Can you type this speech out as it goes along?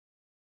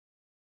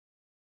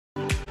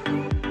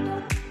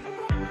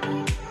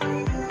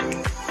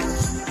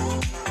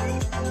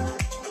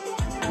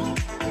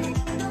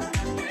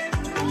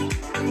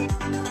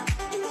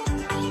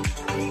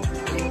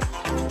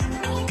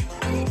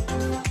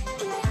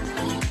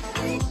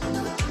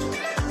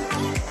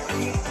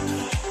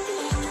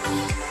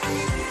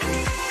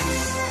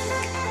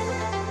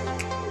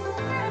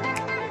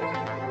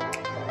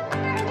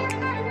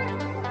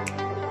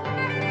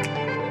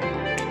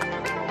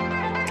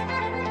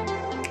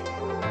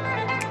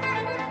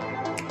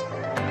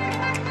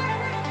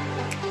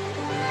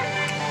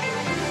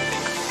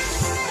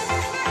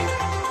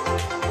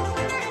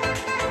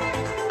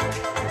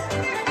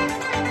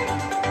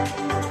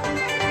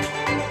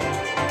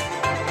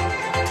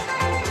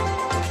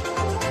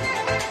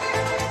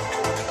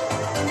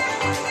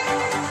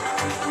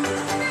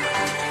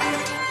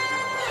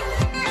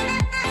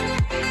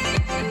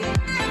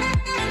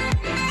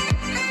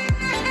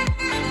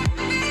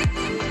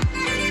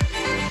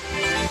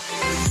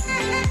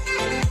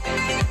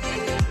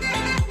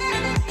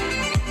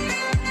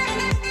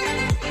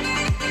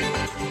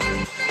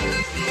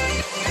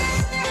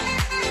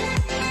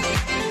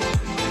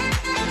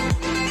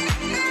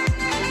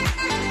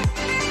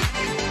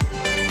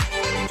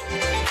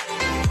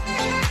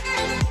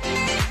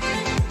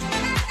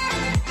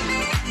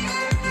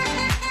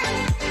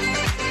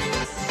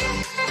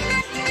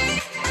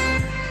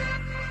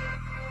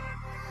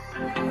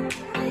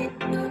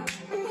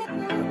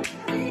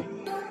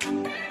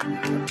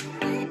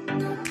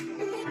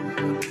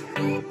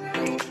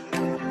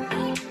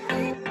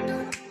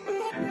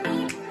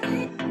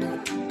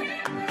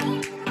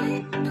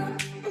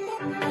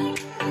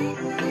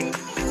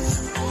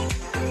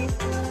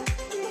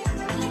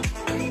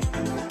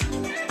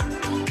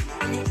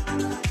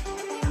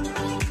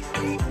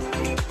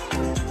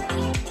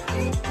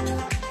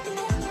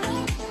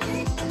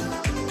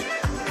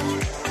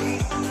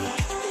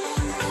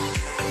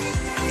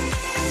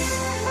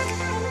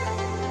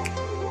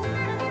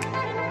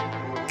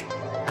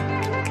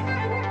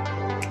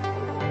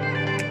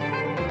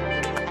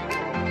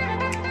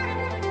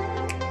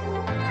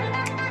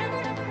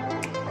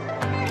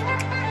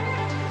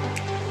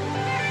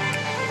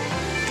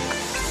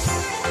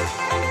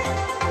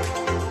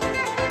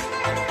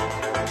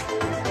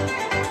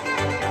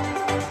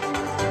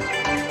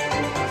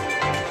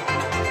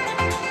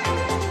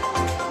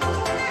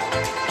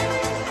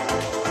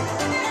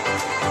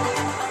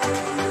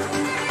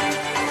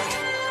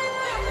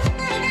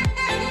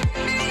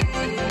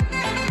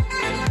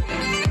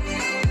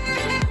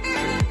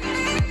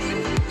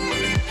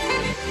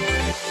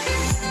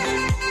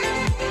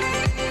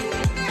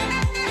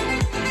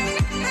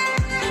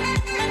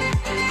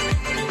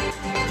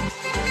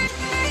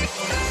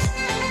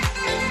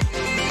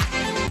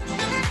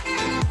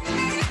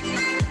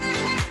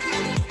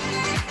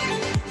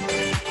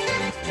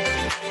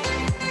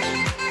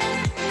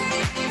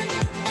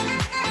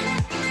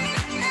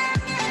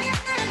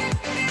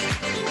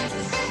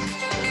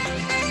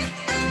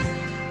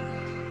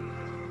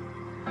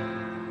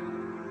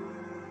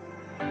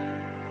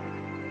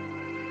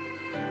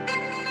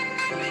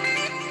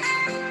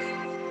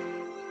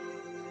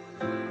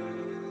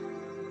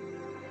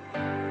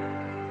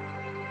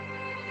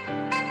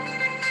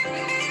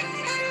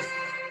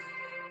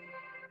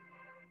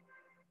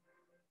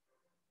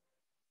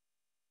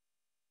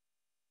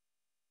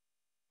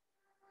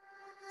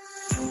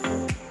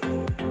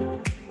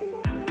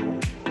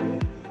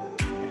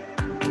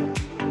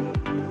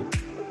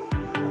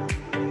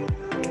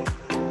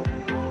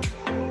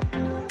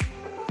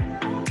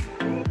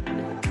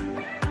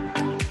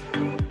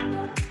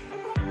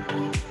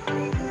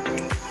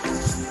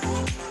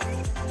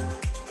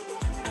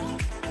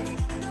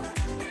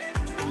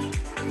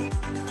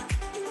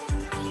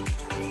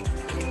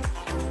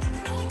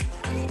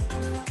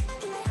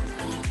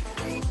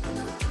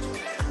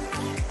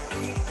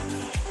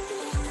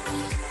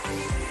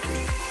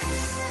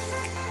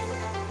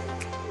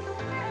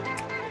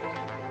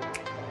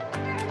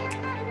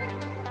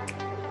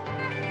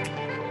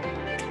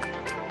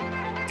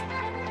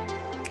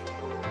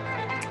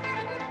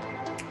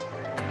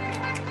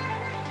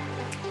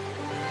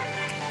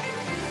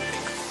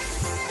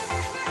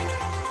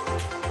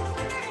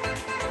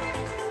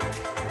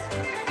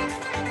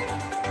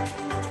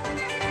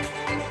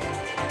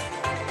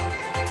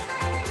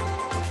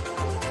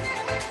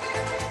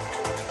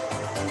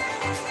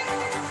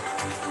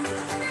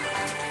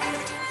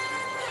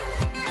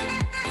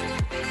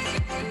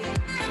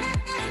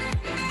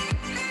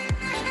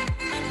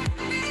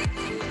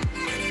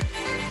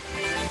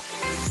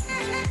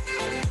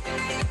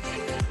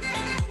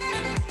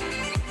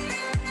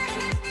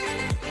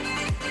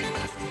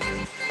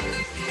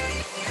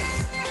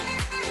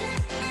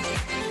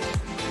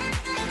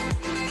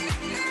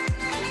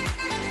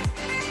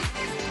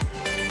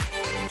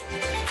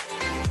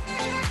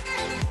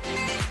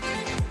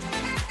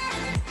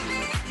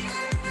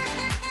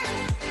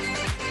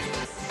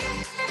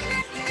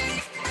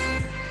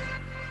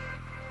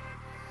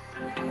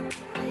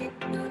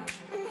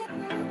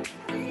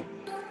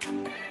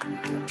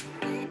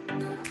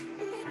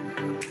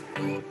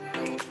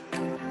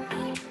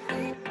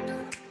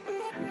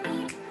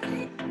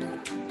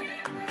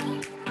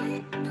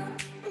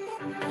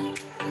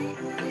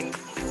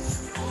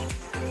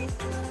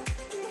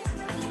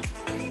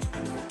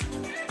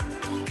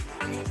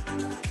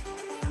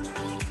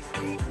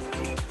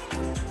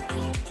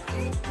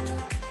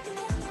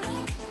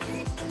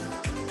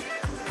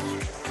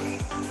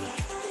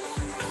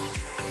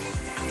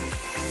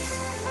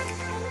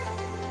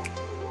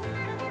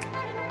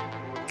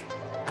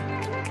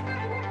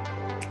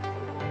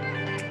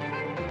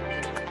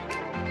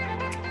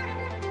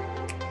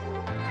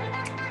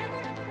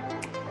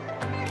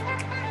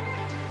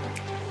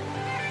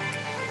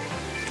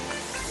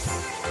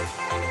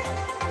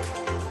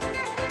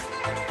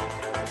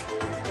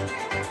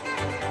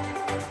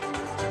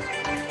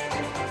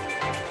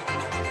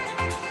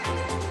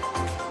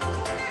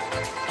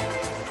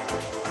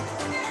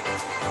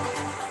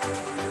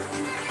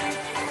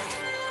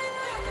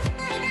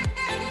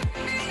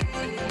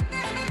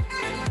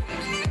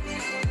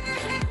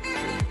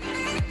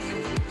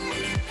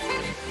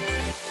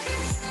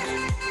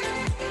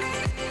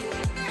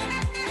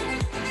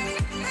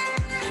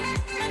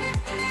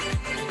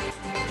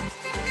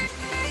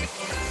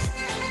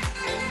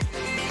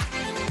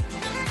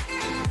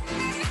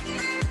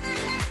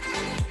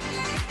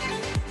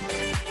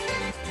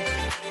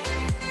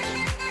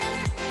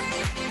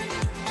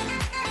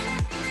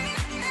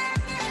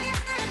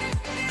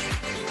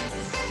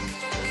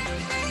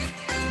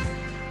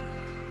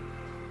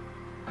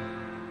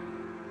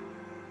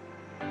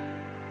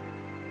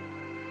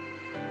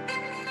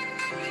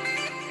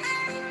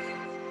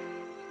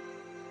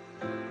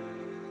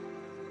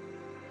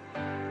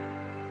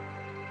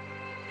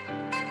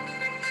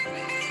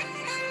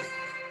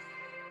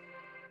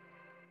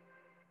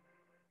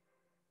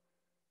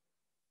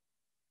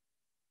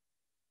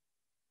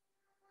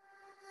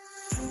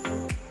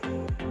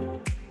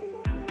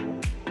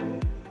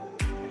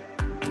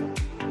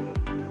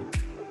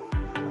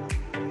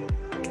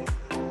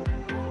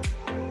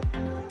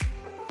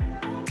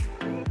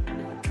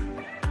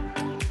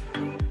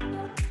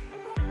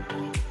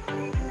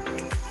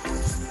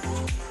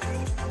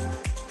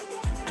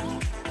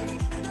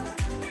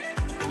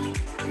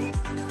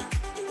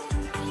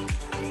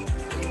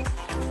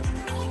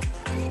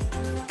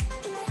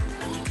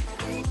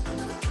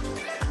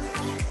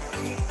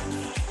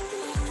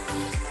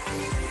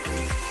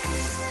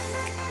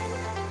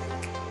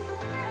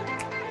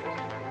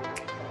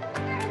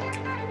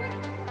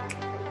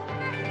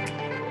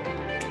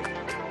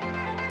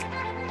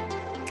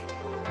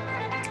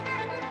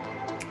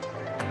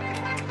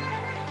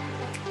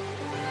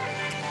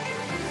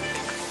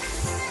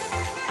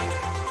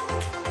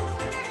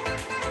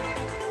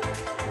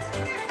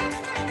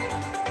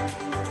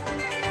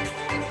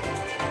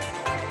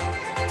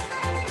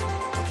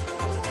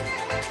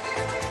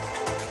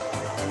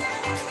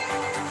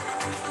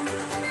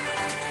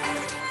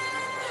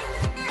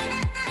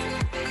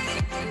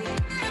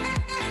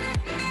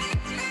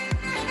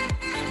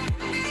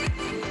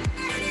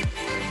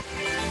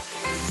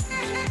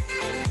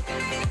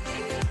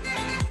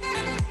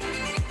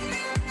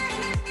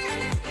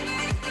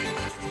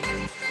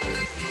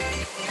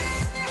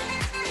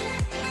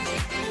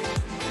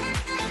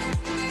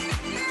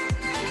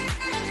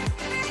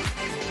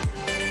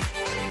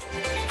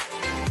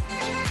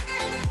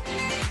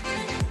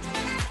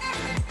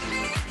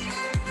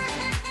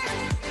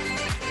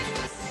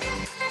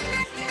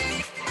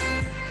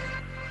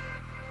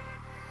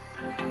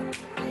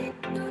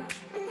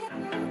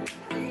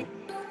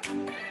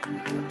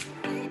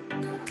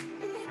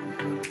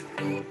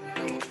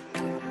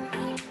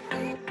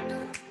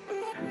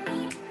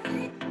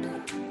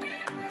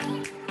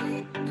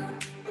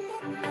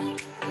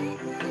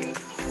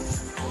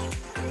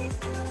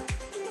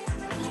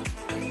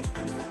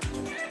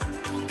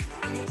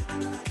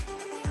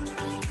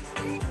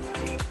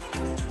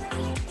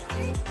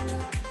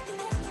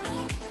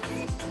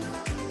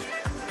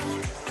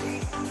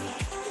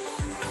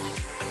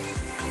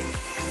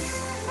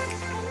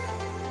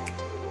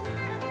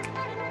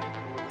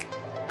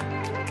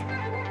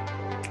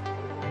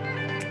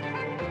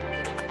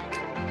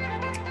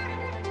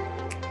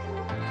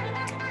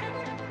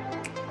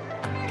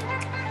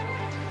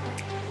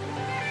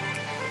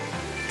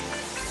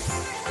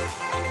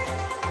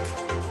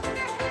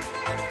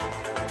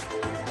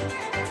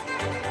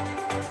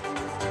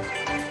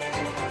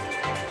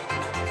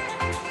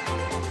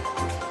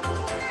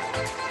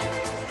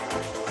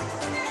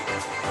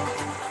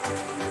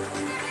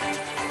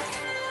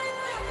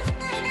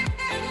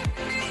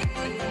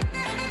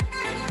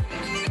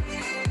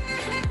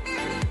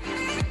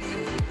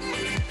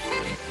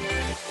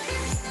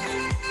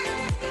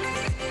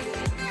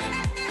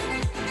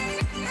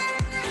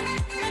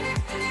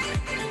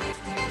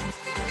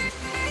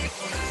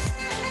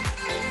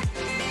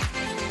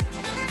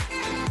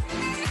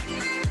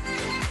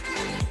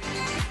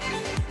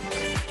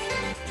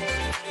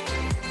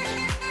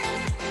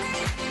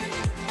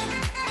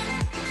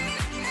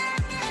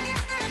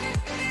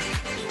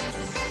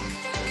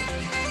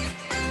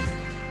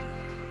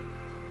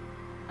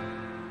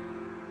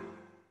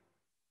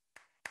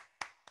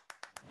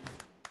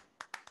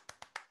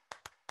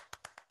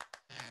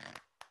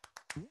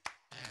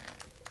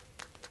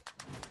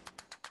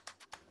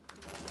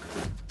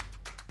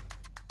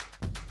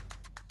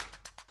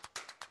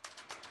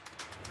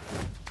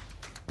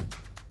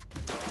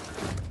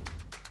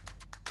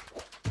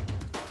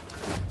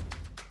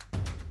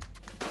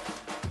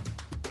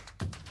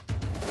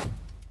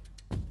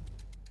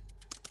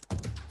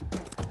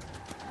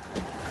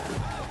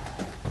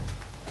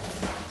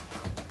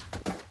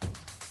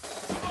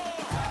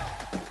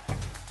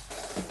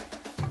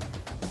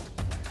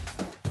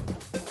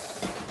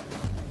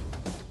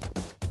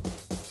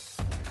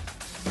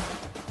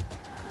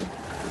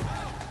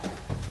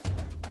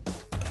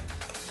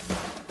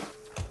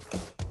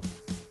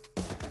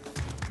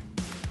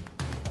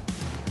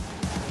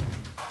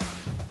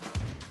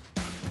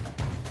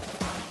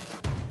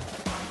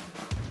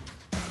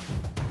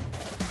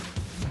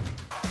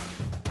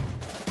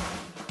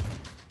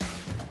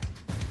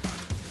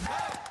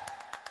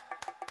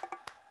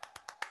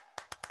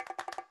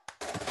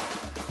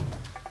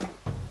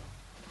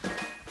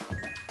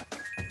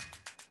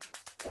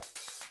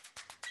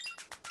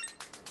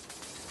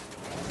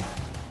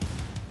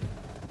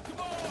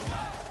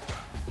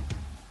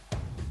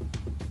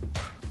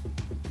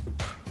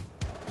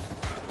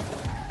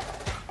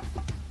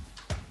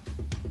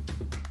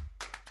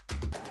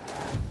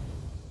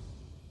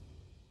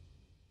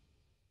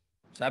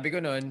Sabi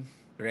ko nun,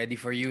 ready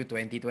for you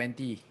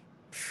 2020.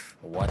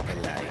 What a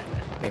lie.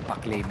 May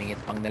pa-claiming it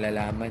pang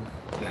nalalaman.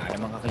 Wala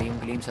namang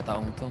ka-claim-claim sa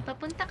taong to.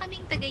 Papunta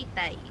kaming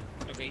Tagaytay.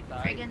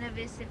 We're gonna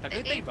visit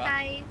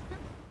Tagaytay.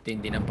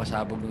 Tindi ng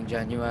pasabog nung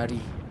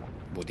January.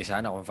 Buti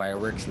sana kung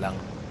fireworks lang.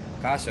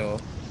 Kaso,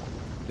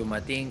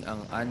 dumating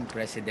ang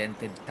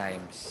unprecedented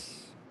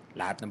times.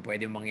 Lahat ng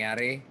pwedeng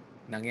mangyari,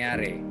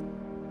 nangyari.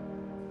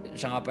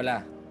 Siya nga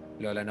pala,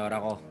 Lola Nora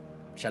ko.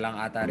 Siya lang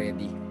ata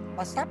ready.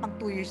 Basta pang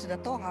 2 years na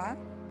to, ha?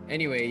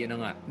 Anyway, yun na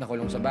nga.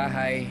 Nakulong sa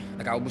bahay,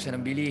 nakaubusan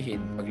ng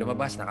bilihin. Pag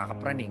lumabas,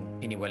 nakakapraning.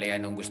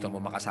 Iniwalayan nung gusto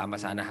mo makasama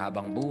sana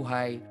habang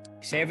buhay.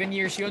 7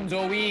 years yun,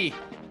 Zoe!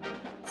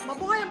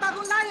 Mabuhay ang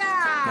bagong laya!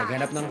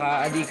 Naghanap ng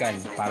kaadikan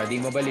para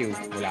di mabaliw.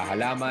 Mula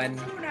halaman,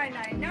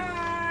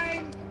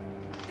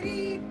 2999!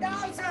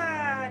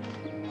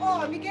 3,000!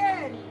 Oh,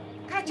 Miguel!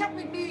 Catch up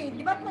with me!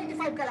 Di ba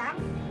 25 ka lang?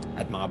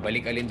 at mga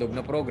balik-alindog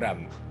na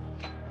program.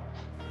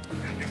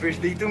 Happy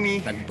birthday to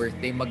me!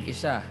 Nag-birthday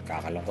mag-isa.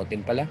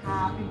 Kakalungkotin pala.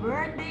 Happy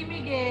birthday,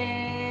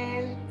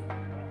 Miguel!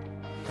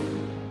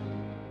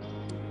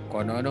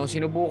 Kung ano-ano ang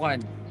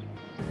sinubukan.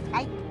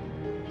 Ay,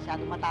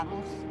 masyadong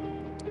matangos.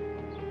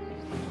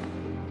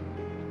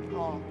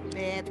 Oh,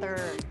 better.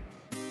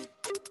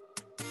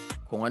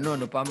 Kung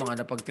ano-ano pa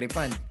mga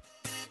napagtripan.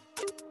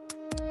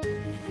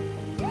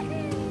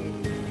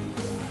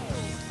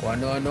 Kung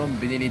ano-ano ang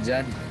binili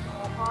dyan.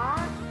 Oha?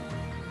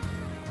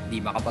 Di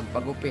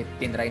makapagpagupit,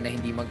 tinry na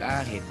hindi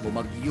mag-ahit,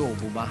 bumagyo,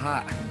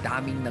 bumaha, ang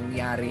daming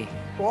nangyari.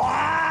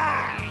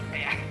 Wow!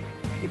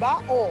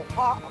 Diba? Oh,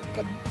 ha?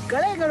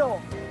 Galing,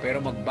 ano? Pero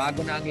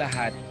magbago na ang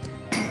lahat.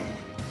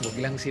 Huwag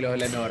lang si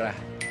Lola Nora.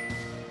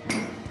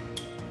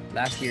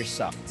 Last year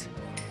sucked,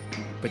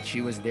 but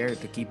she was there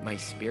to keep my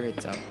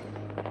spirits up.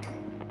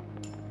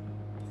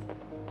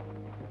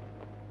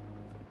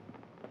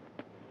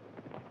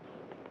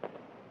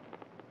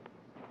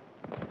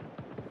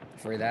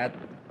 For that,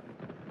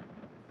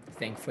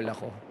 thankful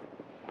ako.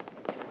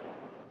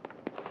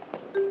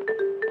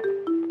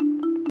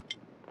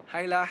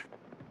 Hi, La.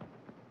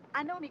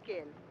 Ano,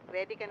 Miguel?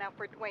 Ready ka na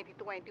for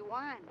 2021?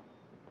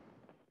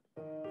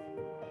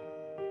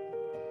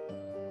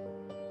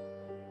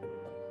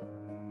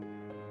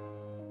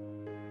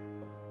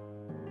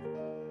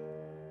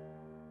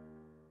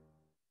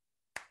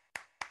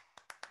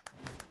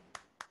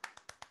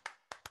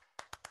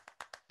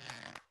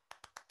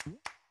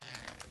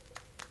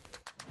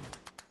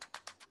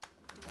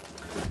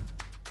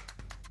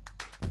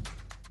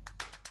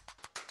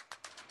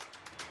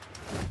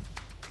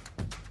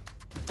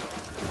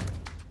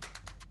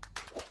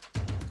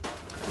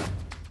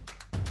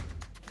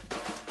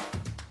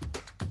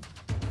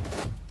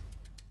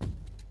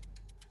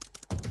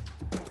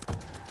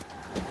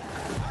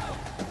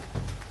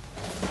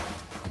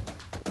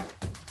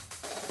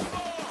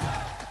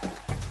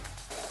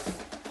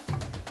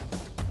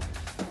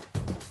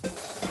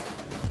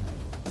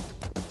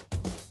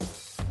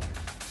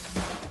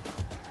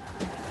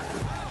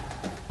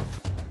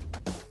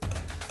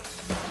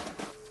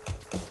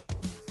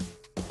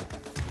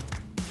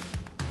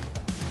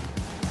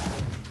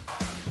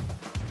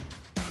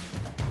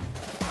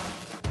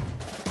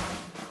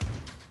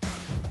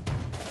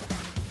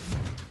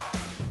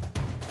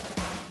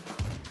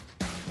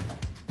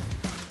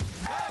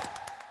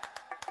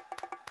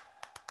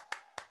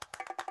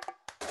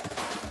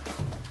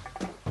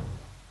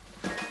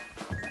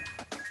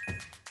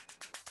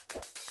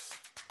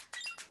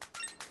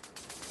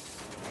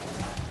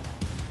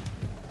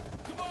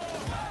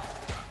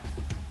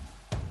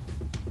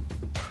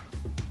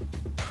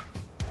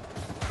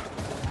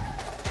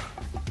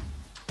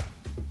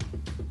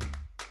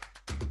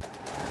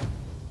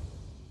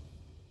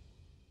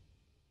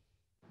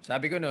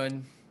 Sabi ko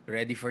nun,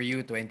 ready for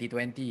you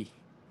 2020.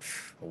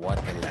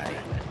 What a lie.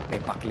 May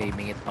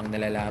pa-claiming it pang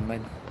nalalaman.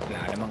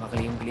 Wala namang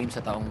ka-claim-claim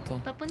sa taong to.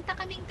 Papunta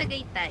kaming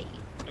Tagaytay.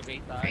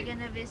 We're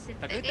gonna visit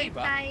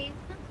Tagaytay.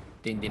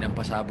 Tindi ng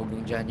pasabog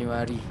nung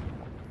January.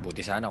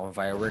 Buti sana kung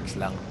fireworks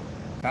lang.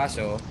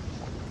 Kaso,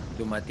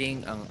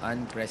 dumating ang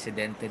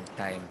unprecedented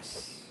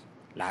times.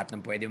 Lahat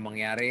ng pwedeng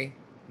mangyari,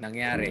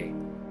 nangyari.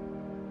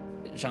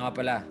 Siya nga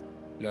pala,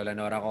 Lola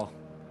Nora ko.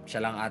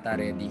 Siya lang ata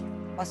ready.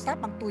 Basta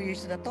pang 2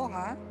 years na to,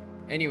 ha?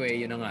 Anyway,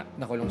 yun na nga.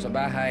 Nakulong sa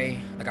bahay,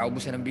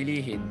 nakaubusan ng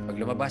bilihin. Pag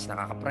lumabas,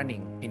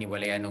 nakakapraning.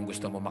 Iniwalayan nung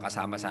gusto mo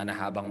makasama sana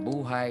habang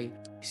buhay.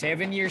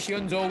 7 years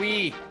yun,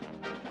 Zoe!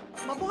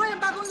 Mabuhay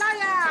ang bagong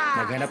laya!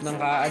 Naghanap ng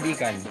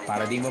kaadikan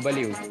para di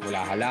mabaliw.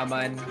 Mula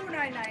halaman,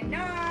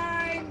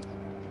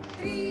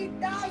 2999!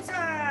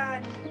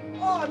 3,000!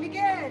 Oh,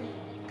 Miguel!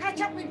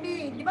 Catch up with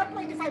me! Di ba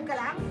 25 ka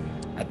lang?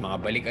 at mga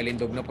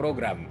balik-alindog na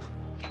program.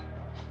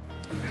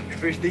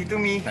 Happy birthday to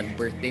me!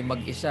 Nag-birthday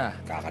mag-isa.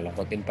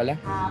 Kakalungkotin pala.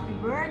 Happy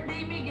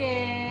birthday,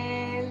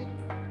 Miguel!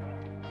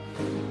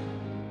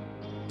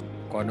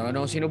 Kung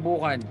ano-ano ang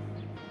sinubukan.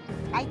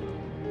 Ay,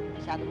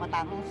 masyadong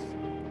matangos.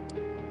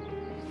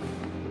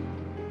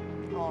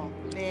 Oh,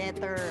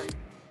 better.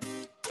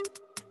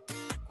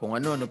 Kung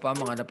ano-ano pa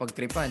mga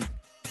napagtripan.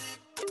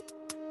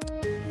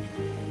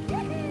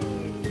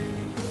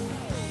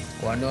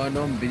 Kung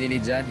ano-ano ang binili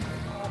dyan.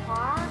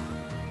 Oha?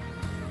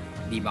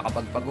 Di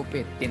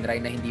makapagpagupit, tinry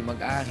na hindi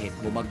mag-ahit,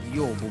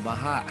 bumagyo,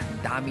 bumaha, ang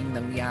daming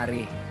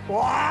nangyari.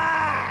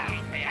 Wow!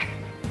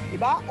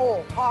 Diba?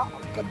 Oh,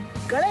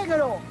 galing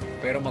ano?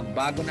 Pero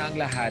magbago na ang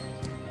lahat,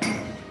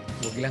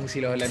 huwag lang si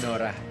Lola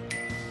Nora.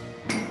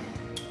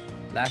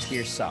 Last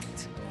year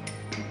sucked,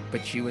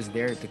 but she was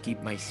there to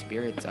keep my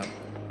spirits up.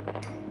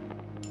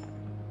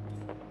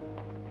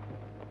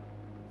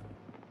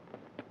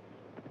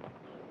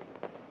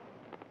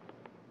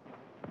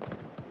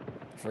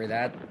 For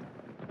that,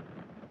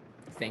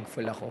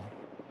 thankful ako.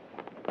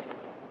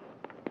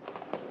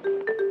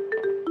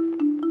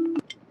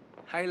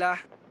 Hi, La.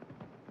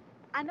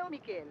 Ano,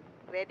 Miguel?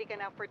 Ready ka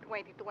na for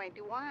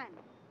 2021?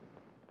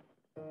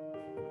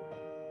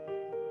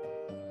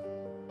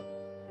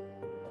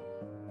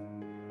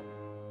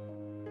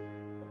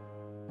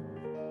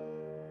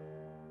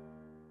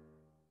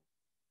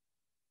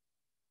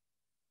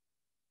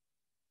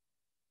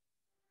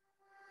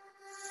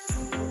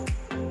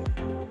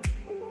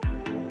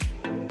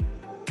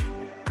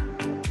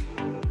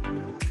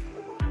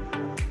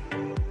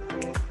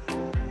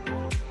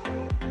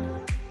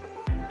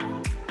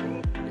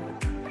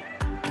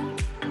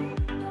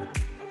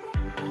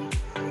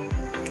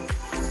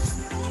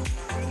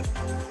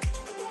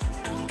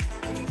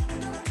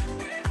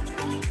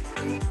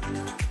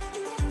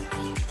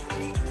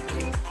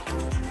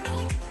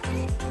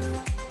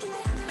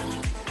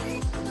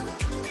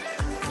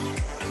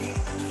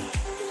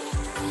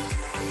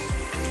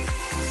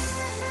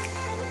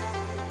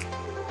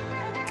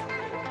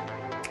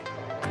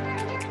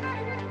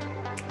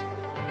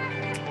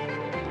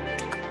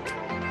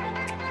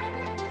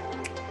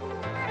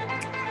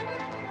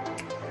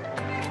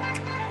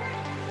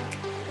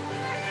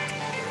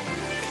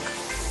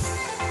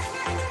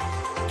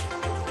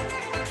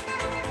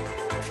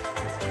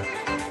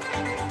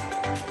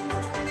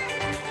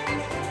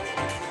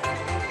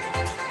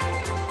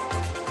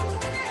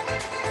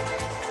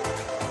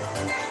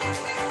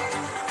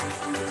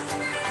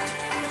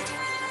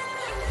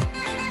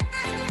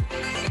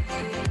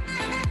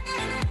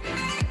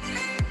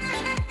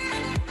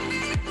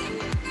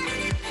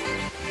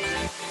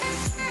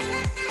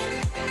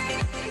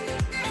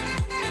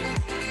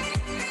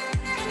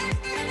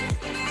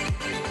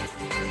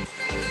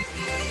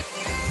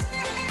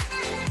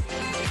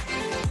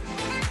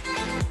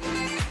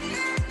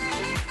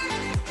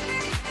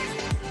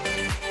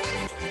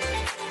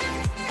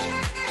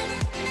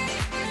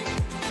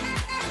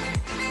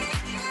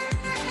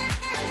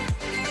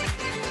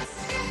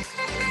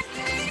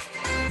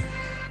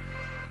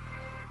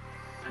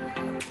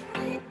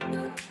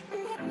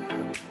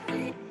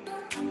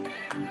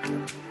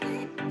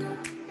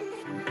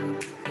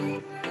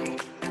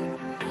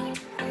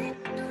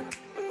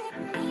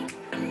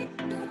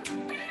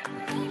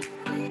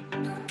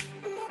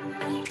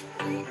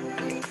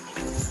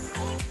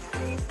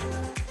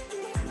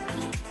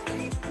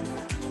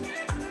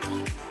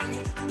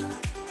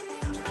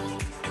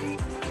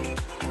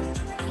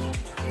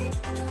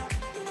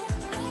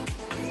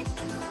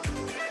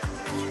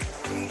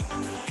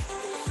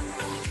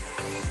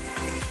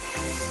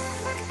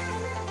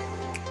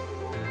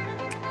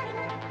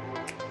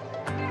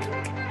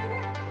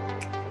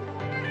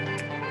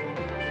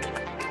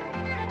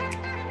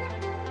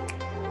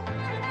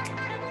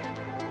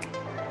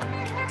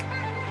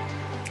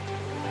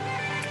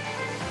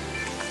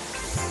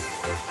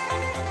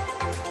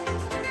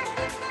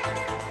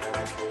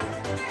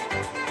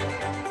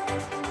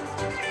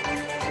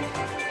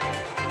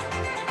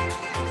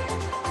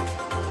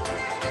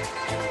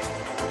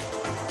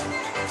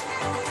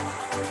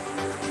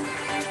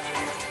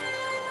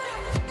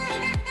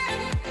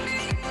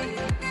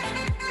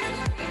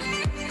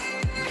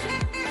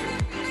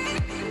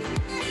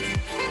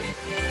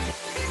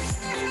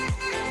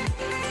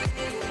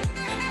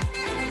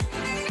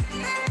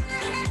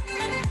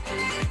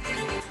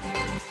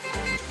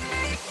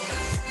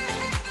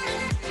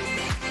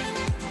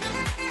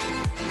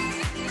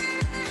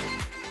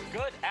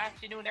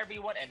 afternoon,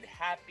 everyone, and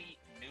Happy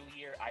New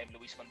Year. I'm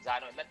Luis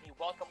Manzano, and let me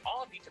welcome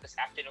all of you to this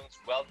afternoon's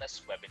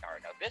Wellness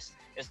Webinar. Now, this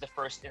is the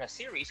first in a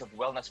series of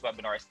wellness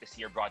webinars this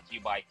year brought to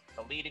you by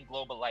the leading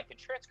global life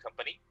insurance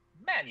company,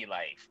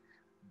 Manulife.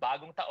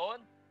 Bagong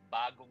taon,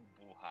 bagong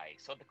buhay.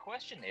 So the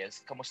question is,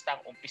 kamusta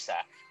ang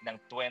umpisa ng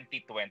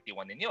 2021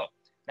 ninyo?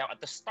 Now,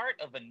 at the start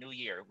of a new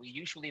year, we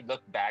usually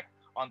look back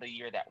on the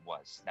year that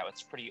was. Now,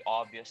 it's pretty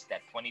obvious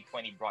that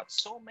 2020 brought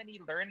so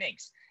many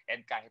learnings,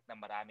 and kahit na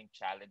maraming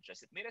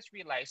challenges, it made us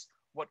realize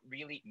what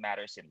really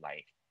matters in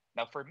life.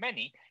 Now, for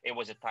many, it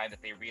was a time that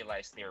they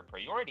realized their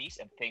priorities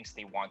and things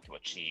they want to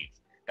achieve.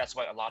 That's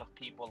why a lot of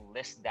people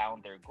list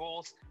down their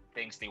goals,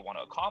 things they want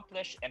to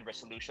accomplish, and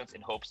resolutions in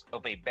hopes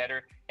of a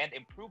better and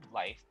improved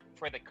life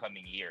for the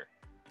coming year.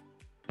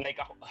 Like,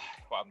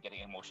 wow, I'm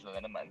getting emotional na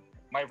naman.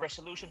 My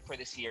resolution for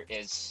this year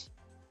is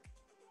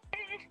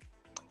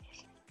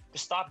to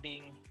stop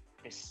being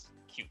this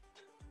cute.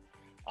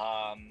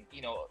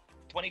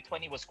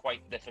 2020 was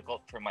quite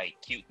difficult for my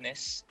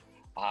cuteness.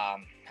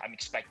 I'm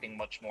expecting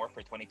much more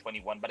for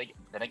 2021, but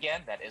then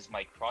again, that is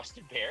my cross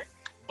to bear.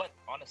 But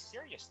on a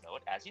serious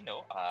note, as you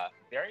know,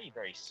 very,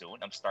 very soon,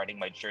 I'm starting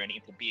my journey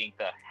into being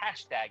the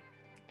hashtag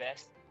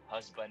best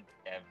husband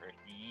ever.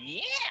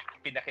 Yeah!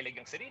 Pinakilig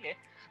ang sarili.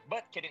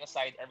 But kidding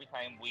aside, every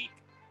time we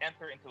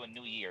enter into a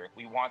new year,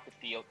 we want to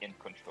feel in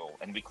control.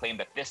 And we claim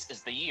that this is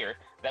the year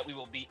that we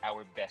will be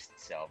our best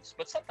selves.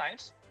 But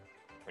sometimes,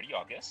 pretty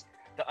obvious,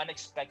 the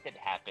unexpected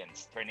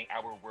happens, turning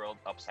our world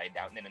upside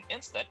down in an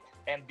instant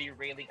and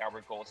derailing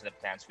our goals and the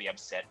plans we have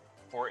set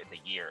for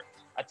the year.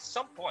 At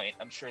some point,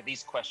 I'm sure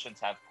these questions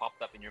have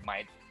popped up in your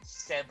mind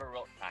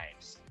several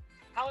times.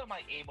 How am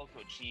I able to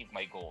achieve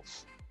my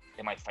goals?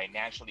 Am I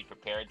financially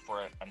prepared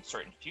for an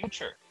uncertain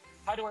future?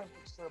 How do I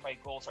make sure my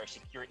goals are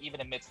secure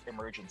even amidst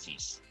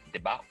emergencies?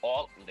 Diba?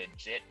 All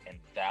legit and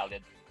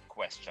valid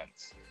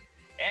questions.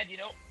 And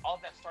all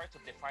that starts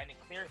with defining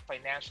clear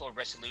financial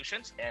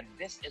resolutions. And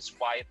this is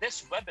why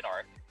this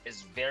webinar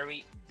is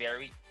very,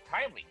 very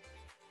timely.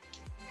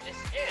 This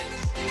is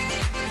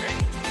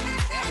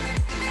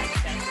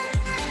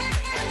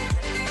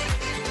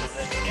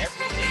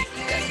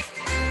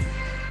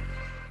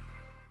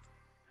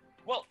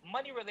well,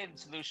 money-related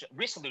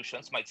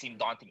resolutions might seem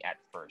daunting at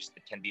first.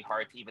 It can be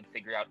hard to even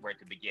figure out where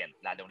to begin,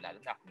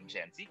 lalong-lalo na kung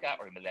Gen Z ka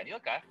or millennial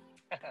ka,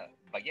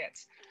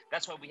 bagets.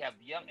 That's why we have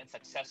young and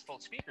successful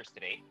speakers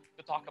today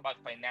to talk about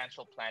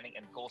financial planning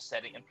and goal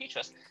setting and teach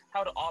us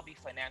how to all be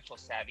financial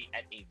savvy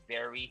at a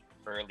very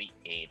early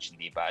age,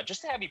 diba?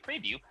 Just to have a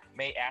preview,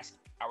 may I ask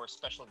our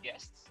special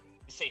guests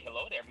to say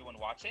hello to everyone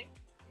watching.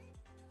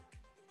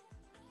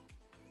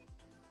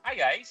 Hi,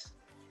 guys.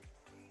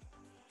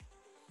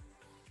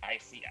 I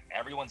see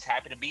everyone's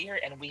happy to be here,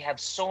 and we have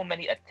so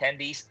many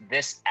attendees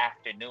this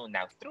afternoon.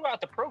 Now,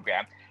 throughout the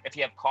program, if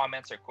you have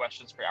comments or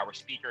questions for our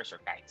speakers or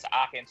kahit sa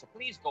akin, so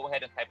please go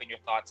ahead and type in your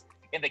thoughts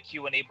in the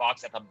Q&A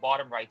box at the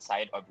bottom right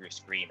side of your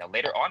screen. Now,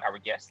 later on, our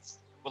guests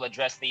will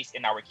address these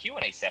in our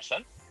Q&A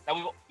session. Now,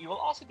 we will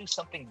also do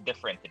something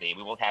different today.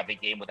 We will have a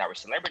game with our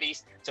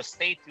celebrities, so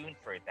stay tuned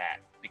for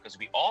that, because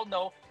we all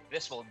know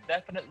this will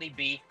definitely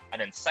be an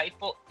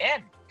insightful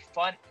and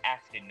fun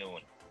afternoon.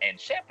 And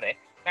syempre,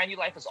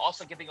 Manulife is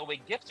also giving away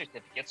gift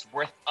certificates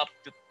worth up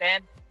to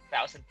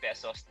 10,000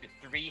 pesos to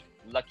 3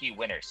 lucky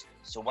winners.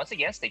 So once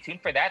again, stay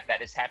tuned for that.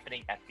 That is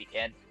happening at the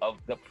end of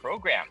the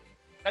program.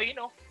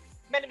 Now,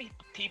 many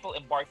people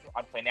embarking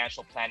on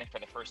financial planning for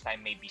the first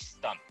time may be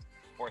stumped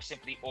or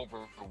simply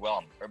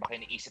overwhelmed. Or baka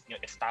iniisip nyo,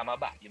 tama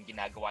ba yung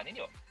ginagawa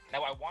ninyo?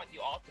 Now, I want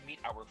you all to meet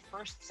our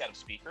first set of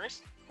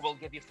speakers who will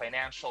give you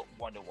financial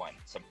 101,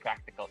 some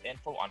practical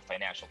info on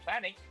financial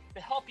planning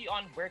to help you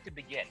on where to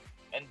begin,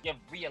 and give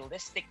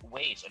realistic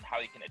ways on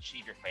how you can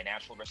achieve your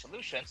financial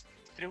resolutions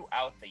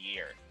throughout the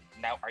year.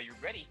 Now, are you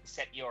ready to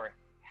set your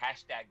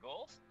hashtag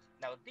goals?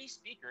 Now, these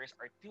speakers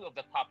are two of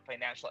the top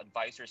financial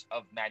advisors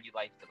of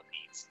Manulife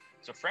Philippines.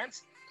 So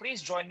friends,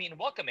 please join me in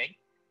welcoming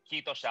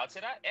Quito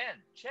Shalcera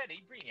and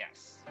Chelly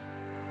Brinas.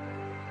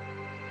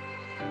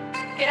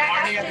 Good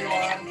morning, afternoon,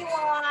 everyone.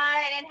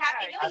 everyone, and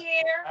Happy New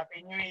Year!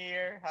 Happy New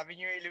Year. Happy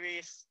New Year,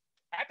 Luis.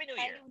 Happy New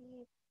Year!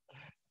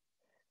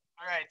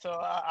 All right, so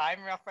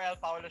I'm Rafael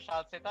Paulo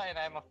Shalceta, and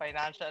I'm a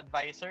financial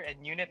advisor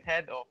and unit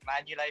head of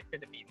Manulife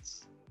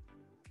Philippines.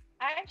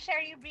 I'm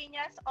Sherry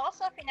Brinas,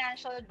 also a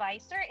financial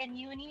advisor and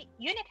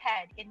unit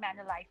head in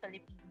Manulife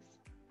Philippines.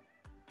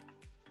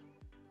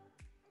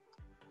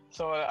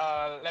 So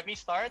let me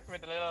start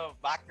with a little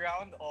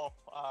background of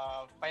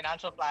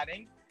financial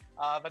planning.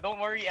 But don't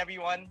worry,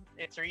 everyone.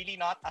 It's really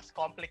not as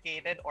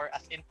complicated or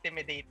as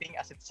intimidating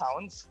as it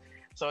sounds.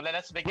 So let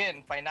us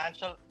begin.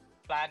 Financial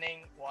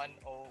Planning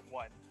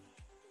 101.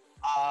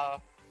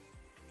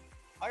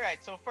 All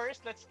right, so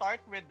first, let's start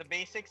with the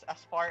basics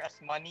as far as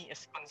money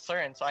is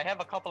concerned. So I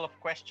have a couple of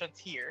questions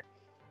here.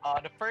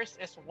 The first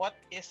is, what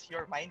is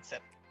your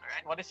mindset? All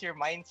right, what is your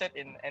mindset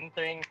in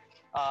entering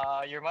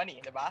your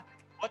money, diba?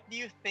 What do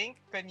you think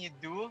can you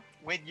do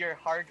with your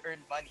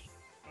hard-earned money?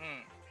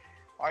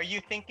 Are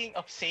you thinking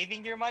of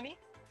saving your money?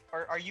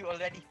 Or are you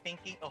already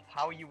thinking of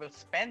how you will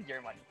spend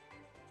your money?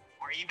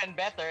 Or even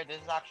better,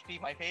 this is actually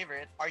my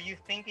favorite, are you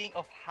thinking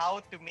of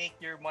how to make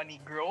your money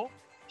grow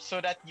so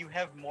that you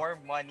have more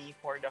money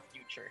for the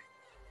future?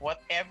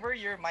 Whatever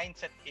your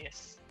mindset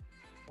is,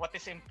 what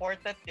is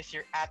important is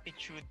your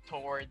attitude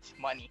towards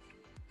money.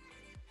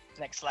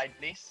 Next slide,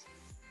 please.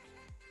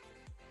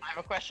 I have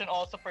a question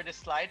also for this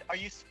slide. Are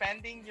you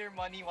spending your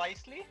money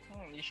wisely?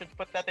 You should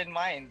put that in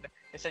mind.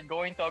 Is it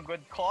going to a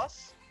good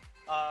cause?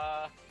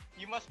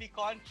 You must be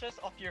conscious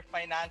of your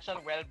financial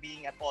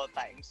well-being at all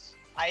times.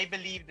 I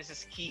believe this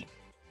is key.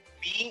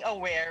 Being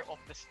aware of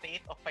the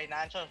state of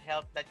financial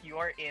health that you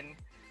are in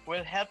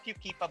will help you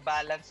keep a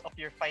balance of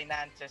your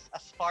finances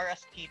as far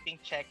as keeping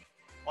check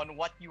on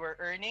what you are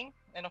earning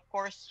and, of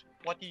course,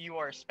 what you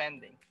are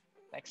spending.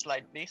 Next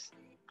slide, please.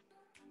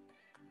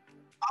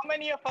 How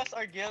many of us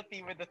are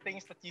guilty with the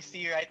things that you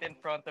see right in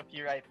front of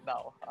you right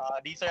now?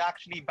 These are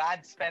actually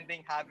bad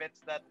spending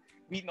habits that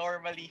we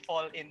normally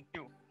fall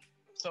into.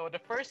 So the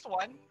first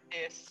one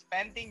is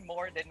spending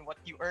more than what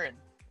you earn,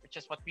 which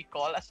is what we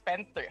call a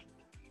spendthrift.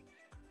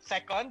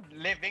 Second,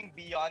 living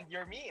beyond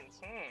your means.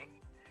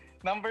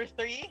 Number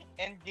three,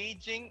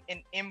 engaging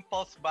in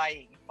impulse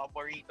buying.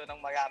 Paborito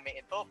ng marami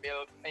ito,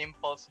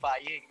 impulse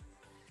buying.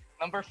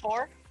 Number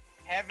four,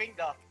 having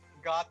the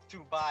got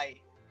to buy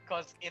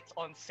because it's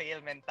on sale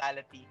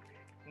mentality.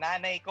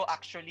 Nanay ko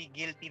actually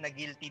guilty na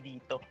guilty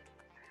dito.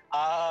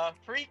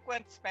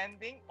 Frequent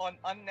spending on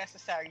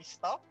unnecessary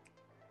stuff.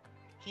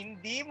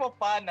 Hindi mo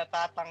pa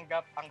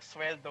natatanggap ang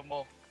sweldo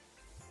mo.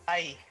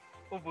 Ay,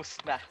 ubus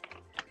na.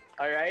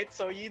 Alright,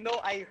 so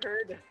I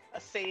heard a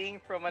saying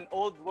from an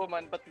old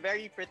woman, but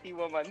very pretty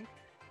woman.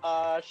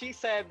 She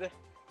said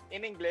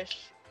in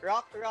English,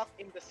 rock, rock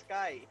in the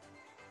sky.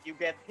 You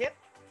get hit,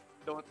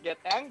 don't get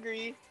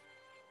angry.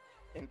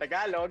 In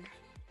Tagalog,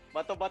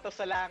 bato-bato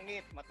sa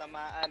langit,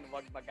 matamaan,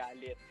 wag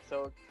magalit.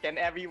 So, can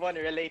everyone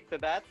relate to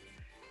that?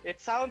 It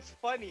sounds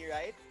funny,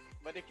 right?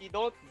 But if you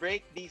don't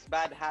break these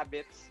bad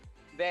habits,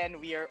 then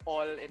we are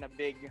all in a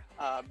big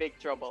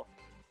trouble.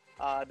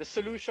 The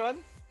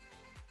solution,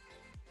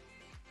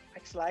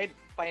 next slide,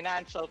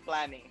 financial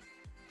planning.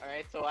 All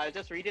right, so I'll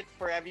just read it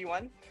for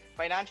everyone.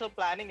 Financial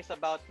planning is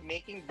about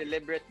making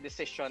deliberate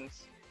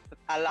decisions that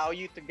allow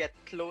you to get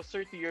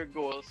closer to your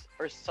goals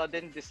or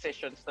sudden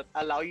decisions that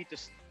allow you to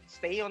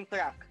stay on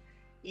track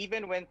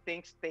even when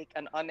things take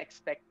an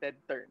unexpected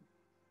turn.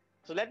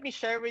 So let me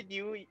share with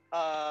you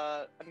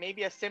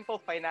maybe a simple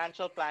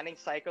financial planning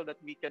cycle that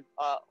we could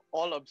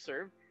all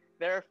observe.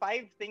 There are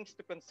 5 things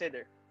to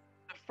consider.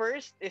 The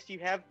first is you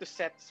have to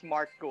set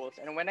SMART goals.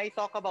 And when I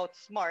talk about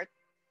SMART,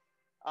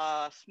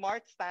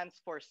 SMART stands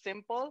for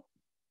simple,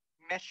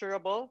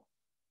 measurable,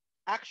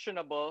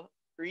 actionable,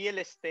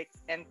 realistic,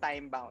 and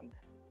time-bound.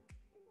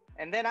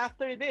 And then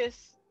after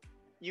this,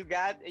 you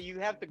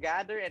have to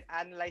gather and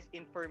analyze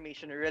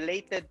information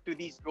related to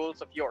these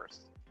goals of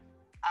yours.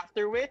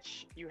 After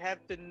which, you have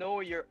to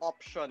know your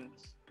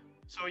options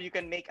so you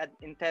can make an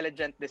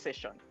intelligent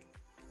decision.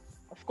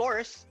 Of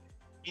course,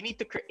 you need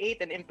to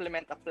create and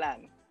implement a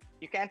plan.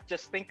 You can't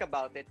just think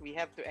about it, we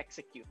have to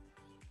execute.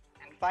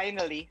 And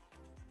finally,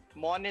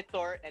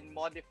 monitor and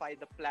modify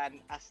the plan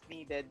as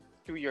needed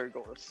to your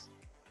goals.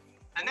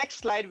 The next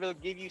slide will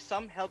give you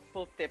some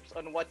helpful tips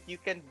on what you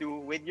can do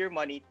with your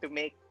money to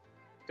make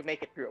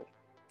it grow.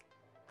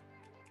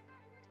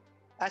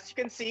 As you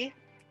can see,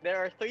 there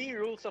are 3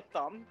 rules of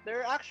thumb. There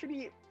are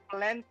actually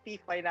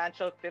plenty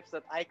financial tips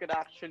that I could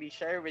actually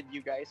share with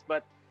you guys,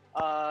 but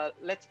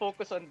let's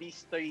focus on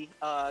these 3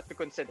 to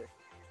consider.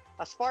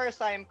 As far as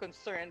I am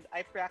concerned,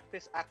 I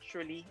practice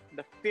actually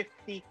the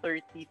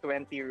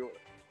 50-30-20 rule.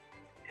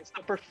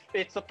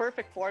 It's a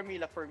perfect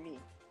formula for me.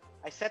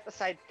 I set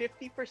aside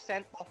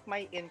 50% of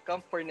my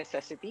income for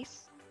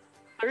necessities,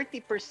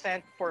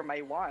 30% for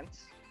my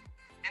wants,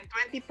 and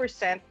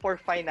 20% for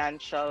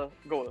financial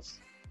goals.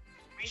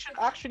 We should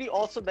actually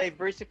also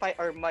diversify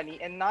our money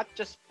and not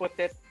just put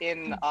it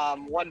in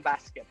one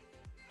basket.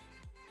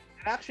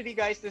 And actually,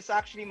 guys, this is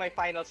actually my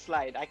final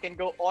slide. I can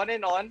go on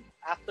and on.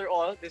 After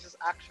all, this is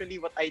actually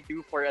what I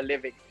do for a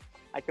living.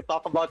 I could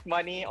talk about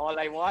money all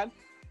I want,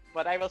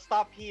 but I will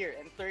stop here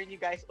and turn you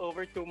guys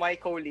over to my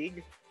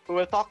colleague who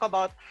will talk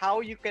about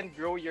how you can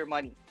grow your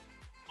money.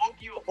 Hope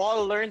you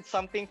all learned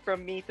something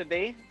from me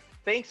today.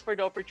 Thanks for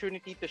the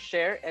opportunity to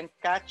share and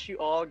catch you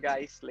all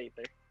guys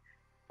later.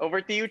 Over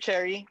to you,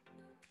 Cherry.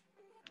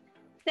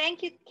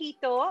 Thank you,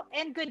 Kito,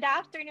 and good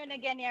afternoon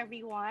again,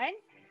 everyone.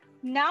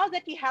 Now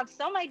that you have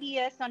some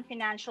ideas on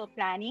financial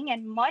planning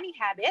and money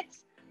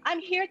habits, I'm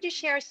here to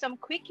share some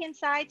quick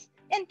insights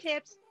and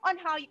tips on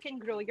how you can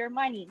grow your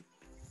money.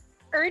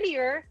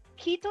 Earlier,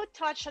 Kito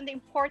touched on the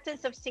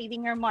importance of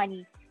saving your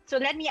money. So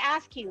let me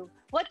ask you,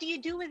 what do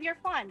you do with your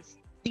funds?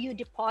 Do you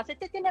deposit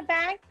it in a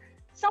bank?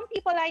 Some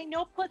people I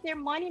know put their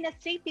money in a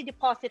safety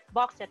deposit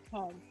box at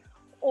home.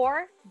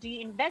 Or do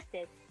you invest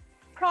it?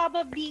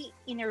 Probably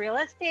in a real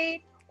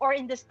estate or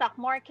in the stock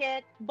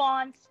market,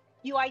 bonds,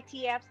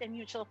 UITFs, and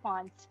mutual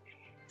funds.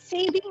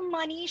 Saving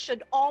money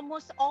should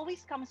almost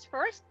always come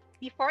first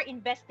before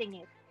investing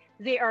it.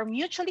 They are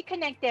mutually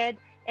connected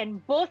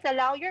and both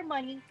allow your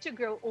money to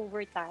grow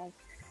over time.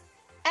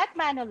 At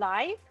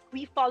Manulife,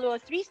 we follow a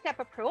 3-step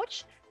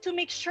approach to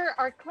make sure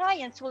our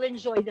clients will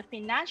enjoy the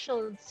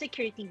financial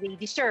security they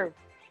deserve.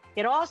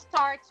 It all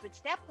starts with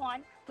step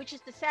 1, which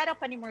is to set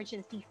up an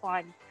emergency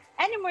fund.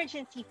 An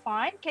emergency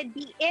fund can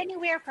be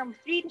anywhere from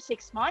 3 to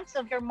 6 months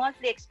of your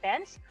monthly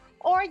expense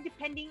or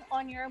depending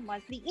on your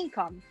monthly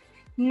income.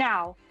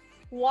 Now,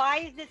 why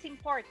is this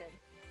important?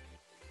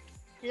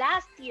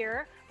 Last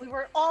year, we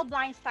were all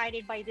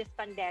blindsided by this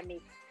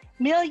pandemic.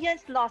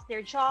 Millions lost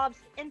their jobs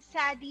and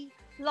sadly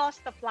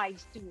lost of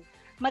lives too.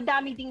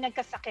 Madami ding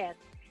nagkasakit.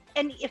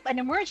 And if an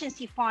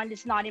emergency fund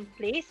is not in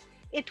place,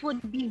 it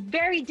would be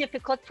very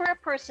difficult for a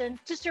person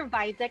to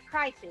survive that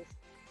crisis.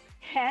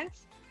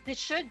 Hence, this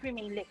should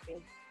remain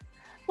liquid.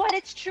 But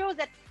it's true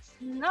that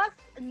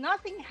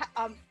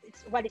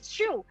it's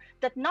true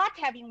that not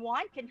having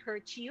one can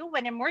hurt you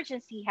when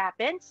emergency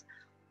happens.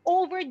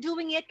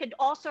 Overdoing it could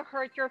also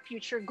hurt your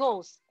future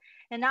goals.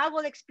 And I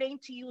will explain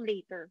to you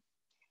later.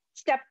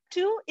 Step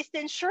 2 is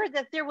to ensure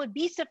that there would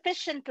be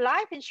sufficient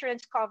life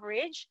insurance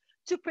coverage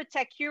to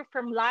protect you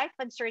from life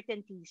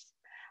uncertainties.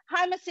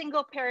 I'm a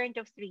single parent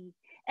of three.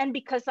 And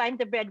because I'm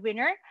the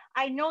breadwinner,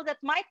 I know that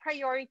my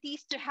priority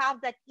is to have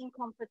that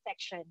income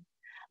protection.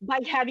 By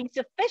having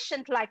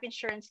sufficient life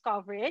insurance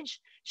coverage,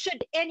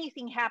 should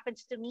anything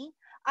happens to me,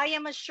 I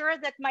am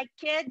assured that my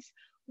kids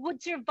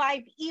would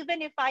survive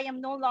even if I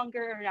am no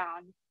longer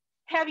around.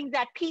 Having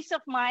that peace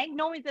of mind,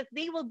 knowing that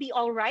they will be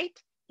all right,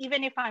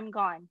 even if I'm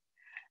gone.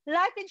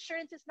 Life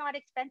insurance is not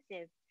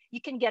expensive.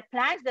 You can get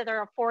plans that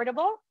are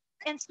affordable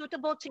and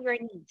suitable to your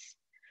needs.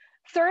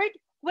 Third,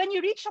 when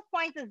you reach a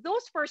point that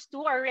those first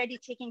two are already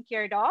taken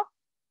care of,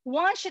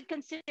 one should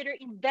consider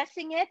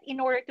investing it in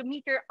order to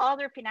meet your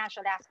other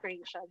financial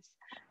aspirations,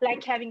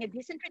 like having a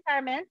decent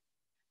retirement,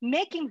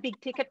 making big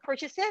ticket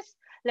purchases,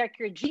 like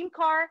your dream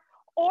car,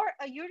 or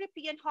a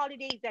European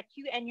holiday that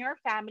you and your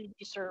family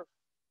deserve.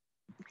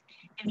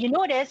 If you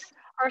notice,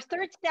 our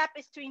third step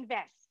is to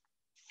invest.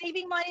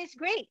 Saving money is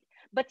great,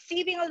 but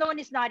saving alone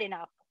is not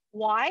enough.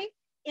 Why?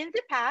 In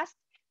the past,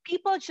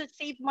 people should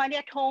save money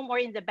at home or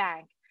in the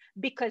bank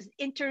because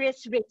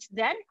interest rates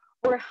then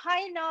were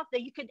high enough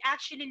that you could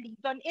actually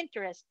live on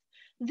interest.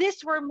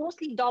 These were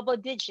mostly double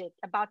digit,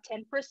 about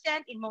 10%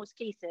 in most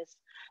cases.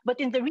 But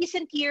in the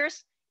recent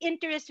years,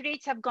 interest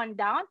rates have gone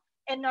down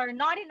and are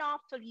not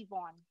enough to live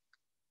on.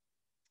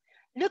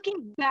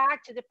 Looking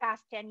back to the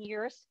past 10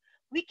 years,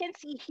 we can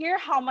see here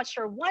how much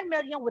your 1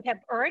 million would have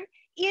earned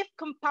if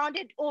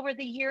compounded over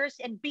the years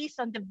and based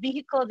on the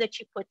vehicle that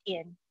you put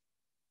in.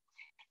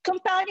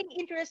 Compounding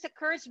interest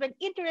occurs when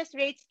interest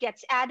rates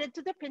gets added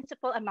to the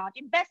principal amount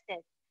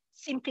invested.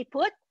 Simply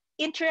put,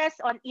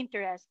 interest on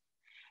interest.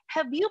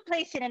 Have you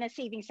placed it in a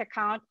savings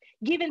account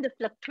given the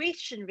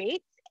fluctuation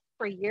rates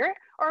per year,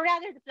 or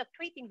rather the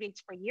fluctuating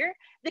rates per year,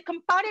 the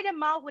compounded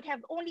amount would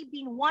have only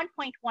been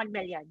 1.1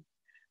 million.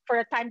 For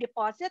a time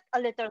deposit, a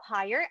little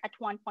higher at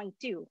 1.2.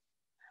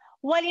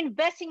 While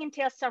investing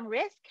entails some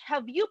risk,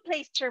 have you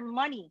placed your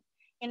money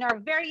in our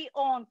very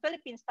own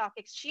Philippine Stock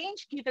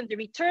Exchange, given the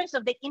returns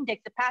of the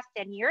index the past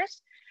 10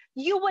 years,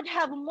 you would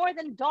have more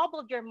than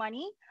doubled your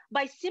money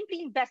by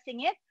simply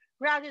investing it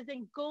rather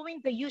than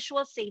going the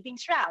usual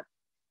savings route.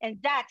 And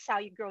that's how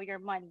you grow your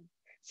money.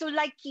 So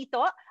like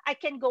Kito, I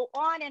can go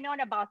on and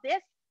on about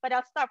this, but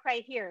I'll stop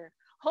right here.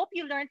 Hope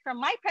you learned from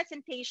my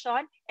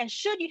presentation, and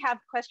should you have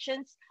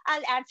questions,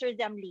 I'll answer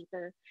them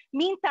later.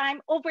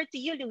 Meantime, over to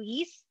you,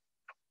 Luis.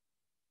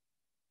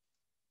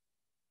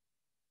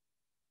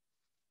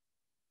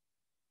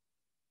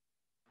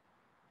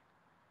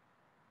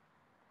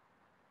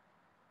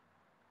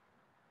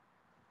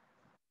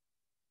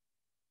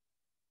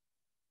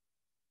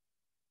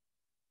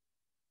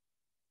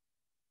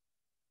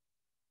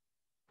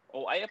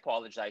 Oh, I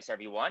apologize,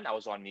 everyone. I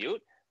was on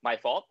mute. My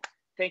fault.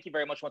 Thank you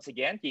very much once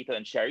again, Tito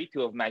and Sherry,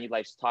 two of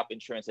Manulife's top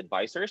insurance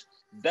advisors.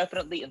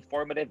 Definitely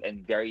informative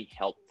and very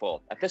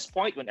helpful. At this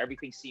point, when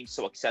everything seems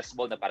so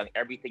accessible that parang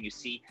everything you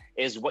see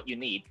is what you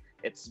need,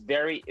 it's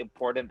very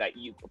important that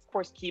you, of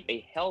course, keep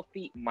a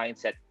healthy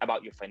mindset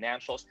about your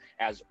financials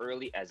as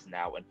early as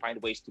now and find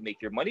ways to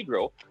make your money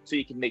grow so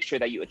you can make sure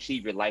that you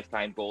achieve your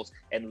lifetime goals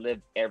and live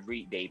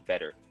every day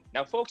better.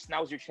 Now, folks,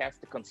 now is your chance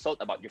to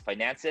consult about your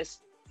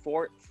finances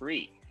for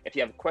free. If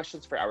you have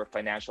questions for our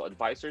financial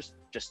advisors,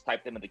 just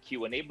type them in the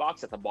Q&A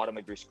box at the bottom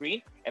of your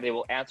screen, and they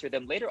will answer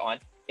them later on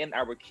in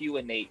our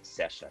Q&A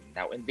session.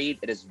 Now, indeed,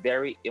 it is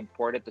very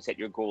important to set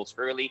your goals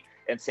early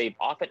and save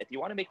often if you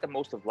want to make the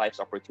most of life's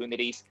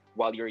opportunities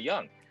while you're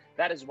young.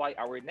 That is why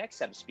our next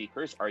set of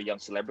speakers are young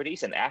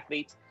celebrities and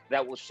athletes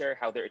that will share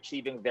how they're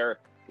achieving their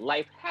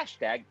life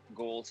hashtag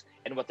goals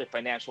and what their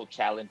financial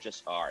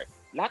challenges are.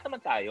 Lahat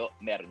naman tayo,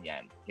 meron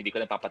yan. Hindi ko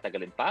na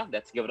papatagalin pa.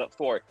 Let's give it up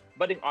for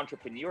budding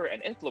entrepreneur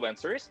and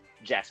influencers,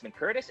 Jasmine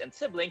Curtis and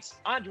siblings,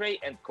 Andre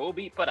and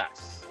Kobe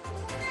Paras.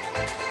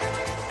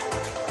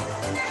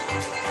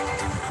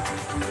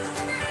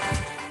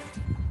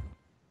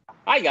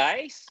 Hi,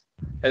 guys.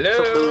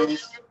 Hello.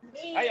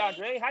 Hi,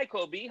 Andre. Hi,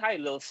 Kobe. Hi,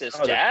 little sis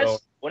Oh, let's go.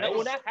 Jazz.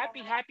 Una-una,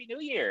 happy New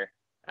Year.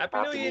 Happy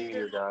New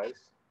Year, guys.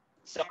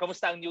 So,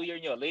 kamusta ang New Year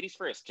nyo? Ladies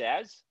first,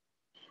 Jazz.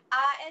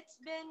 It's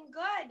been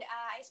good.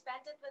 I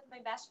spent it with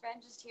my best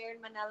friend just here in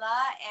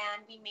Manila,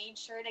 and we made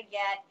sure to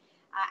get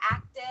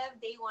active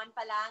day one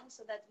pa lang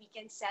so that we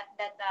can set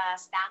that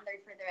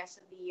standard for the rest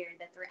of the year,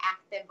 that we're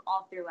active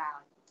all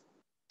throughout.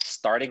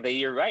 Starting the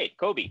year right.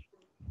 Kobe.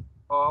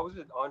 Oh, I was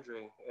with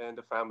Andre and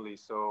the family,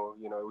 so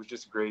it was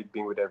just great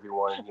being with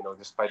everyone.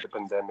 Despite the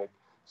pandemic.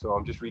 So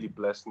I'm just really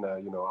blessed that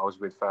I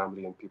was with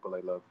family and people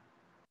I love.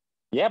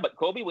 Yeah, but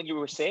Kobe, when you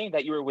were saying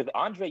that you were with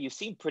Andre, you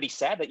seemed pretty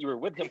sad that you were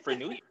with him for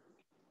New Year.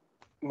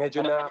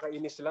 Medyo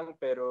nakakainis lang,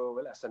 pero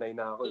wala, sanay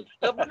na ako.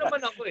 Love mo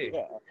naman ako eh.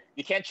 Yeah.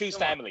 You can't choose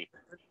family.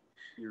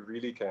 You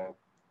really can't.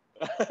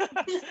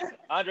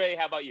 Andre,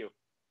 how about you?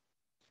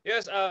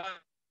 Yes, I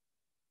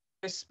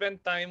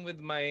spent time with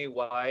my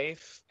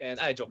wife, and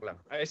I joke lang.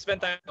 I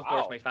spent time, of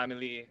course, my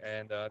family,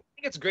 and I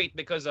think it's great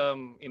because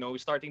we're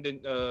starting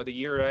the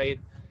year right.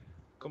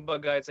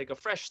 Kumbaga, it's like a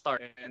fresh start,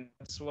 and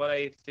that's what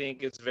I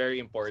think is very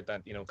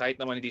important.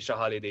 Kahit naman hindi siya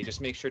holiday, just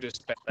make sure to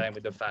spend time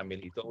with the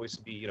family to always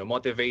be,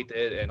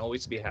 motivated and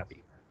always be happy.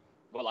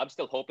 Well, I'm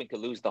still hoping to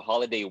lose the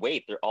holiday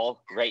weight. They're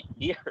all right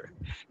here.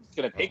 It's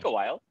gonna take a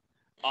while.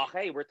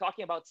 Okay, we're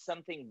talking about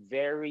something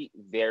very,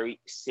 very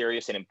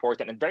serious and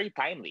important and very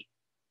timely.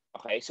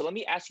 Okay, so let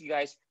me ask you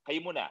guys,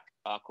 kayo muna,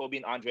 Kobe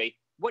and Andre,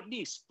 what do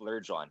you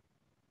splurge on?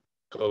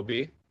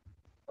 Kobe.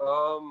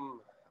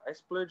 I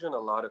splurge on a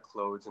lot of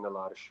clothes and a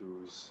lot of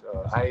shoes.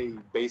 I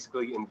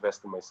basically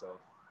invest in myself.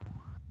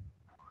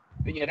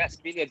 Yeah, that's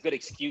really a good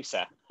excuse,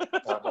 huh?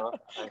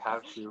 I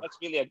have to. That's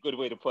really a good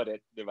way to put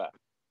it, diba?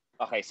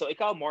 Okay, so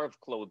ikaw more of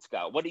clothes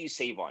ka. What do you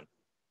save on?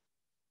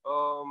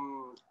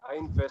 I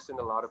invest in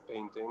a lot of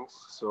paintings.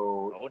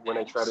 So Oh, when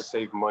I try to nice.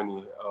 save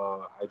money,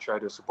 I try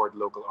to support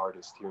local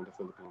artists here in the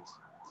Philippines.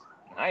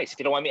 Nice. If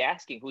you don't mind me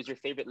asking, who's your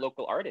favorite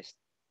local artist?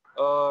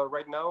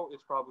 Right now,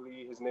 it's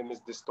probably his name is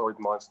Distort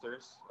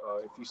Monsters.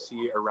 If you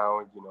see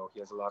around, he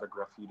has a lot of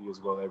graffiti as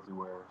well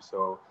everywhere.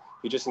 So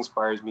he just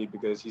inspires me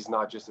because he's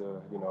not just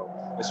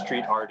a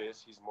street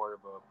artist. He's more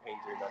of a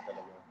painter, na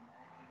talaga.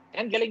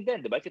 And galing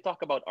din, diba? If you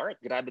talk about art,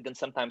 grabe din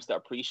sometimes the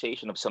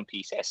appreciation of some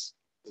pieces.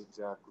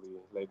 Exactly.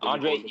 Like when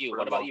you Andre, hold it you, for a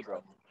what about long you, bro?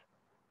 time.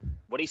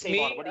 What do you save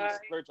on? Me, What do you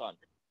splurge on?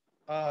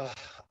 uh,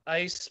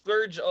 I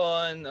splurge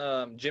on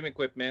gym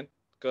equipment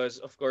because,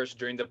 of course,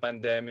 during the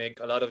pandemic,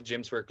 a lot of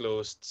gyms were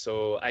closed.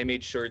 So I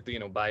made sure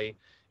to, buy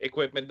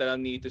equipment that I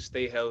need to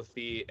stay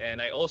healthy.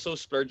 And I also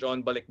splurge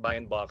on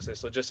balikbayan boxes.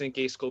 So just in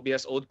case Kobe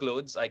has old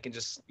clothes, I can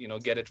just,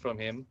 get it from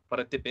him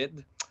para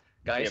tipid.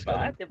 Guys,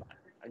 Diba? ganun. Diba?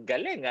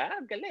 Galing,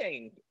 ah?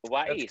 Galing. That's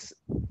Wise.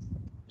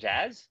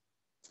 Jazz?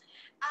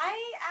 I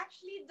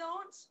actually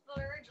don't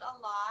splurge a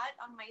lot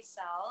on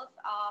myself.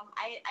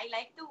 I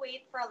like to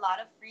wait for a lot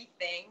of free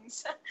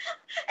things.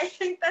 I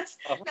think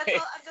Okay.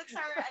 that's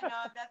our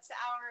that's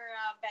our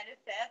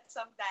benefit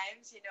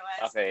sometimes,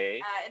 as Okay.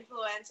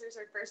 influencers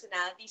or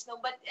personalities. No,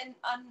 but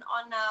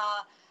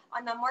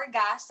on a more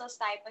gastos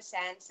type of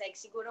sense, like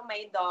siguro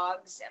my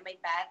dogs and my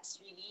pets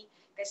really,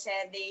 kasi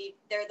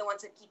they're the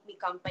ones that keep me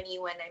company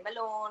when I'm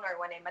alone or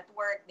when I'm at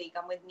work. They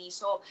come with me,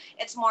 so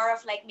it's more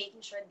of like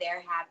making sure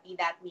they're happy.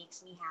 That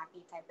makes me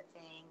happy, type of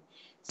thing.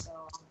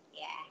 So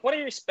yeah. What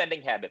are your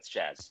spending habits,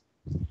 Jazz?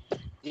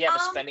 Do you have a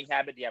Um, spending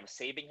habit? Do you have a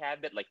saving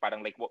habit? Like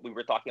parang like what we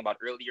were talking about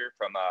earlier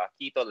from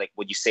Keto, like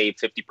would you save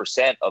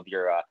 50% of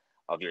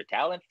your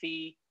talent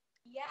fee?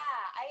 Yeah,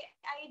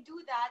 I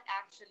do that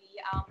actually.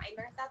 I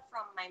learned that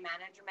from my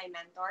manager, my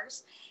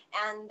mentors,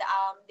 and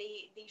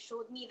they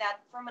showed me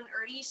that from an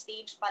early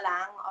stage pa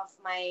lang of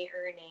my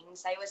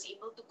earnings, I was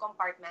able to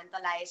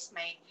compartmentalize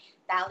my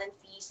talent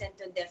fees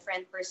into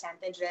different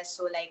percentages.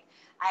 So like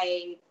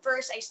I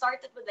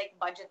started with like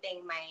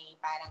budgeting my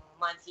parang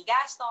monthly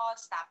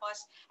gastos,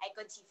 tapos I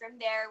could see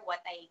from there what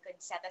I could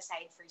set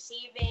aside for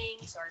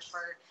savings or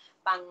for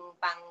pang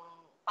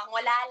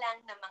pangwala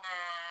lang na mga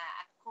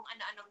kung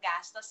ano-anong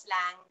gastos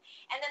lang.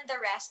 And then the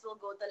rest will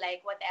go to like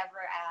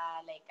whatever,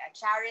 like a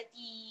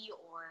charity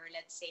or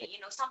let's say,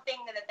 something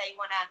that I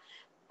wanna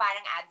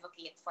parang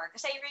advocate for.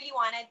 Because I really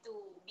wanted to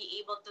be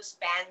able to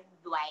spend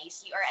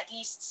wisely or at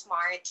least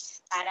smart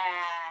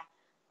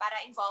para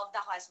involved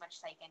ako as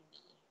much as I can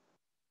be.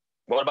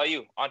 What about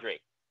you, Andre?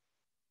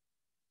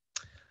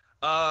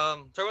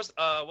 what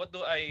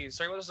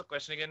was the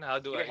question again? How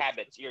do Your I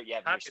habits, your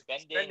habits,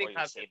 spending spending or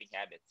your saving habits?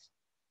 habits.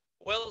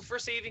 Well, for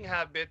saving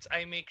habits,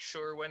 I make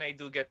sure when I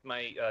do get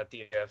my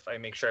TF, I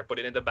make sure I put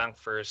it in the bank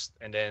first,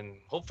 and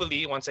then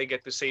hopefully once I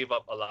get to save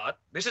up a lot.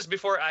 This is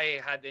before I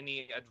had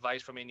any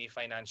advice from any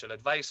financial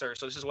advisor.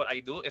 So this is what I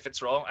do. If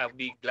it's wrong, I'll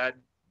be glad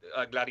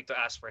to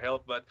ask for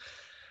help. But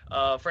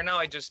for now,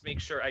 I just make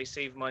sure I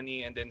save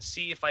money and then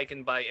see if I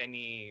can buy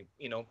any,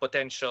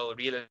 potential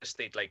real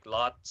estate like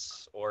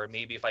lots, or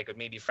maybe if I could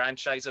maybe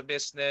franchise a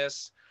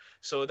business.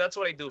 So that's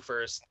what I do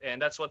first,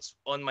 and that's what's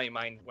on my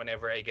mind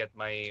whenever I get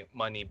my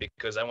money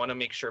because I want to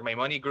make sure my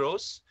money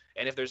grows.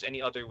 And if there's any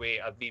other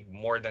way, I'd be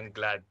more than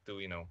glad to,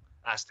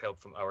 ask help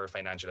from our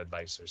financial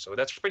advisor. So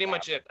that's pretty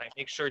much Tama. it. I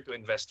make sure to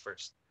invest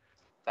first.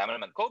 Tama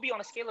naman. Kobe,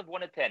 on a scale of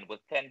 1 to 10, with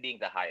 10 being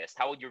the highest,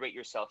 how would you rate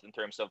yourself in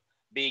terms of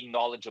being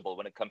knowledgeable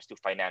when it comes to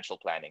financial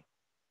planning?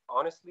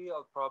 Honestly,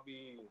 I'll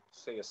probably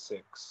say a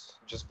six,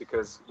 just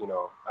because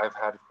I've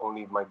had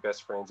only my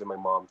best friends and my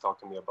mom talk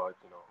to me about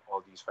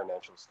all these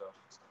financial stuff.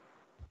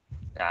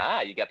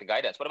 Ah, you got the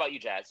guidance. What about you,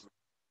 Jazz?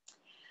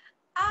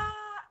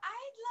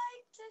 I'd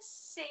like to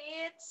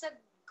say it's a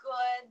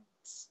good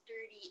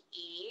sturdy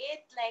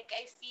eight. Like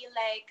I feel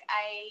like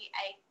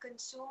I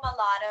consume a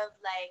lot of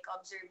like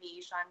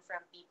observation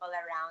from people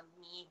around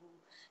me who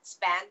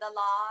spend a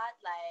lot.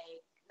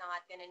 Like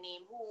not gonna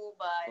name who,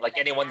 but Like like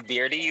anyone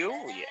dear to you?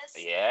 yes.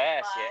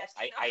 Yes, But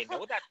yes. I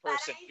know that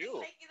parang person I think too.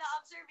 like the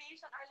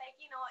observation or like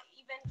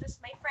even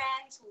just my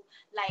friends who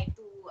like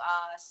to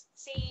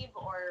save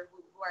or who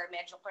are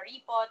medyo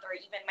karipot or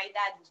even my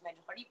dad who's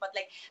medyo karipot,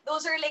 like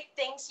those are like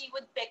things you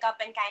would pick up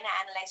and kind of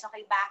analyze,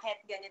 okay,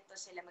 bakit ganito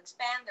sila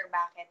mag-spend or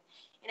bakit,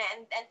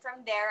 and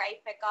from there I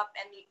pick up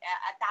and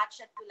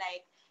attach it to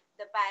like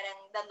the parang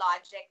the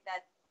logic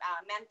that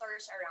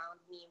mentors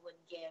around me would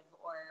give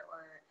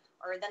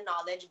or the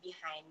knowledge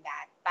behind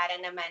that para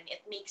naman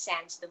it makes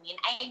sense to me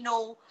and I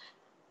know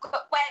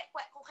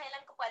kung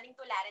kailan ko pwedeng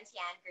tularan si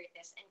Ann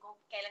Curtis and kung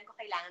kailan ko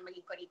kailangan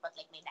maging kuripot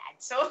like my dad.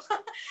 So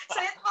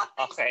it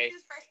puts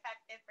things into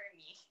perspective for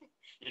me.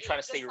 You're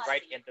trying to stay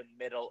right in the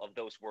middle of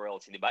those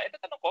worlds, di ba? Ito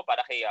tanong ko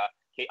para kay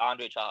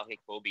Andre at kay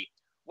Kobe.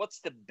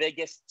 What's the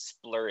biggest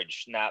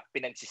splurge na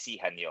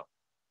pinagsisihan nyo?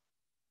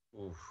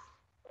 Oof.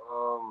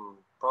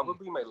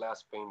 Probably my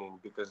last painting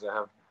because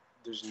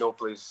there's no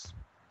place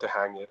to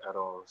hang it at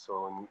all,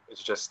 so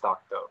it's just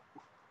stocked up.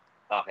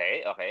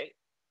 Okay.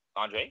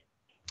 Andre?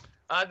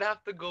 I'd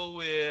have to go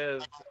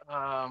with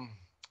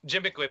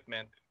gym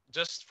equipment,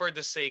 just for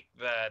the sake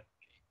that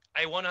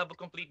I want to have a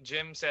complete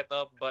gym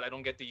setup, but I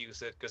don't get to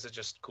use it because it's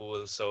just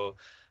cool. So,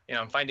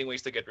 I'm finding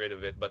ways to get rid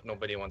of it, but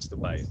nobody wants to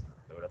buy it.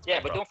 So that's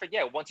yeah, but don't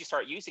forget, once you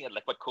start using it,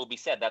 like what Kobe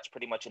said, that's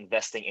pretty much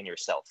investing in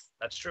yourself.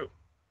 That's true.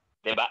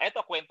 Diba?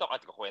 Ito, kwento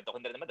ko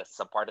na naman. That's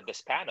a part of this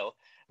panel.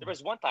 There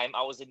was one time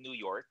I was in New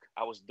York.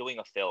 I was doing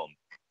a film.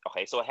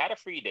 Okay, so I had a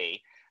free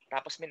day.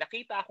 Tapos may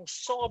nakita akong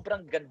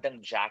sobrang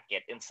gandang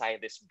jacket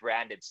inside this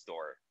branded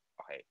store.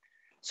 Okay,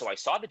 so I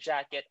saw the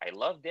jacket. I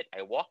loved it.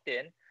 I walked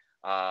in,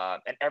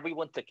 and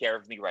everyone took care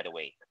of me right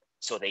away.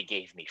 So they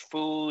gave me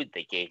food.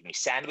 They gave me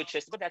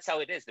sandwiches. But that's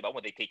how it is, diba?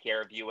 When they take care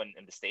of you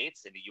in the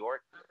States, in New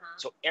York.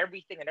 So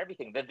everything.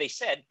 Then they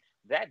said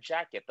that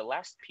jacket, the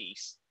last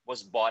piece,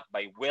 was bought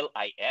by Will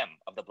I Am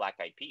of the Black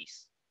Eyed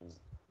Peas.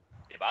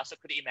 Diba? So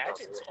could you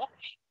imagine? So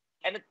okay.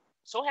 And it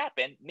so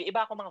happened, may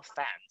iba akong mga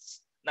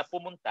fans na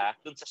pumunta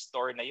dun sa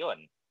store na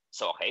yon.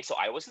 So okay, so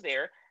I was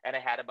there and I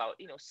had about,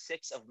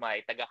 6 of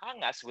my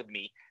tagahangas with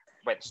me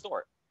by the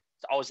store.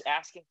 So I was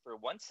asking for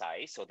one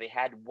size. So they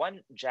had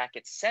one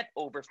jacket sent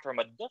over from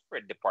a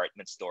different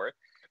department store.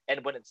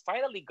 And when it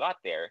finally got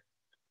there,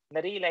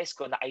 na-realize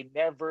ko na I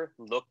never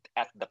looked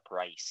at the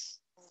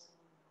price.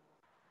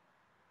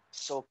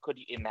 So could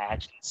you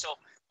imagine? So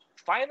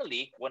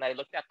finally, when I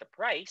looked at the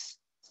price,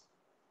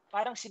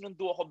 parang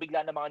sinundo ako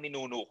bigla ng mga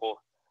ninuno ko.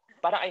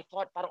 Parang I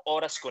thought, parang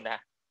oras ko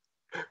na.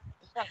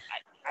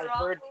 I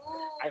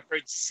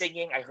heard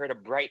singing, I heard a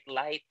bright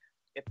light.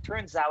 It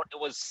turns out it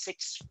was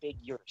 6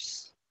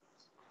 figures.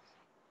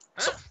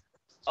 So,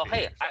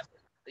 okay,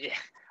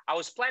 I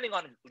was planning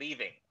on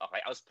leaving. Okay,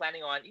 I was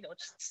planning on,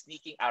 just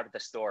sneaking out of the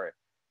store.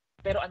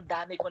 Pero ang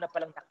dami ko na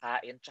palang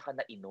nakain tsaka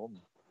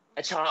nainom.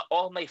 At saka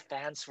all my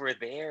fans were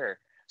there.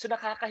 So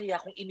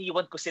nakakahiya kung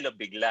iniwan ko sila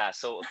bigla.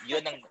 So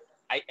yun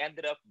I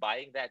ended up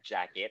buying that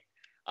jacket.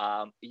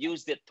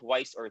 Used it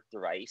twice or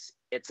thrice.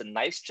 It's a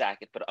nice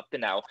jacket, but up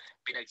to now,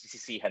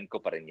 pinagsisisihan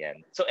ko pa rin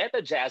yan. So eto,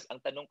 Jazz,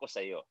 ang tanong ko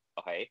sa'yo,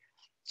 okay?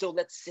 So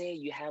let's say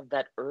you have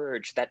that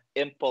urge, that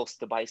impulse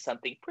to buy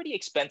something pretty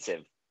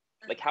expensive.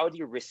 Like, how do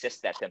you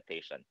resist that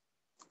temptation?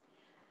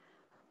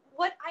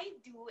 What I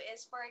do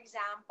is, for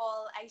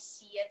example, I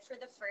see it for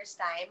the first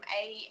time.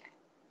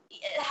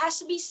 It has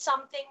to be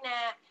something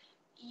that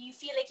you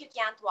feel like you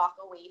can't walk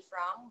away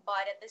from,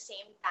 but at the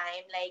same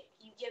time, like,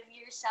 you give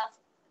yourself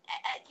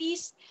at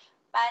least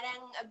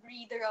parang a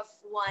breather of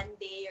 1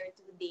 day or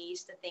 2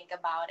 days to think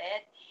about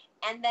it.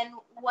 And then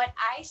what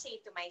I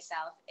say to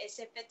myself is,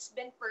 if it's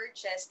been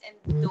purchased in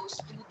those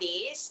 2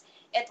 days,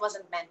 it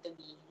wasn't meant to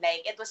be.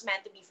 Like, it was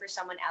meant to be for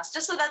someone else,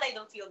 just so that I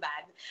don't feel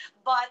bad.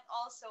 But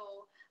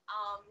also,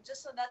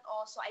 just so that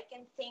also I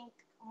can think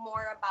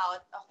more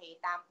about, okay,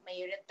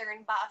 may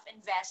return ba of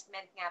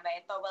investment nga ba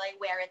ito? Will I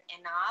wear it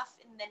enough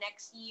in the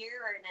next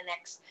year or in the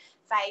next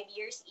 5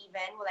 years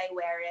even? Will I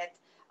wear it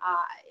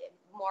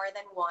more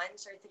than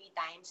once or 3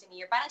 times in a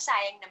year? Parang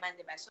sayang naman,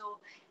 di ba?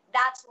 So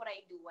that's what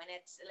I do when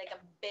it's like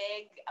a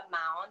big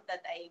amount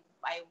that I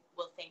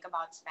will think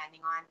about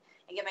spending on.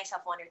 I give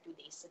myself 1 or 2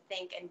 days to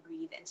think and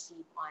breathe and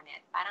sleep on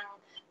it.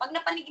 Parang pag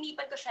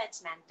napaniginipan ko siya,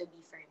 it's meant to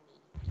be for me.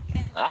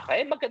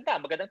 Okay,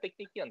 magandang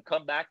technique yun.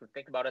 Come back and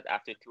think about it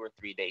after 2 or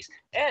 3 days.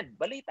 And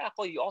balita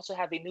ko, you also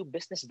have a new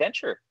business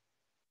venture.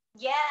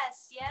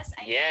 Yes,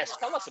 I do.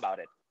 Tell us about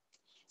it.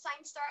 So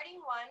I'm starting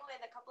one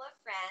with a couple of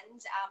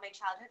friends, my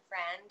childhood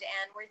friend,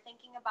 and we're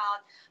thinking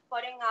about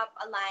putting up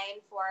a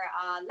line for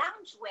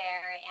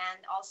loungewear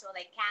and also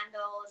like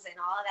candles and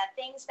all of that,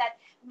 things that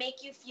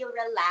make you feel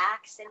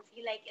relaxed and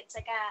feel like it's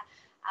like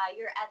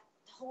you're at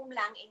home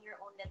lang in your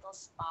own little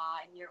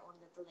spa, in your own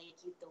little like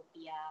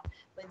utopia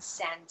with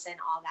scents and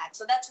all that.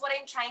 So that's what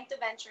I'm trying to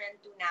venture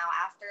into now.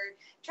 After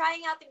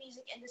trying out the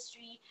music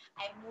industry,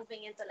 I'm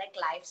moving into like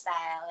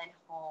lifestyle and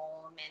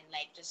home and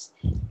like just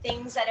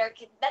things that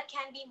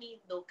can be made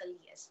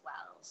locally as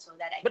well, so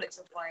that I can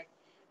support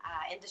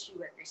industry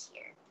workers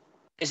here.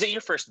 Is it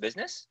your first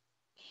business?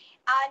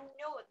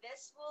 No,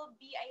 this will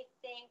be, I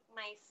think,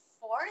 my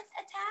 4th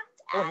attempt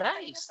at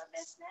a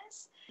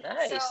business.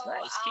 Nice.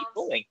 Keep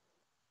going.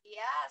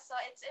 Yeah, so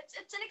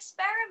it's an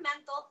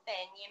experimental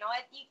thing,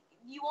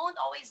 you won't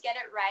always get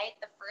it right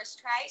the first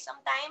try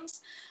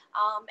sometimes,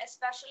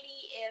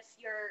 especially if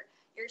you're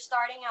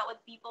starting out with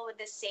people with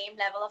the same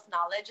level of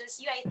knowledge as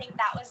you. I think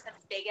that was the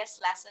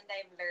biggest lesson that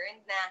I've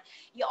learned, that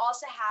you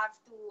also have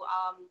to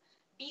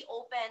be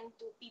open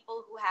to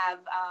people who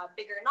have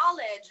bigger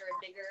knowledge or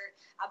bigger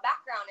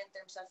background in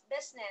terms of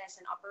business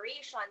and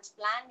operations,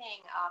 planning,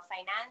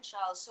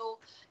 financial.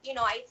 So,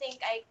 I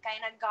think I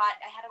kind of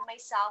got ahead of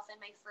myself in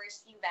my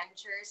first few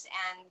ventures,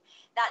 and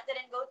that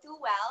didn't go too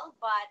well,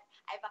 but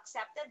I've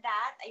accepted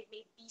that. I've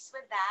made peace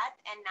with that,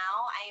 and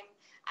now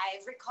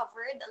I've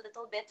recovered a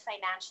little bit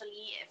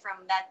financially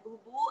from that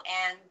boo-boo,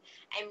 and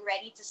I'm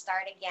ready to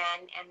start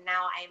again. And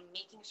now I'm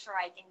making sure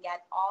I can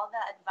get all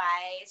the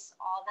advice,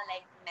 all the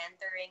like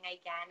mentoring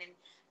I can in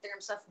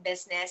terms of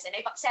business. And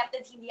I've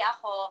accepted hindi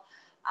ako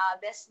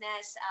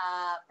business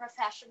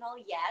professional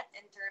yet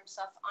in terms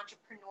of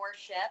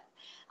entrepreneurship,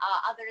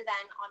 other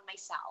than on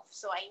myself.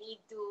 So I need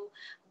to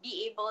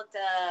be able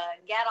to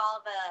get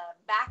all the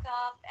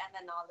backup and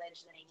the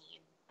knowledge that I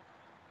need.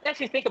 If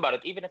you think about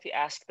it, even if you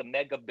ask the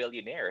mega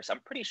billionaires,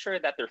 I'm pretty sure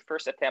that their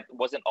first attempt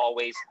wasn't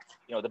always,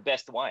 the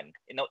best one.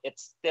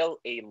 It's still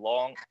a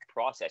long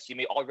process. You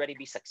may already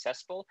be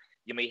successful.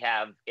 You may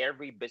have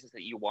every business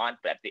that you want,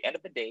 but at the end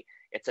of the day,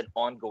 it's an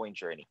ongoing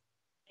journey.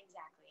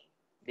 Exactly.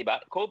 Diba?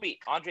 Kobe,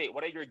 Andre,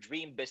 what are your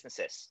dream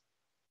businesses?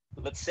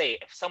 Let's say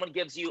if someone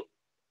gives you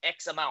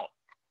X amount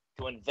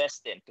to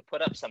invest in, to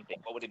put up something,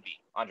 what would it be,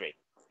 Andre?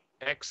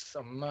 X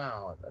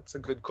amount. That's a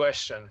good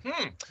question.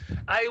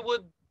 I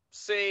would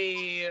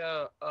say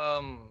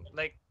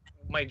like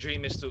my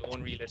dream is to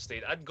own real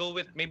estate. I'd go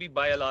with maybe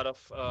buy a lot of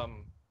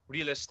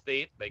real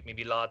estate, like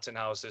maybe lots and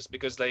houses,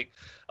 because like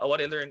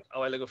what I learned a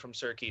while ago from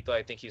Sir Kito,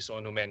 I think he's the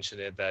one who mentioned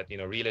it, that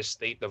real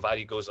estate, the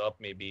value goes up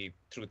maybe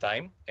through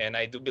time, and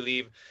I do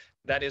believe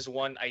that is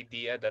one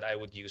idea that I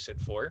would use it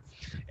for.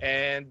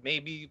 And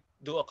maybe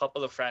do a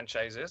couple of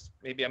franchises.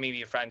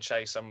 Maybe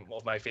franchise some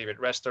of my favorite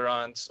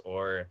restaurants,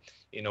 or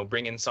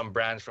bring in some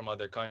brands from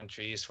other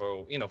countries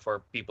for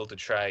for people to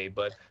try.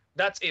 But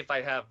that's if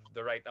I have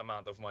the right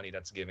amount of money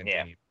that's given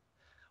to me.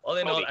 All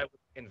in all, Kobe. I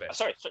would invest.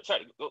 Sorry.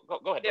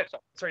 Go ahead. Yeah,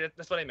 sorry.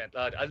 That's what I meant.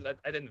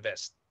 I'd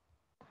invest.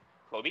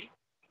 Kobe?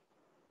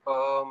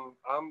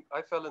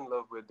 I fell in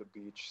love with the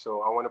beach,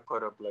 so I want to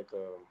put up like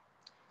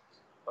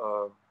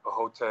a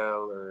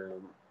hotel, or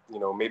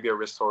maybe a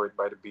resort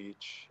by the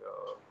beach.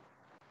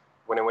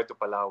 When I went to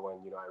Palawan,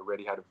 I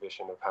already had a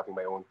vision of having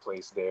my own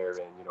place there,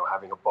 and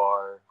having a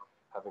bar,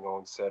 having my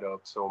own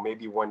setup. So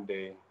maybe one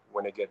day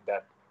when I get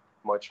that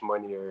much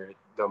money, or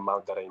the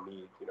amount that I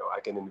need, I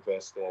can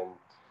invest and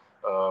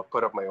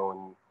put up my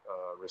own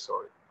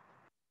resort.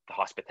 The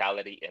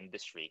hospitality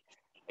industry.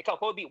 Ikaw,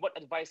 Kobe, what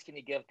advice can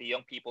you give to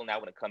young people now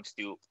when it comes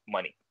to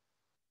money?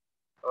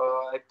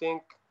 I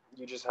think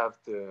you just have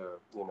to,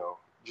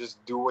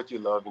 just do what you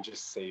love and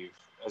just save.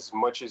 As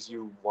much as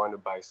you want to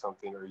buy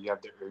something, or you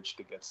have the urge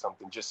to get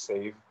something, just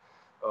save.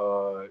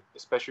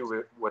 Especially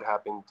with what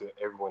happened to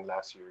everyone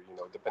last year.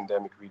 The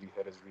pandemic really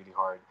hit us really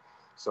hard.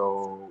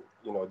 So,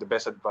 the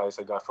best advice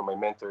I got from my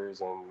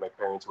mentors and my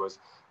parents was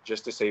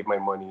just to save my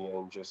money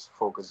and just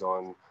focus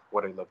on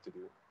what I love to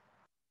do.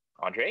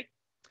 Andre?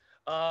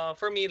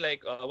 For me,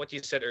 like what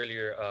you said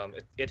earlier,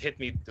 it hit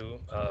me too,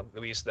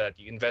 Luis, that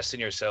you invest in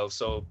yourself.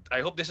 So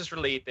I hope this is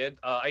related.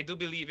 I do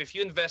believe if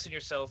you invest in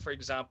yourself, for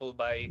example,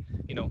 by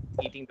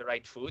eating the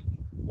right food,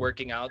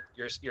 working out,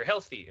 you're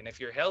healthy, and if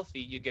you're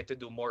healthy, you get to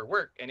do more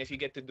work, and if you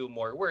get to do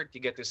more work,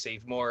 you get to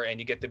save more, and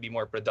you get to be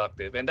more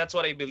productive, and that's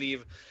what I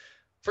believe.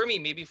 For me,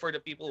 maybe for the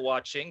people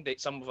watching, that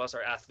some of us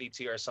are athletes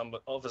here, some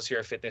of us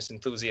here are fitness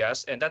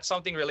enthusiasts, and that's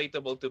something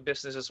relatable to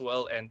business as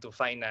well, and to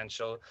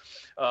financial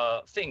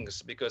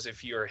things. Because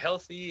if you're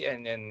healthy,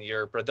 and then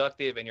you're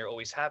productive, and you're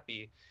always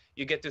happy,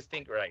 you get to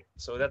think right.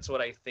 So that's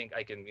what I think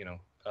I can,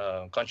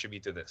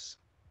 contribute to this.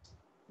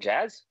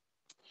 Jazz?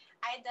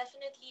 I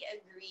definitely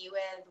agree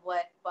with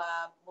what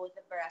both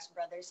the Perez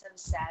brothers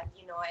have said.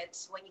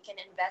 It's when you can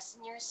invest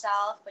in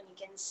yourself, when you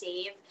can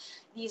save.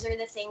 These are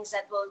the things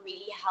that will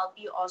really help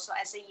you also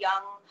as a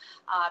young,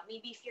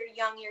 maybe if you're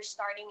young, you're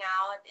starting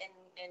out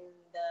in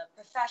the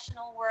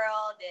professional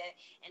world,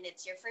 and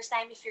it's your first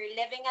time. If you're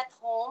living at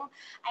home,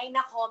 ay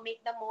nako,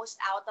 make the most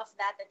out of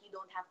that you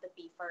don't have to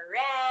pay for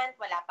rent,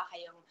 wala pa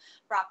kayong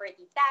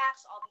property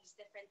tax, all these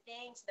different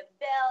things, the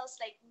bills,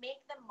 like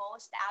make the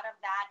most out of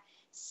that.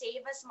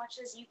 Save as much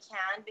as you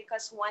can,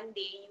 because one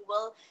day you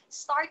will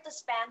start to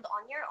spend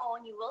on your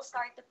own. You will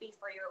start to pay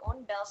for your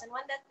own bills. And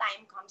when that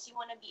time comes, you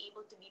want to be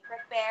able to be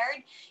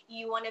prepared.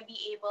 You want to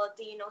be able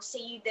to,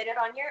 say you did it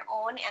on your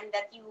own, and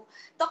that you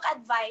took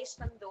advice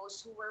from those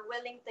who were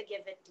willing to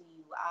give it to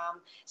you.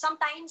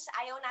 Sometimes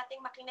ayaw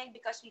nating makinig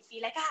because we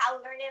feel like,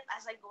 I'll learn it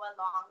as I go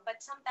along.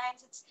 But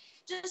sometimes it's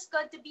just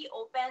good to be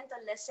open to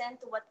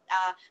listen to what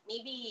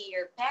maybe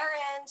your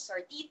parents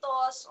or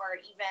titos, or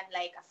even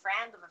like a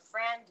friend of a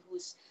friend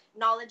who's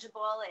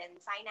knowledgeable in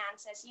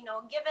finances.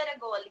 Give it a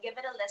go, give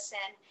it a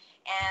listen,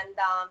 and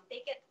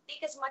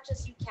take as much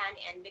as you can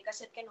in,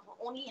 because it can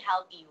only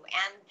help you.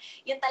 And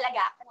yun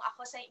talaga, kung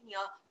ako sa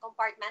inyo,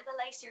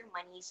 compartmentalize your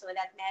money so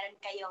that meron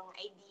kayong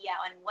idea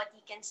on what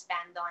you can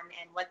spend on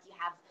and what you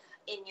have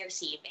in your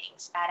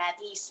savings, para at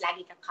least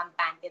lagi kang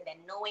kampante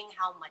din, knowing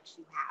how much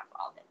you have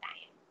all the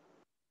time.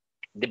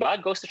 Diba?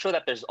 It goes to show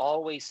that there's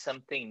always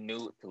something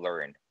new to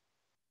learn.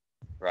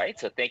 Right.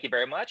 So thank you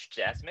very much,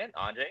 Jasmine,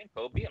 Andre, and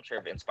Kobe. I'm sure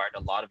I've inspired a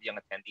lot of young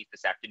attendees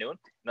this afternoon,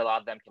 and a lot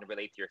of them can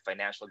relate to your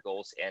financial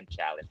goals and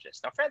challenges.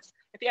 Now, friends,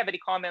 if you have any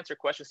comments or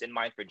questions in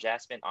mind for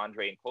Jasmine,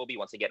 Andre, and Kobe,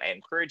 once again, I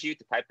encourage you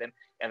to type them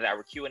in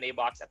our Q&A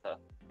box at the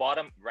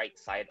bottom right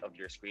side of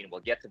your screen.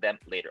 We'll get to them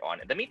later on.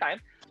 In the meantime,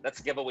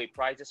 let's give away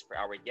prizes for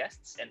our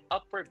guests, and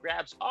up for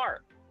grabs are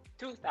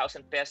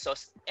 2,000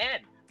 pesos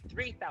and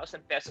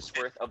 3,000 pesos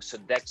worth of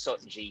Sodexo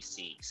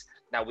JCs.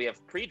 Now we have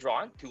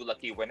pre-drawn 2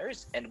 lucky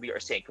winners, and we are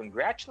saying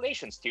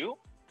congratulations to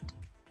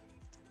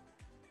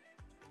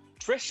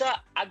Trisha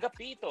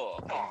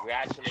Agapito.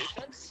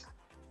 Congratulations.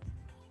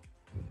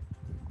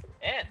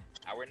 And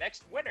our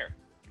next winner,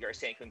 we are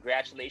saying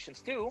congratulations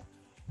to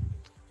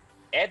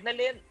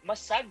Ednalyn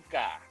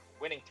Masagka,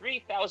 winning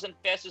 3,000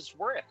 pesos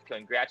worth.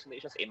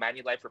 Congratulations, a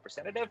Manulife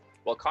representative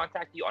will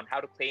contact you on how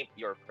to claim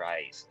your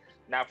prize.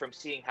 Now, from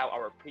seeing how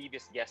our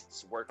previous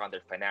guests work on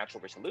their financial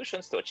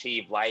resolutions to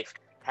achieve life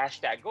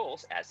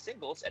 #goals as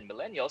singles and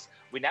millennials,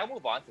 we now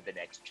move on to the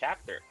next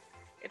chapter.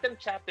 Itong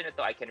chapter na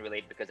to I can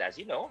relate because, as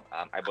you know,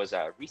 I was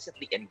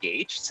recently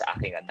engaged sa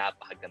aking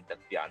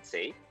napakagandang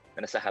fiancé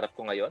na nasa harap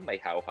ko ngayon.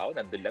 May hawhaw,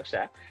 nandun lang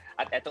siya.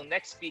 At etong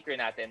next speaker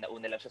natin,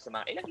 nauna lang siya sa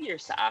mga ilang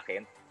years sa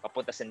akin,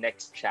 papunta sa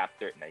next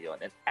chapter na yon.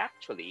 And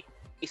actually,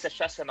 isa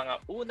siya sa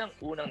mga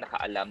unang-unang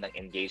nakaalam ng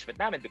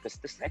engagement namin because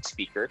this next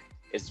speaker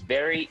is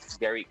very,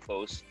 very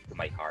close to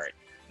my heart.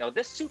 Now,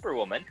 this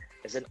superwoman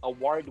is an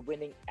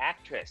award-winning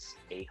actress,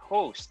 a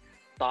host,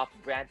 top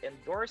brand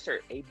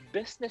endorser, a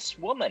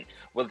businesswoman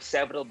with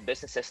several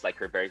businesses like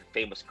her very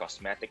famous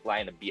cosmetic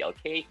line of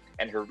BLK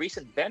and her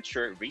recent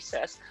venture,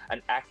 Recess,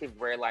 an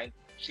activewear line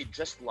she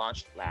just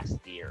launched last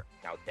year.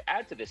 Now, to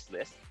add to this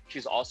list,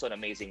 she's also an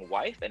amazing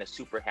wife and a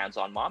super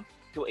hands-on mom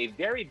to a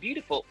very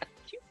beautiful at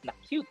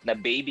cute na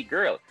baby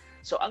girl.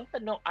 So ang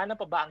tanong, ano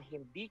pa ba ang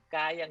hindi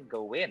kayang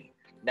gawin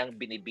ng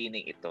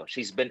binibining ito?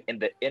 She's been in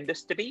the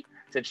industry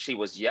since she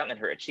was young and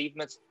her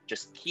achievements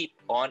just keep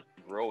on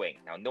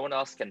growing. Now, no one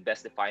else can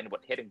best define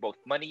what hitting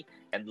both money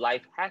and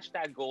life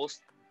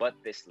 #goals but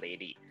this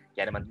lady.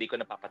 Kaya naman di ko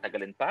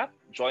napapatagalin pa.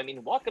 Join me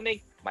in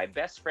welcoming my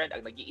best friend,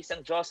 ang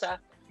nag-iisang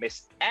Diyosa,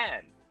 Miss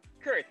Ann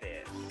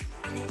Curtis.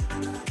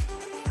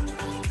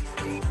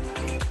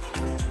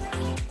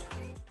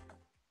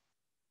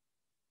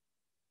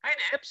 Hi,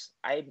 Nips.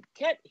 I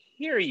can't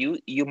hear you.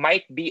 You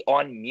might be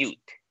on mute.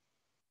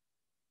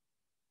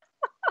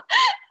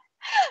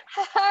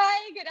 Hi,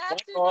 good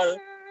all.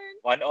 afternoon.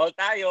 One all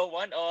tayo,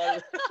 one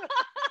all.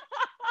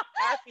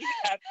 happy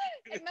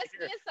It must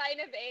be a sign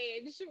of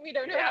age. We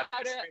don't know Yeah,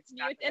 how to it's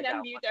not mute and that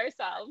unmute one.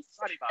 ourselves.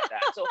 Sorry about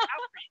that. So how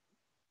are you?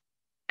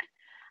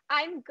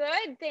 I'm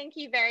good. Thank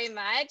you very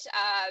much.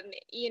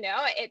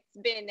 It's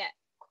been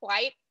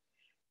quite,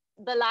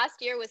 the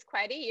last year was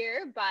quite a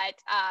year, but,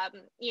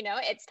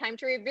 it's time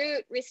to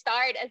reboot,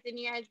 restart as the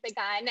new year has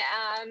begun.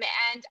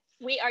 And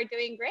we are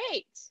doing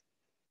great.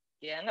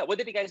 Yeah, nga. What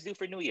did you guys do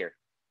for New Year?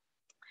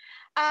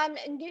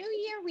 New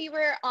Year, we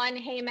were on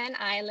Hayman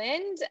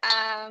Island.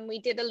 We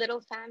did a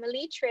little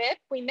family trip.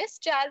 We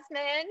missed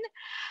Jasmine.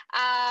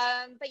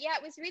 But yeah,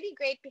 it was really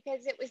great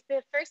because it was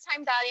the first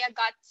time Dalia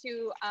got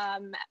to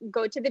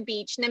go to the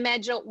beach na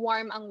medyo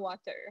warm ang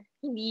water.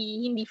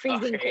 Hindi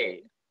freezing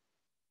cold.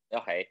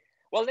 Okay.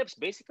 Well, Lips,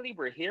 basically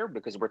we're here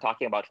because we're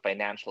talking about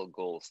financial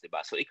goals,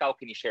 diba? So ikaw,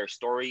 can you share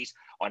stories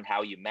on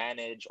how you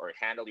manage or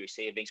handle your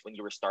savings when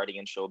you were starting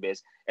in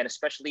showbiz? And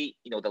especially,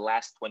 the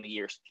last 20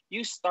 years.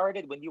 You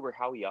started when you were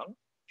how young?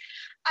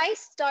 I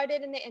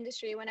started in the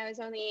industry when I was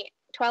only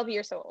 12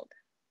 years old.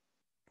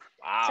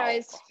 Wow. So I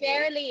was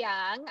fairly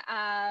young.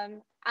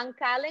 Ang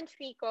talent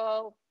fee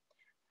ko,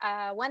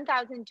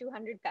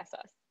 1,200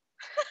 pesos.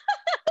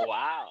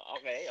 Wow.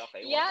 Okay.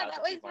 Yeah, that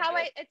was how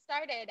it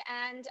started.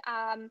 And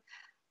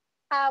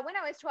when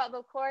I was 12,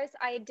 of course,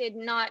 I did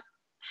not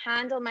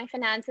handle my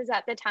finances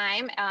at the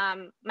time.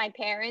 My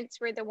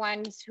parents were the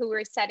ones who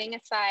were setting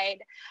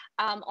aside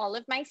all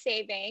of my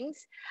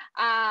savings.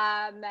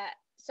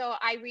 So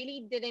I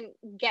really didn't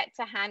get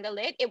to handle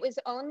it. It was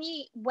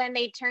only when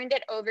they turned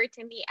it over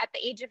to me at the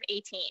age of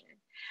 18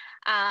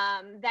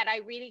 that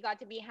I really got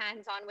to be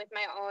hands-on with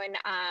my own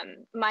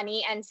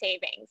money and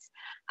savings.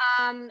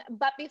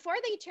 But before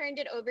they turned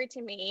it over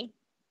to me,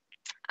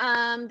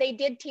 they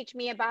did teach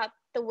me about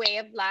the way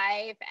of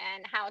life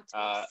and how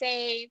to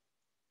save.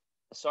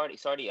 Sorry.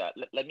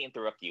 Let me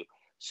interrupt you.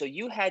 So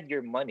you had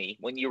your money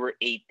when you were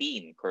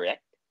 18,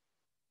 correct?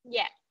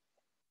 Yeah.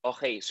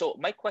 Okay, so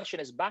my question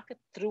is, bakit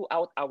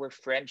throughout our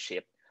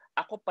friendship,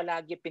 ako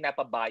palagi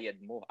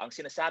pinapabayad mo? Ang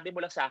sinasabi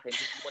mo lang sa akin,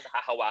 hindi mo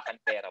nakahawakan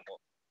pera mo.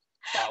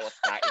 Bawat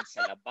kain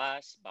sa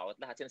labas, bawat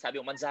lahat.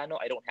 Sinasabi mo, Manzano,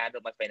 I don't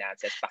handle my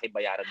finances,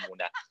 pakibayaran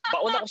muna.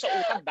 Baon ako sa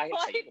utang dahil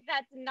sa iyo.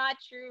 That's not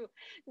true.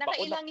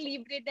 Nakailang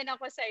libre din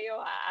ako sa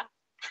iyo, ha?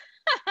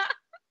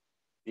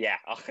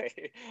 Yeah, okay.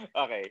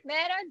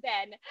 Meron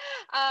din.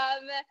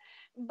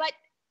 But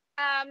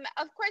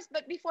of course,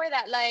 but before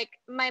that, like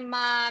my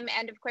mom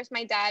and of course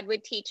my dad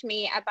would teach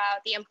me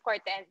about the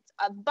importance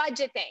of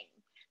budgeting.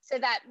 so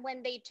that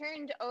when they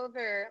turned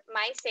over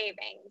my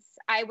savings,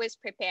 I was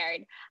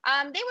prepared.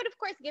 They would, of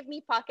course, give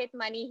me pocket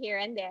money here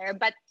and there,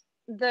 but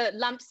the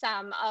lump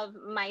sum of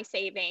my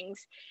savings,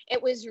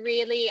 it was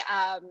really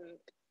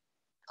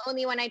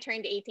only when I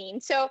turned 18.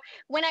 So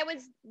when I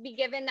was be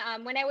given,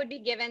 when I would be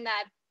given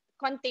that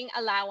konting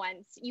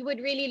allowance, you would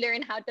really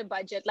learn how to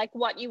budget, like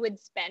what you would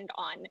spend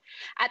on.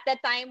 At that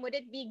time, would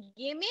it be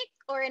gimmick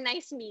or a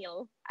nice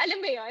meal?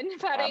 Alam mo yun?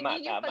 Parang Tama,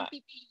 yun yung tama.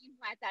 pagpipiliin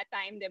mo at that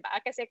time, di ba?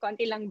 Kasi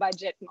konti lang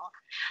budget mo.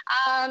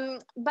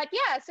 But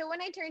yeah, so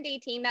when I turned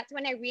 18, that's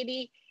when I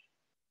really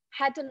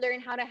had to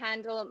learn how to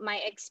handle my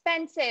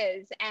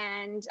expenses.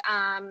 And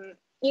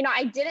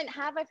I didn't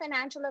have a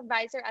financial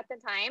advisor at the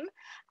time,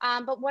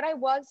 but what I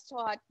was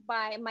taught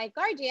by my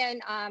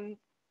guardian,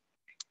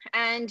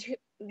 and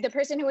the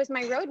person who was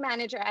my road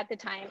manager at the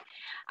time,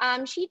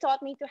 she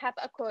taught me to have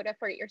a quota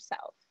for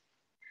yourself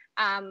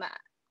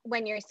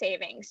when you're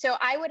saving. So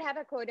I would have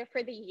a quota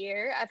for the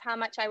year of how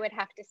much I would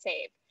have to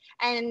save.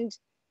 And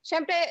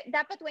syempre,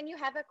 dapat when you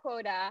have a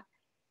quota,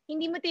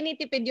 hindi mo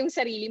tinitipid yung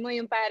sarili mo,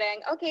 yung parang,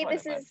 okay,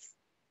 this is,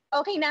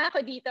 okay na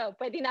ako dito,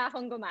 pwede na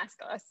akong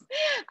gumastos.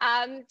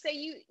 So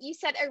you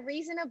set a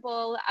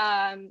reasonable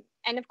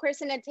and of course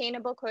an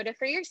attainable quota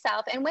for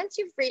yourself. And once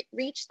you've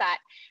reached that,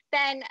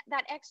 then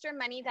that extra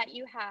money that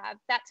you have,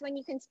 that's when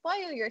you can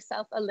spoil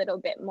yourself a little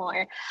bit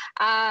more.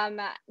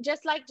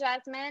 Just like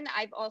Jasmine,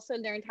 I've also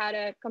learned how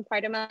to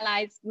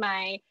compartmentalize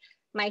my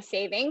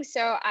savings.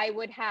 So I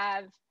would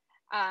have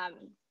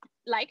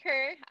like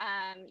her,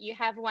 you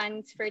have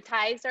ones for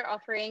tithes or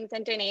offerings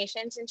and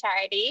donations and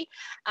charity.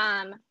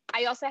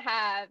 I also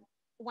have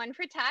one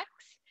for tax,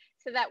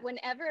 so that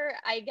whenever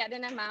I get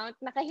an amount,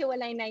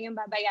 nakahiwalay na yung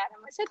babayaran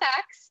mo sa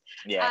tax.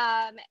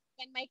 Yeah.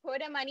 And my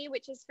quota money,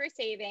 which is for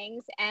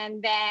savings,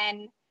 and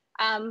then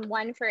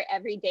one for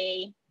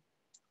everyday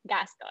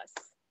gastos.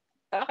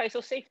 Okay,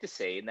 so safe to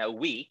say now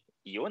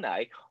you and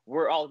I,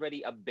 we're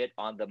already a bit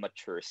on the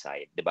mature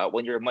side, diba?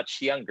 When you're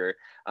much younger,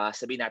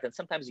 sabihin natin,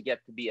 sometimes you get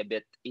to be a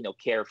bit,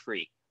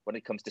 carefree when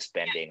it comes to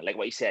spending. Yeah. Like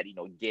what you said,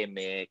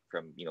 gimmick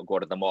from, go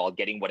to the mall,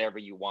 getting whatever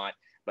you want.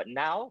 But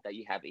now that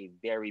you have a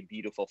very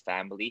beautiful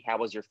family,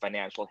 how has your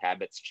financial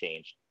habits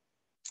changed?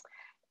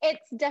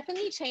 It's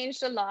definitely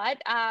changed a lot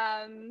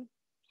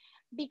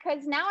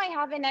because now I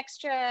have an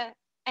extra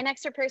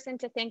person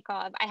to think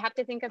of. I have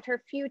to think of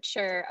her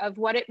future, of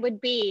what it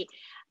would be.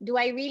 Do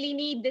I really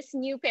need this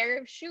new pair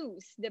of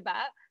shoes,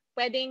 diba?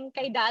 Pwedeng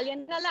kay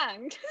Dalian na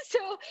lang. So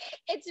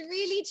it's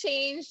really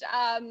changed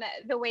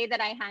the way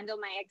that I handle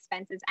my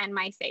expenses and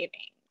my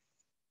savings.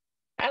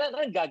 And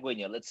ang gagawin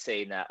nyo, let's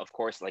say na, of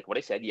course, like what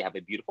I said, you have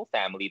a beautiful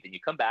family, then you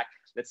come back,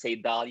 let's say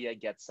Dahlia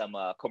gets some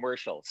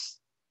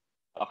commercials.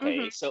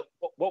 Okay, so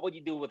what would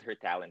you do with her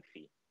talent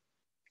fee?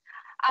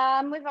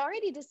 We've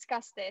already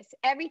discussed this.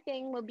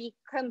 Everything will be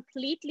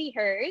completely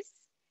hers.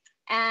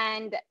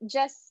 And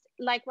just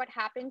like what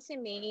happened to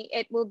me,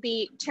 it will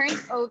be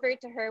turned over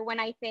to her when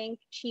I think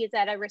she is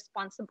at a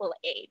responsible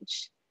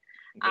age.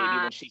 Maybe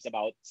when she's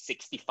about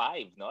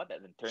 65, no? Then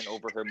turn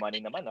over her money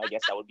naman. I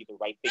guess that would be the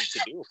right thing to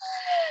do.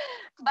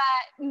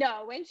 But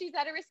no, when she's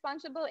at a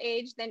responsible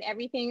age, then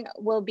everything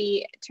will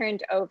be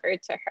turned over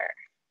to her.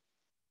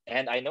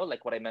 And I know,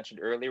 like what I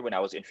mentioned earlier when I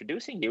was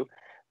introducing you,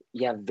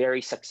 you have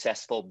very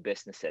successful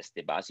businesses,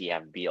 diba? So you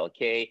have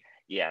BLK,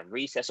 you have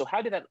Recess. So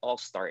how did that all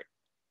start?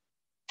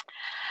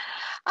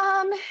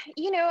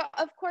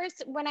 Of course,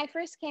 when I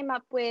first came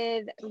up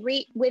with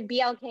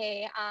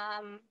BLK,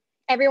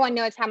 everyone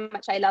knows how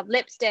much I love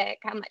lipstick,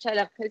 how much I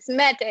love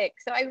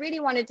cosmetics. So I really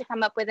wanted to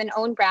come up with an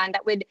own brand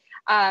that would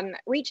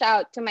reach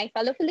out to my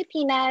fellow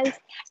Filipinas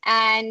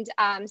and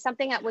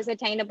something that was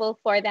attainable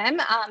for them.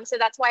 So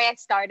that's why I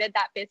started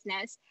that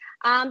business.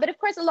 But of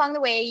course, along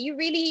the way,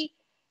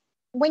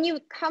 when you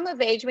come of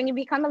age, when you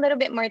become a little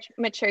bit more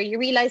mature, you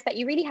realize that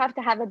you really have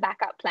to have a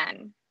backup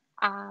plan.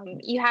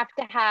 You have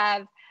to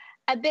have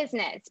a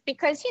business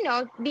because,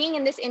 being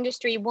in this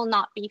industry will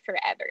not be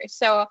forever.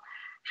 So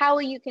how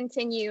will you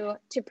continue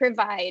to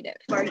provide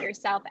for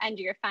yourself and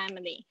your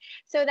family?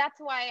 So that's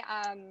why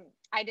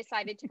I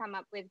decided to come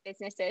up with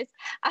businesses.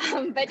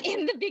 But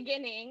in the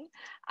beginning,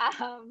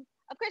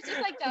 of course,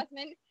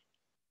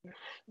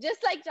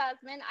 just like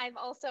Jasmine, I've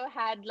also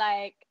had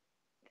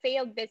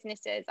failed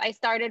businesses. I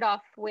started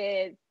off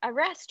with a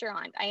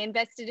restaurant. I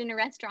invested in a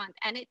restaurant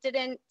and it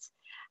didn't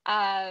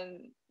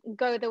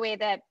go the way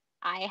that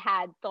I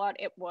had thought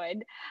it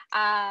would.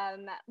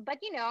 But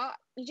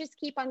you just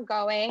keep on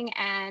going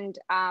and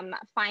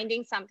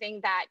finding something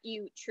that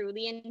you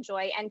truly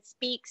enjoy and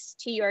speaks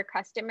to your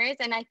customers.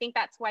 And I think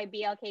that's why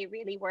BLK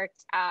really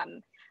worked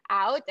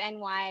out and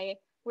why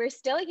we're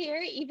still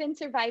here, even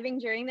surviving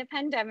during the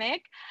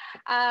pandemic.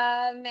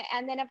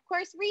 And then, of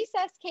course,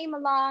 Recess came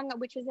along,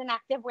 which was an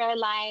activewear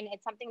line.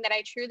 It's something that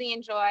I truly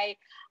enjoy.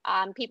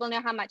 People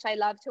know how much I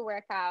love to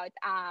work out.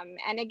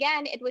 And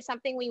again, it was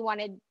something we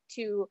wanted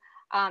to,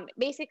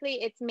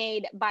 basically, it's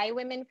made by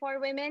women for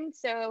women.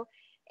 So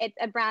it's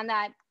a brand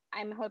that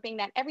I'm hoping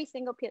that every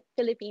single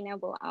Filipino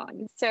will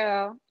own. So,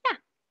 yeah.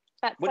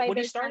 That's When, why when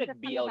you there's tons started of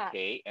fun with that.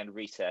 BLK and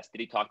Recess, did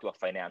you talk to a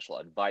financial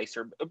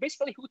advisor?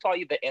 Basically, who taught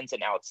you the ins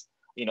and outs,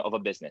 of a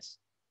business?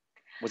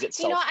 Was it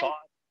You know, I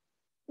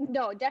self-taught?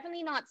 no,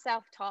 definitely not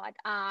self-taught.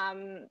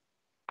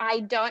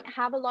 I don't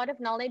have a lot of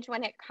knowledge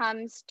when it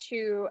comes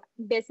to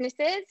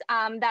businesses.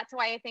 That's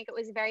why I think it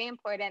was very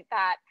important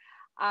that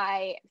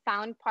I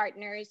found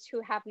partners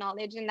who have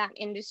knowledge in that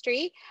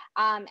industry,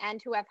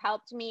 and who have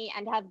helped me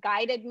and have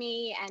guided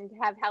me and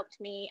have helped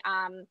me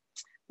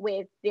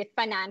with the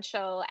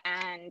financial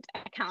and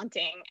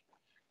accounting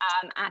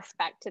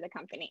aspect to the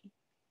company.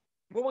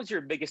 What was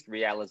your biggest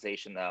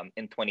realization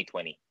in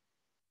 2020?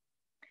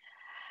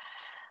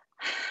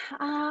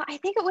 I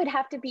think it would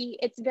have to be,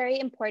 it's very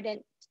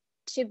important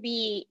to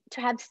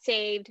have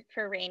saved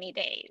for rainy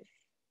days.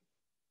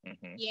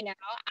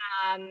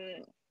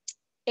 Mm-hmm.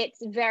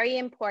 It's very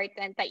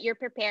important that you're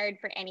prepared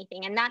for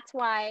anything. And that's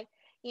why,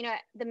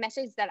 the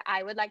message that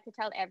I would like to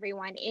tell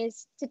everyone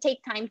is to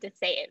take time to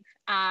save,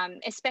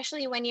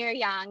 especially when you're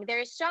young.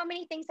 There's so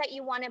many things that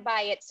you want to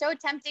buy. It's so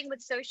tempting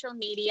with social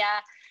media.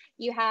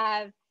 You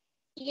have,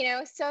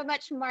 so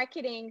much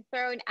marketing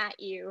thrown at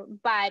you,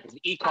 but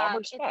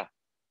E-commerce pa.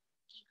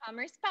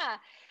 E-commerce pa.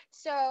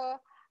 So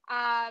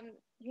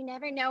you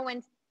never know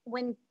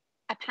when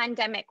a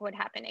pandemic would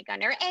happen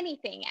again or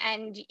anything,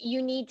 and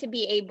you need to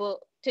be able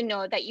to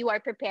know that you are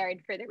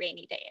prepared for the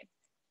rainy days.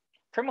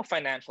 From a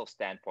financial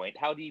standpoint,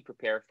 how do you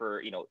prepare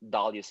for,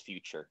 Dahlia's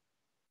future?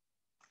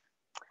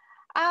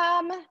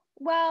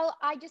 Well,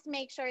 I just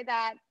make sure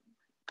that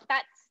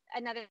that's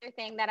another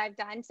thing that I've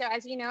done. So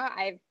as you know,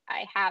 I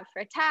have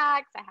for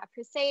tax, I have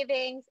for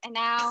savings, and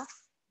now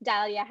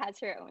Dahlia has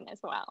her own as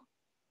well.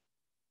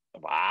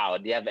 Wow.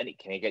 Do you have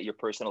can I get your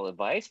personal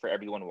advice for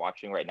everyone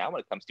watching right now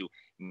when it comes to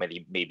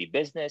maybe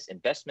business,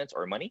 investments,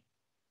 or money?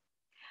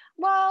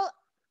 Well,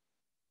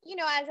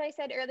 as I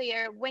said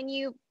earlier, when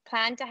you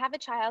plan to have a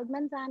child,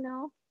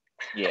 Manzano,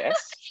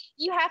 yes,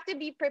 you have to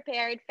be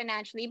prepared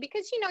financially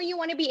because, you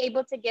want to be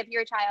able to give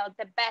your child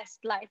the best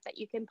life that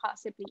you can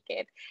possibly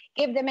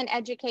give them an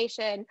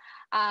education,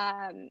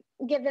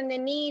 give them the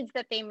needs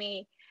that they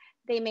may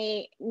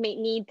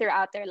need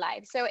throughout their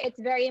life. So it's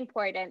very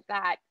important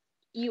that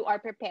you are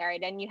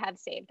prepared and you have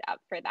saved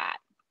up for that.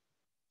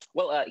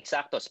 Well,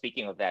 exacto.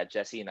 Speaking of that,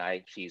 Jessie and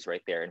I, she's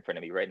right there in front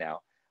of me right now.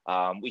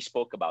 We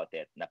spoke about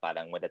it na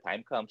parang when the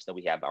time comes that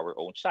we have our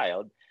own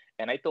child.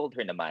 And I told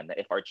her naman that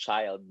if our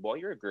child,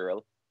 boy or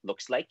girl,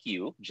 looks like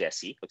you,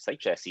 Jessie,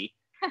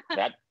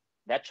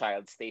 that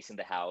child stays in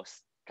the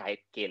house kahit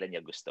kailan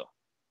niya gusto.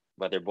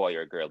 Whether boy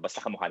or girl,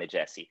 basta kamukha ni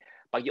Jessie.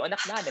 Pag yung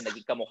anak namin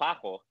naging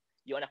kamukha ko,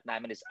 yung anak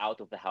namin is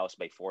out of the house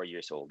by 4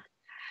 years old.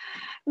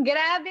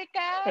 Grabe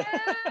ka!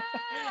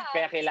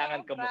 Kaya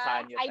kailangan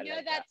kamukha niyo talaga. I know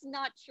that's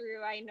not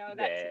true. I know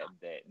that's not.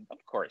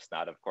 Of course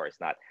not. Of course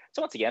not.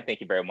 So once again,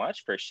 thank you very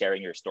much for sharing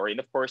your story and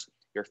of course,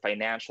 your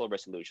financial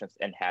resolutions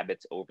and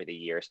habits over the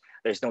years.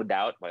 There's no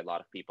doubt why a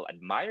lot of people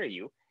admire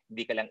you.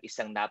 Hindi ka lang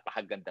isang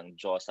napakagandang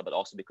Diyosa, but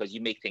also because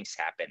you make things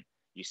happen.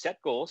 You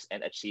set goals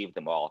and achieve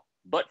them all.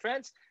 But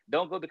friends,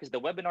 don't go because the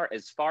webinar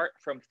is far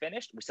from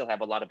finished. We still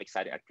have a lot of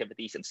exciting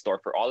activities in store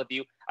for all of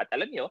you. At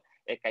alam nyo,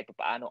 kahit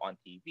paano on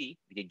TV,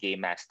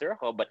 game master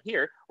ako, but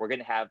here, we're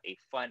going to have a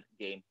fun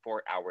game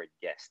for our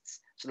guests.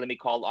 So let me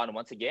call on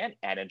once again,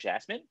 Anna and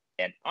Jasmine,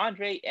 and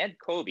Andre and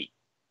Kobe.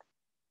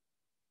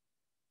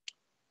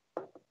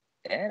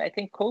 And I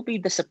think Kobe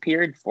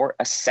disappeared for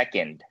a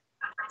second.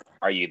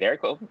 Are you there,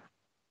 Kobe?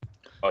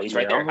 Oh, he's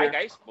right there. Hi,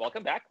 guys.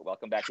 Welcome back.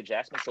 Welcome back to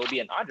Jasmine, Kobe,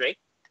 and Andre.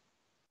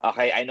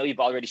 Okay, I know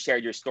you've already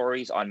shared your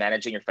stories on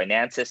managing your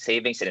finances,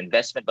 savings, and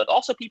investment, but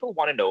also people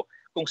want to know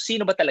kung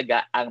sino ba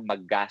talaga ang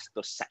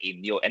maggastos sa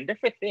inyo and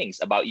different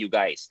things about you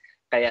guys.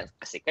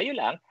 Kasi kayo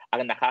lang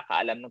ang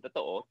nakakaalam ng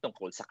totoo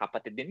tungkol sa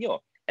kapatid ninyo.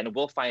 And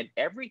we'll find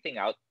everything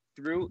out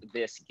through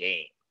this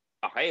game.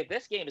 Okay,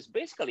 this game is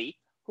basically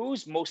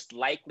who's most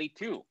likely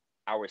to,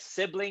 our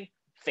sibling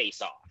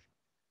face-off.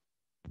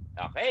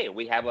 Okay,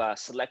 we have a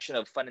selection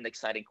of fun and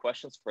exciting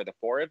questions for the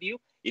four of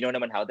you. You know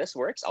naman how this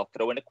works. I'll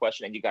throw in a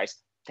question and you guys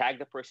tag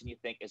the person you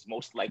think is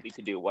most likely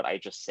to do what I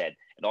just said.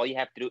 And all you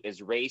have to do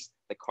is raise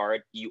the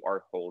card you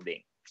are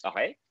holding.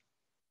 Okay?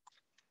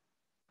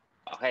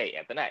 Okay,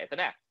 eto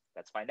na.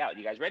 Let's find out.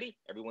 You guys ready?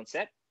 Everyone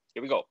set?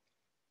 Here we go.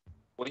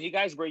 When you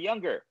guys were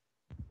younger,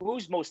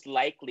 who's most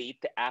likely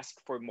to ask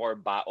for more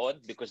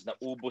baon because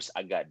naubos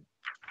agad?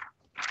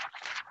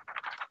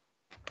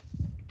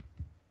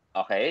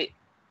 Okay.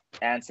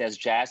 Anne says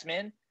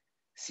Jasmine.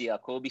 Si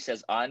Kobe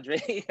says Andre.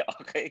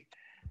 Okay.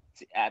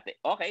 Si Ate.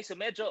 Okay, so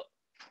medyo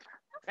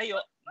kayo,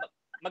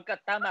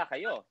 magkatama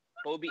kayo.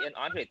 Kobe and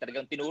Andre,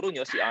 talagang tinuro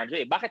nyo si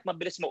Andre. Bakit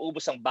mabilis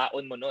maubos ang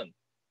baon mo nun?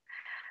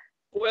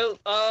 Well,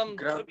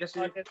 grabe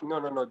kasi,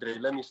 no, Dre,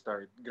 let me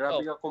start.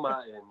 Grabe ka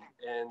kumain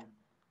and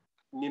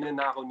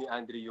ninanakaw ni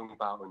Andre yung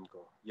baon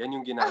ko. Yan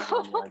yung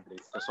ginagawa ni Andre.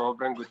 Sa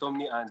sobrang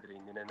gutom ni Andre,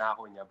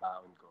 ninanakaw niya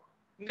baon ko.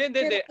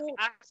 Hindi.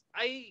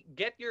 I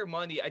get your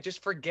money. I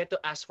just forget to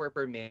ask for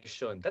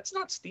permission. That's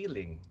not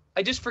stealing.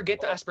 I just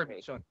forget to ask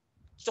permission.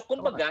 So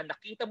kumbaga,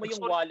 nakita mo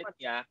yung wallet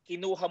niya,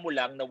 kinuha mo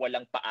lang na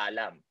walang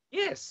paalam.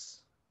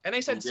 Yes. And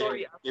I said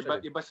sorry Hindi.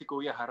 after. Iba si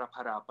Kuya,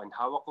 harap-harapan.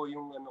 Hawak ko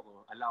yung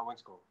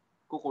allowance ko.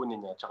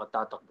 Kukunin niya, tsaka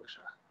tatakbo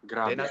siya.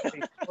 Grabe. Then I'll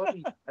say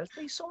sorry. I'll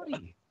say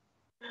sorry.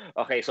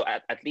 Okay, so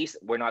at least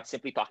we're not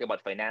simply talking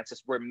about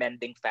finances, we're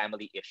mending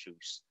family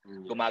issues.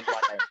 Gumagawa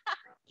tayo.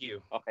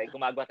 You. Okay,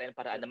 gumagawa tayo ng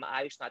paraan na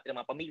maayos natin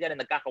ang mga pamilya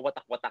na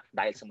nagkakawatak-watak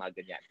dahil sa mga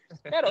ganyan.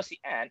 Pero si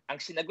Anne, ang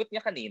sinagot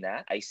niya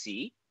kanina, I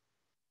see,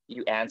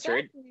 you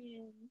answered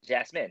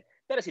Jasmine.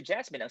 Pero si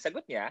Jasmine, ang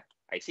sagot niya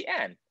ay si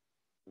Anne.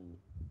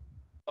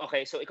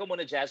 Okay, so ikaw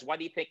muna, Jazz, why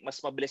do you think mas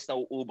mabilis na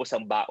uubos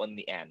ang baon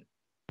ni Anne?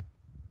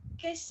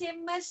 Kasi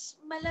mas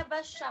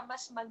malabas siya,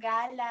 mas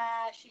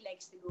magala. She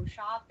likes to go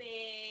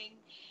shopping.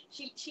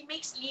 She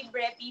makes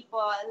libre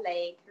people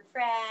like her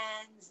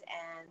friends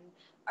and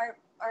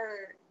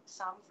or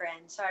some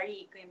friends.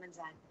 Sorry, Kuya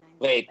Manzano.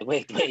 Wait.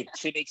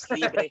 She makes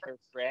libre her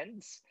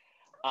friends?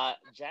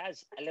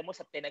 Jazz, alam mo,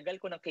 sa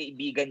tinagal ko ng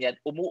kaibigan yan,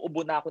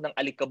 umuubo na ako ng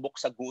alikabok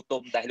sa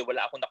gutom dahil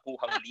wala akong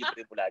nakuhang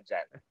libre mula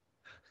dyan.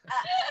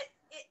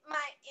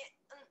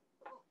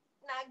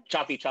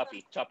 Choppy ka.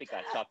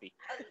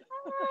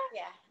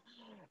 Yeah.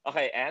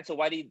 Okay, and so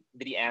why did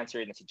he answer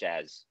na si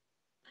Jazz?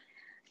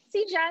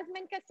 Si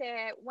Jasmine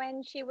kasi,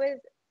 when she was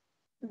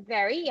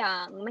very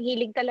young,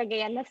 mahilig talaga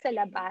yan na sa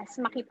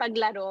labas,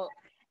 makipaglaro.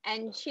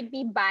 And she'd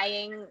be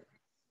buying,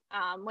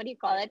 what do you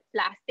call it,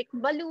 plastic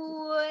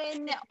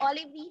balloon, all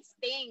of these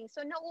things.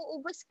 So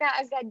nauubos ka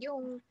agad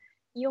yung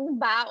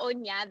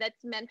baon niya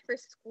that's meant for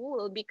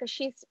school because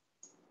she's,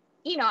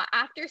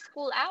 after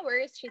school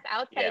hours, she's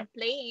outside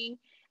playing.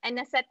 And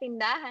nasa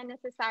tindahan,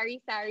 nasa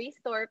sari-sari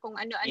store, kung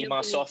ano-ano. Yung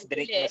mga soft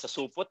drink na sa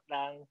supot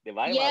lang, di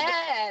ba?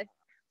 Yes.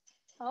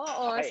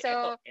 Oo, okay,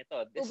 so,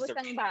 ito. This is a ubos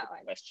ang really baon.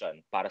 good question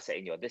para sa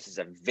inyo. This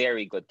is a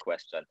very good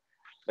question.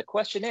 The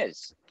question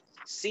is,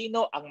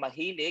 sino ang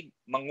mahilig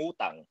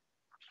mangutang?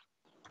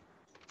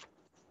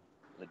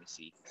 Let me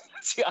see.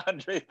 Si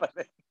Andre pa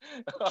rin.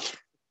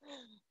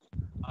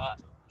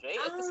 Andre,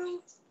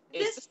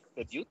 is this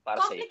tribute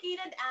para sa iyo?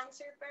 Complicated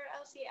answer, pero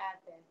I'll see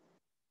ate.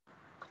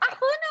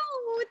 Ako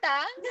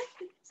nangungutang?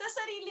 Sa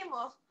sarili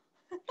mo.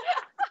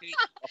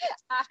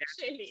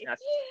 Actually.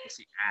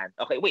 Si Anne.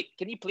 Okay, wait.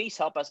 Can you please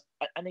help us?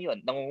 Ano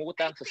yun?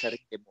 Nangungutang sa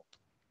sarili mo.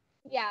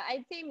 Yeah,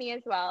 I'd say me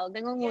as well.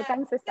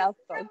 Nangungutang sa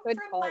self-code.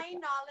 From my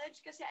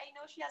knowledge, kasi I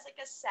know she has like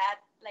a set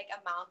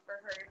amount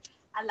for her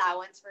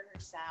allowance for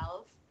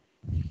herself.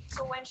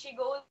 So when she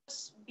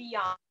goes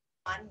beyond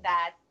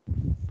that,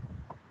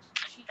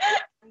 she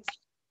asking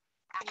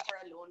for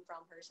a loan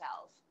from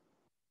herself.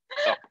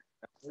 Okay.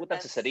 Utang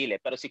sa sarili.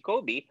 Pero si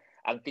Kobe,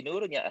 ang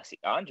tinuro niya si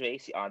Andre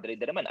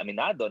din naman,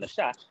 aminado na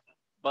siya.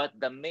 But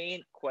the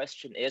main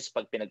question is,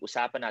 pag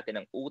pinag-usapan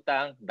natin ng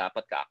utang,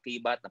 dapat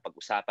kaakibat na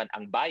pag-usapan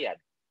ang bayad.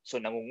 So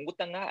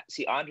nangungutang nga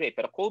si Andre,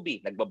 pero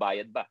Kobe,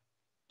 nagbabayad ba?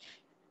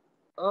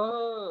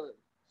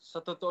 Sa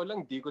totoo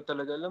lang, di ko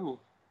talaga alam eh.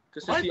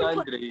 Kasi si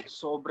Andre,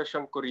 sobra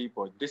siyang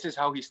kuripot. This is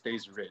how he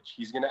stays rich.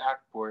 He's gonna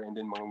act poor and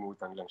then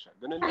mangungutang lang siya.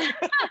 Ganun lang.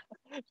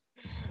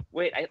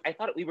 Wait, I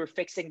thought we were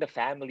fixing the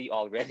family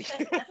already.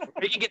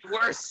 Making it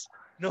worse.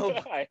 No.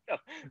 I know.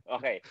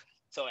 Okay.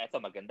 So eto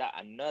maganda.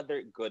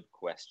 Another good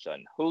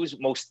question. Who's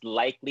most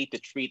likely to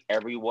treat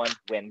everyone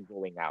when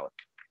going out?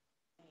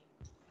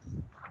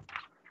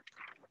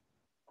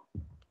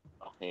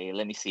 Okay,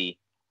 let me see.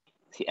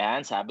 Si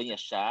Anne, sabi niya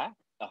siya.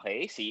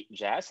 Okay, si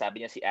Jazz, sabi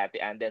niya si Ate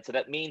Anne din. So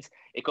that means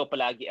ikaw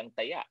palagi ang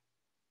taya.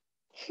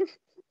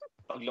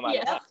 Pag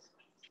lumalabas.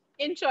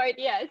 In short,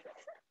 yes.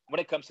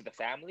 When it comes to the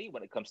family,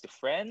 when it comes to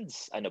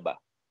friends, ano ba?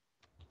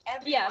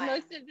 Everyone. Yeah,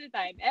 most of the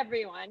time,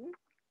 everyone.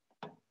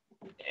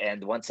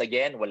 And once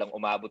again, walang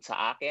umabot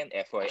sa akin.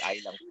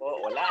 FYI lang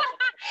po. Wala.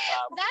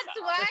 That's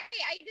why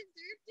I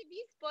deserve to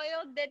be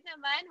spoiled din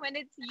naman when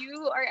it's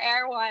you or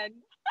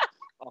Erwan.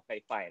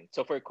 Okay, fine.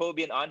 So for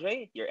Kobe and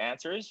Andre, your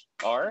answers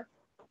are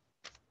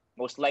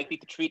most likely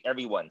to treat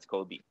everyone,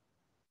 Kobe.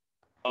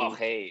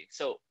 Okay,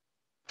 so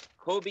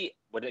Kobe,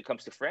 when it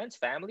comes to friends,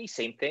 family,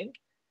 same thing?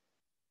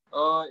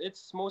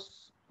 It's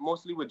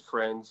mostly with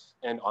friends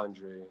and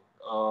Andre.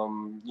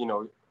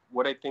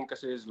 What I think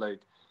is like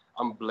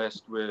I'm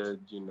blessed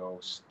with,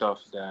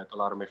 stuff that a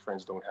lot of my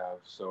friends don't have.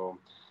 So,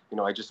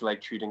 I just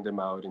like treating them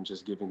out and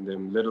just giving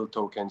them little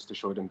tokens to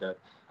show them that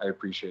I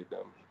appreciate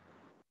them.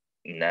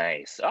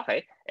 Nice.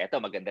 Okay. Eto,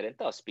 maganda rin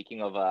to.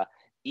 Speaking of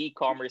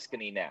e-commerce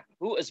kanina,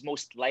 who is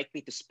most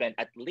likely to spend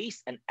at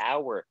least an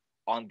hour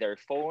on their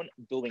phone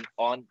doing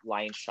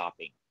online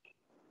shopping?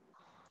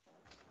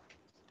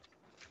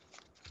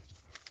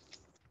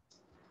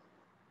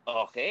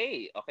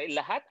 Okay.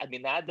 Lahat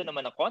aminado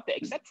naman ng konti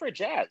except for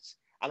Jazz.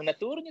 Ang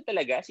naturo niyo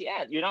talaga si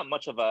Anne. You're not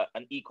much of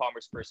an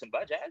e-commerce person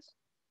ba, Jazz?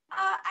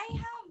 I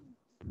have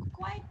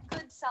quite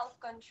good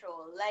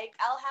self-control. Like,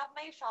 I'll have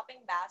my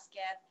shopping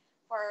basket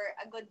for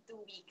a good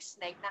 2 weeks.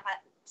 Like,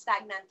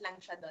 stagnant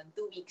lang siya doon.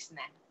 2 weeks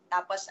na.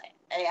 Tapos,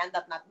 I end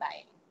up not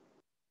buying.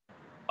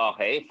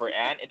 Okay. For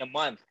Anne, in a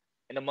month,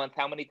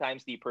 how many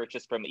times do you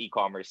purchase from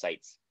e-commerce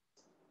sites?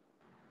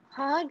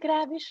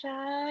 Grabe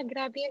siya.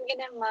 Grabe yung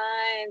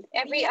ginaman.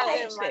 Every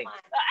other month.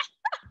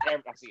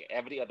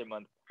 Every other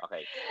month.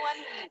 Okay.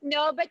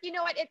 No, but you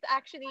know what? It's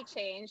actually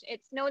changed.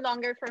 It's no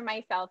longer for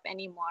myself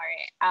anymore.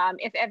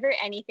 If ever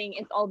anything,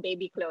 it's all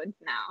baby clothes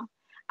now.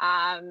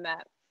 Um,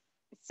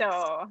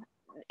 so,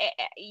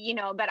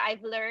 but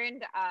I've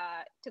learned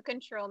to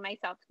control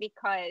myself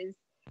because,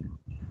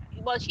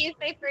 well, she's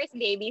my first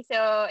baby,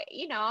 so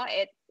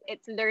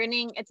it's a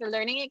learning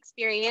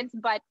experience,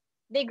 but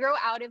they grow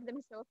out of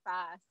them so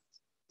fast.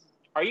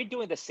 Are you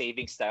doing the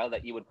saving style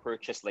that you would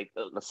purchase, like,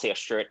 let's say a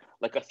shirt,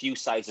 like a few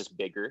sizes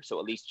bigger, so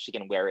at least she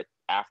can wear it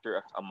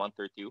after a month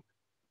or two?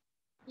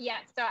 Yeah,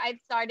 so I've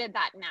started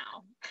that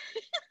now.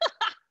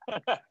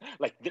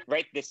 Like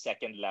right this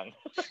second lang.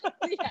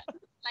 Yeah,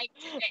 like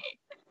today.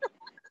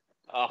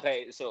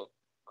 Okay, so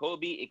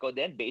Kobe, ikaw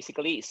din,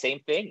 basically same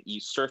thing.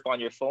 You surf on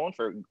your phone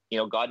for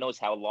God knows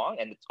how long,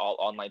 and it's all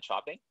online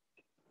shopping.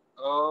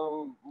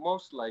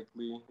 Most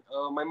likely.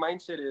 My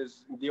mindset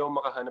is hindi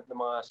ako makahanap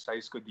ng mga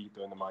size ko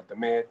dito, ng mga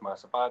damit,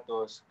 mga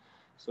sapatos.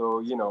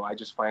 So, I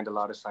just find a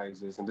lot of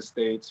sizes in the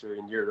States or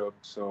in Europe.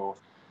 So,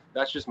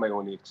 that's just my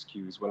only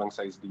excuse. Walang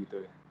size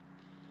dito.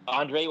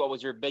 Andre, what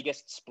was your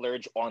biggest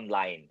splurge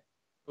online?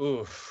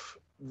 Oof.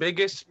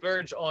 Biggest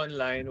splurge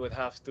online would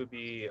have to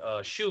be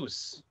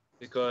shoes.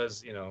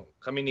 Because,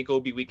 kami ni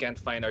Kobe, we can't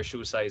find our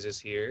shoe sizes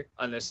here.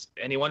 Unless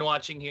anyone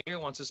watching here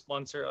wants to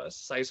sponsor us,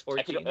 size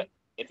 14.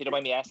 If you don't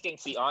mind me asking,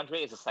 see,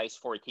 Andre is a size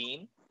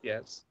 14.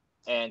 Yes.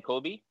 And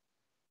Kobe?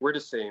 We're the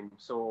same.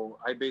 So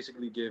I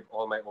basically give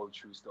all my old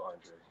shoes to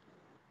Andre.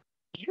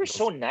 You're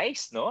so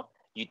nice, no?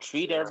 You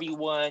treat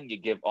everyone. You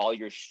give all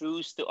your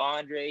shoes to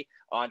Andre.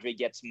 Andre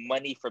gets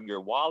money from your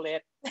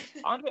wallet.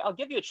 Andre, I'll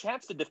give you a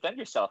chance to defend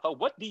yourself.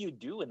 What do you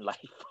do in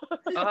life?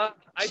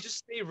 I just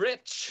stay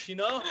rich,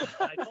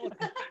 I don't.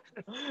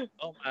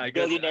 Oh my God.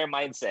 Billionaire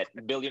mindset.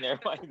 Billionaire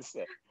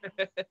mindset.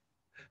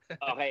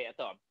 Okay,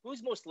 ito.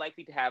 Who's most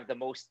likely to have the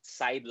most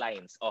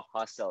sidelines or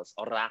hustles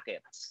or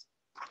rackets?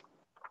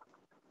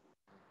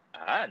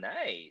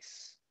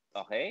 Nice.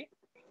 Okay.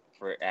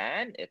 For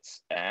Anne,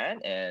 it's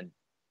Anne, and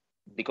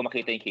di ko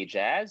makita yung kay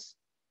Jazz.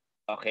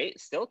 Okay,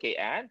 still kay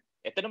Anne.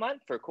 Ito naman,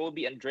 for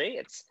Kobe and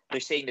Dre,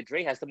 they're saying that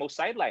Dre has the most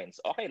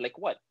sidelines. Okay, like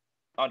what?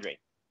 Andre?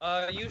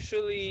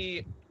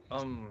 Usually,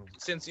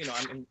 since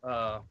I'm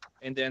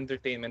in the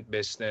entertainment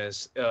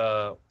business,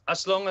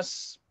 as long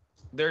as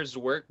there's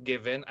work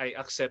given, I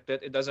accept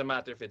it. It doesn't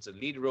matter if it's a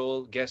lead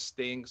role,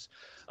 guestings,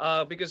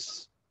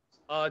 because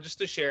just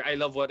to share, I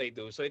love what I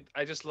do. So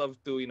I just love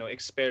to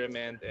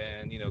experiment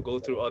and go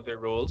through other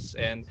roles,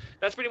 and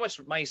that's pretty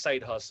much my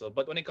side hustle.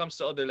 But when it comes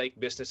to other like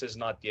businesses,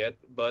 not yet.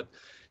 But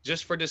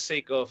just for the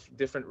sake of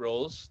different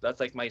roles, that's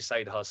like my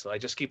side hustle. I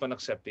just keep on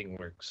accepting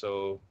work.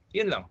 So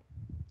yun lang.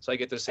 So I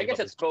get to I save guess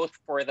up. it's both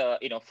for the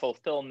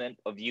fulfillment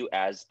of you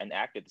as an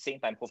actor, at the same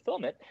time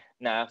fulfillment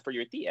na for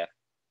your TF,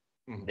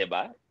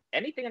 diba?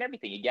 Anything and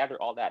everything, you gather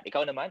all that.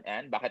 Ikaw naman,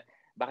 Ann, bakit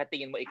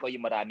tingin mo ikaw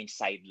yung maraming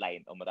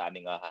sideline o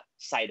maraming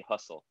side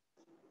hustle?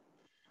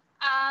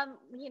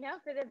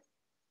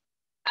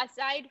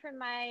 Aside from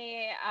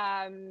my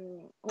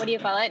what do you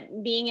call it,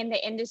 being in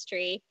the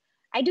industry,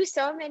 I do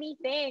so many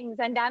things.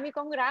 Ang dami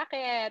kong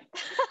racket.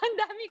 Ang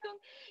dami kong,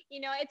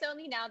 it's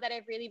only now that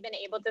I've really been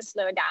able to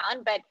slow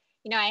down. But,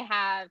 I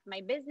have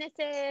my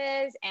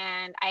businesses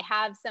and I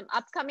have some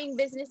upcoming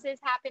businesses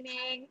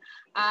happening.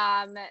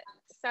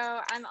 So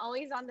I'm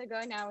always on the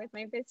go now with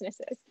my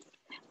businesses.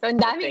 So ang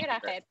daming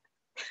racket.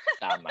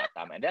 Tama.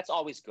 And that's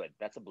always good.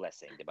 That's a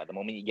blessing, diba? The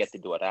moment you get to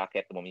do a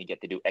racket, the moment you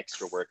get to do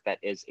extra work, that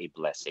is a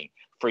blessing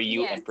for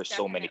you and for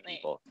so many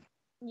people.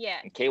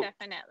 Yes, okay.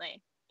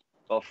 Definitely.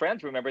 Well,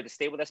 friends, remember to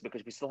stay with us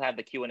because we still have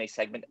the Q&A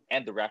segment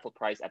and the raffle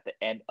prize at the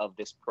end of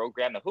this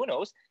program. Now, who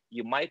knows?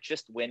 You might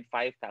just win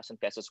 5,000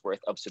 pesos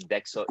worth of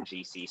Sodexo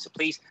GC. So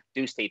please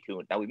do stay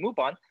tuned. Now, we move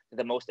on to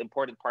the most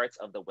important parts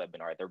of the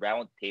webinar, the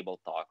round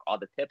table talk. All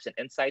the tips and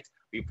insights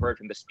we've heard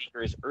from the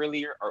speakers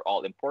earlier are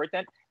all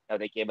important. Now,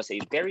 they gave us a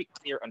very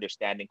clear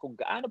understanding kung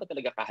gaano ba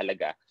talaga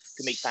kahalaga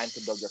to make time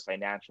to build your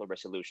financial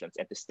resolutions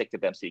and to stick to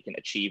them so you can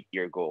achieve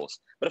your goals.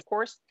 But of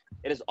course,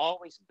 it is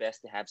always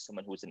best to have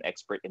someone who's an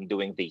expert in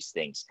doing these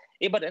things.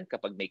 Iba din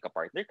kapag may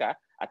kapartner ka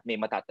at may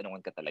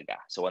matatanungan ka talaga.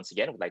 So once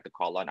again, we'd like to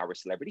call on our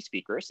celebrity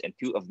speakers and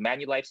two of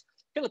Manulife's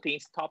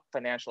Philippines' top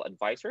financial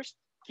advisors,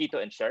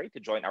 Kito and Sherry, to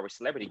join our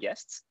celebrity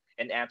guests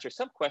and answer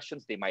some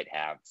questions they might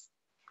have.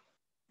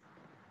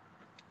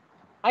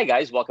 Hi,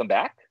 guys. Welcome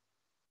back.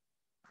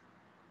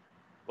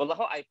 Well,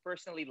 I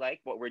personally like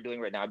what we're doing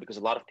right now because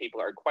a lot of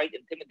people are quite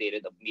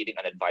intimidated of meeting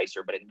an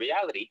advisor. But in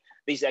reality,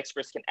 these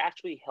experts can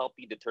actually help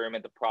you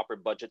determine the proper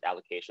budget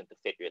allocation to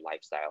fit your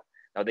lifestyle.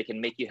 Now, they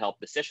can make you help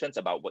decisions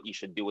about what you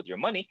should do with your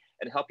money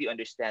and help you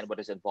understand what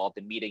is involved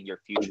in meeting your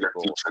future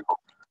goals.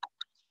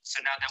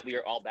 So now that we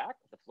are all back,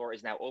 the floor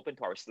is now open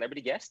to our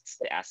celebrity guests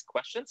to ask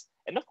questions.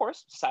 And of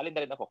course, salin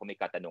na rin ako kung may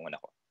katanungan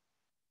ako.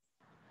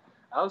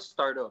 I'll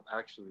start up,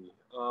 actually.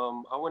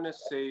 I want to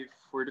save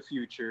for the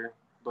future,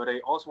 but I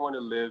also want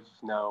to live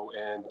now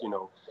and,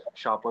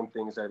 shop on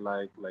things I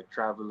like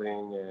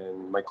traveling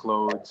and my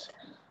clothes.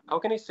 How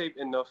can I save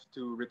enough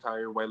to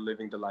retire while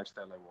living the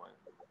lifestyle I want?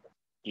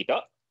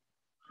 Kito?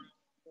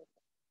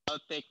 I'll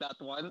take that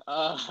one.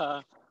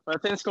 Well,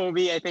 since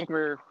Kobe, I think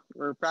we're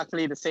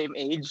practically the same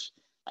age.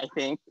 I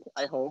think.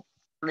 I hope.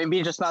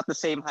 Maybe just not the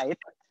same height.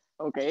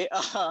 Okay.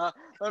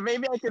 But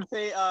maybe I could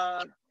say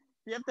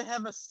you have to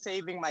have a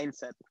saving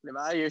mindset.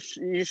 Diba?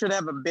 You should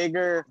have a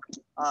bigger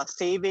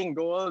saving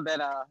goal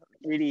than a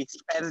really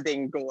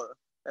spending goal.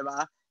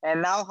 Diba?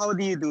 And now, how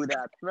do you do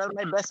that? Well,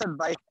 my best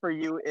advice for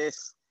you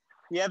is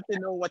you have to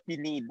know what you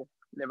need.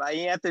 Diba?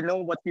 You have to know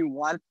what you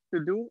want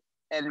to do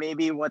and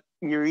maybe what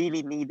you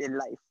really need in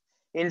life.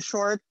 In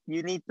short,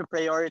 you need to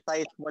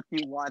prioritize what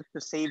you want to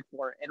save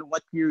for and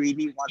what you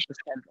really want to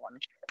spend on.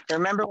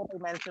 Remember what I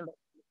mentioned?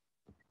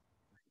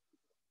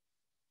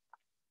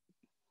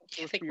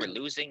 I think we're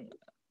losing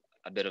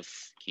a bit of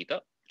Kito.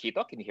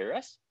 Kito, can you hear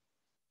us?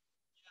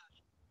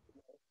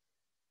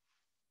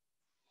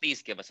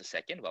 Please give us a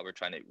second while we're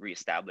trying to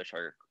reestablish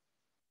our...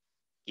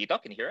 Kito,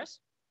 can you hear us?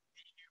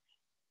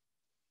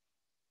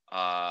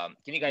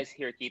 Can you guys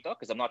hear Kito?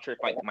 Because I'm not sure if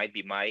it might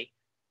be my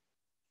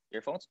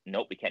earphones.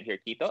 Nope, we can't hear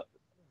Kito.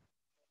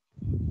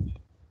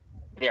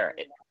 There,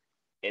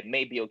 it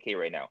may be okay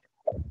right now.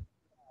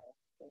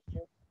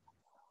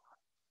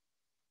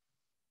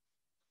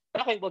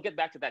 Okay, we'll get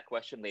back to that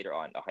question later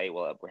on. Okay,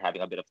 well, we're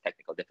having a bit of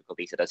technical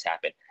difficulties. It does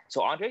happen.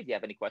 So, Andre, do you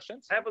have any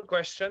questions? I have a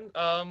question.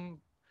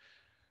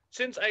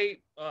 Since I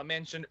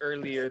mentioned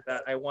earlier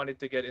that I wanted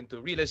to get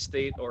into real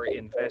estate or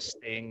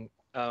investing,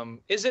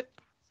 is it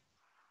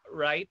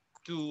right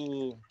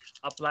to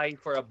apply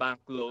for a bank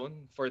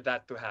loan for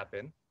that to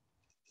happen?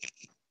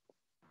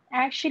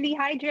 Actually,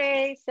 hi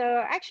Dre.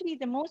 So actually,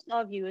 the most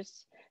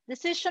obvious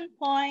decision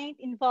point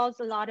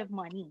involves a lot of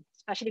money,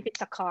 especially if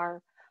it's a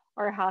car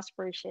or a house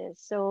purchase.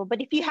 So,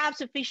 but if you have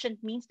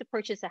sufficient means to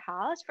purchase a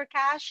house for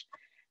cash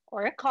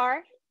or a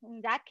car,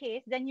 in that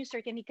case, then you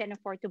certainly can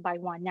afford to buy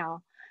one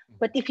now.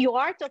 But if you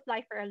are to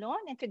apply for a loan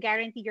and to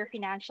guarantee you're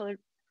financially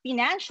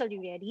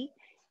ready,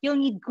 you'll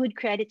need good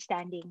credit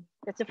standing.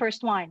 That's the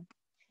first one.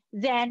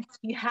 Then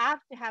you have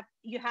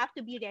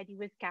to be ready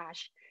with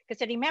cash,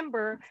 because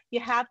remember, you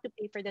have to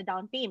pay for the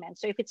down payment.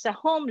 So if it's a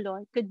home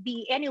loan, it could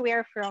be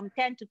anywhere from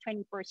 10 to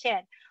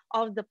 20%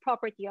 of the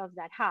property of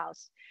that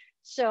house.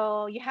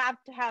 So you have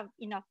to have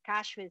enough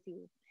cash with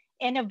you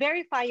and a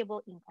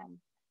verifiable income.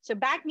 So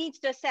bank needs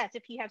to assess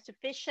if you have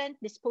sufficient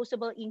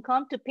disposable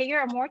income to pay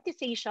your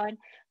amortization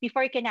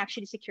before you can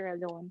actually secure a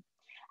loan.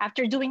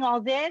 After doing all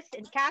this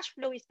and cash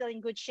flow is still in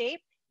good shape,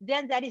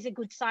 then that is a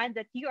good sign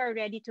that you are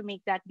ready to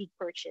make that big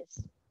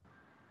purchase.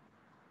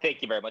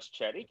 Thank you very much,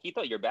 Cherry.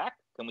 Kito, you're back.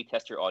 Can we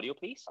test your audio,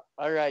 please?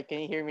 All right,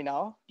 can you hear me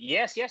now?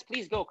 Yes,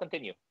 please go.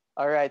 Continue.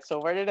 All right, so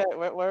where did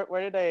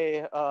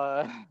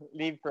I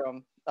leave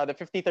from? The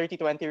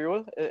 50-30-20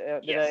 rule?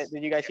 Yes.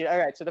 Did you guys hear? All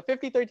right, so the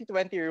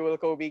 50-30-20 rule,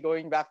 Kobe,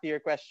 going back to your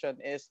question,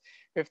 is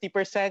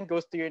 50%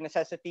 goes to your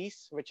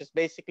necessities, which is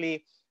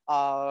basically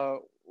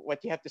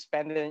what you have to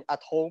spend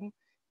at home.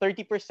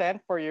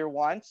 30% for your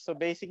wants. So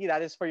basically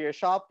that is for your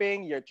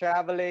shopping, your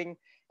traveling,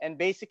 and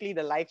basically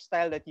the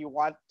lifestyle that you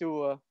want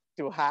to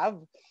have.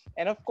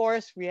 And of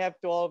course, we have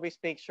to always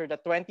make sure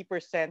that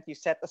 20% you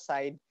set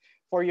aside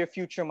for your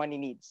future money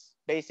needs.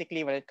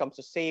 Basically, when it comes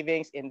to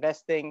savings,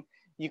 investing,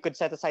 you could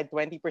set aside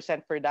 20%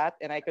 for that.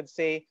 And I could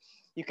say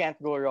you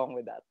can't go wrong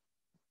with that.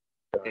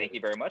 Thank you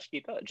very much,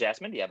 Kito.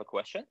 Jasmine, do you have a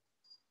question?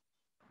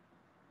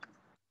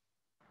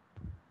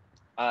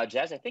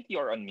 Jazz, I think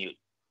you're on mute.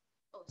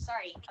 Oh,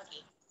 sorry.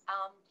 Okay.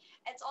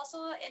 It's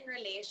also in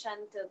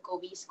relation to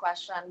Kobe's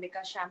question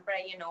because,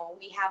 syempre,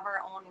 we have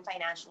our own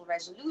financial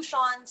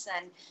resolutions,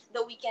 and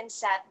though we can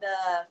set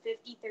the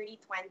 50-30-20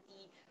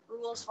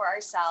 rules for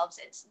ourselves,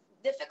 it's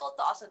difficult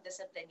to also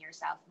discipline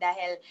yourself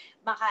dahil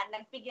baka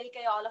nagpigil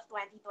kayo all of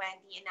 2020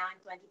 and now in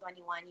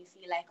 2021 you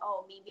feel like,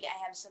 oh, maybe I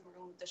have some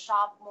room to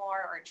shop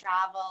more or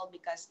travel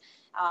because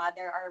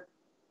there are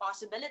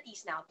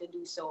possibilities now to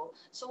do so.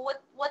 So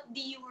what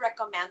do you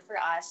recommend for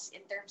us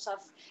in terms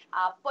of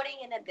putting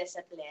in a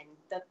discipline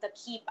to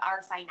keep our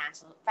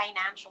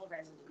financial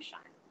resolution?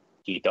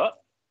 Kito?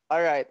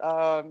 All right.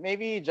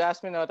 Maybe,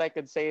 Jasmine, what I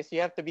could say is you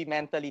have to be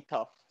mentally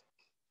tough.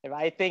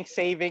 I think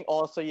saving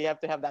also, you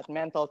have to have that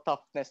mental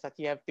toughness that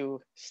you have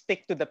to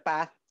stick to that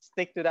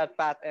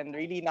path, and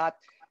really not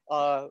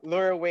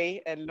lure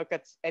away and look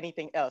at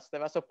anything else.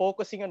 So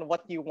focusing on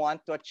what you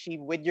want to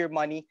achieve with your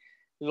money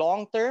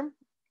long term,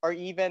 or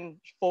even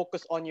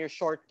focus on your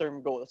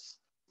short-term goals.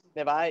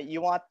 You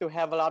want to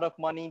have a lot of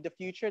money in the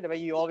future,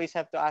 you always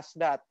have to ask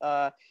that.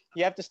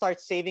 You have to start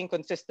saving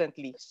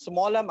consistently,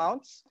 small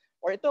amounts,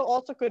 or it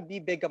also could be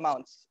big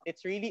amounts.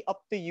 It's really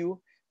up to you,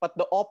 but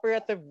the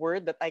operative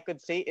word that I could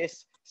say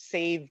is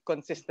save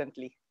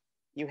consistently.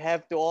 You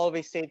have to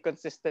always save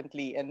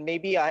consistently. And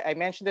maybe I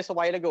mentioned this a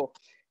while ago,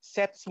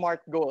 set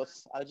SMART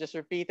goals. I'll just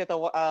repeat it,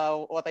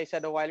 what I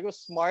said a while ago.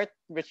 SMART,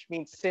 which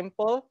means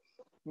simple,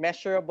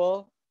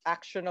 measurable,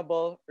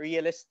 actionable,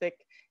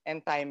 realistic,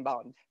 and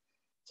time-bound.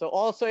 So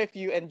also, if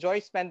you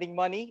enjoy spending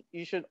money,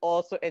 you should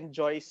also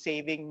enjoy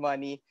saving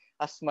money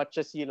as much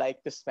as you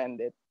like to spend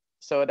it.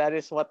 So that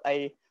is what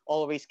I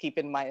always keep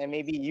in mind, and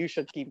maybe you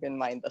should keep in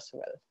mind as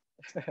well.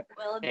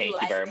 Will do.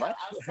 Thank you very much.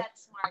 I'll set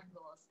SMART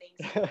goals.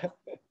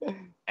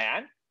 Thanks.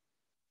 And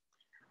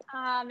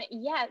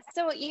Yeah,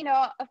 so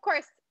of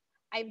course,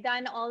 I've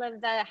done all of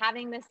the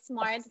having the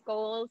SMART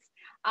goals.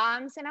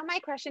 So now my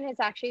question is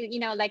actually,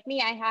 like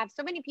me, I have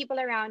so many people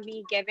around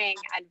me giving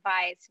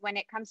advice when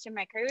it comes to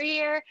my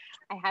career.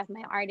 I have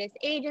my artist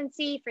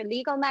agency for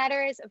legal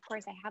matters. Of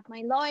course, I have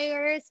my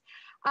lawyers.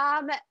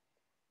 Um,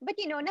 but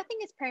nothing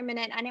is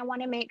permanent, and I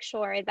want to make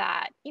sure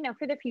that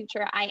for the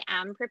future I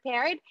am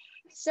prepared.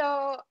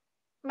 So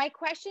my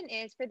question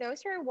is for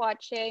those who are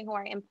watching, who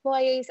are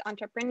employees,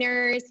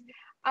 entrepreneurs,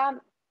 um,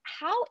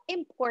 how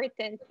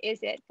important is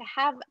it to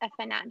have a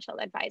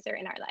financial advisor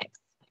in our lives?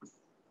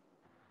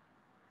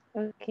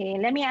 Okay,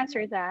 let me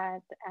answer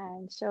that.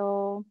 And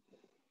so,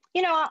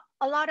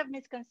 a lot of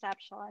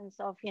misconceptions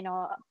of,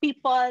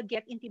 people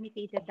get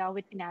intimidated now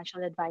with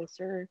financial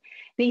advisor.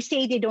 They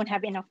say they don't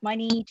have enough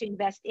money to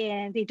invest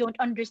in, they don't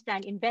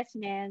understand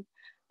investment,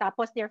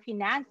 tapos their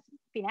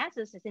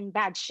finances is in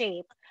bad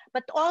shape.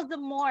 But all the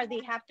more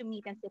they have to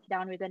meet and sit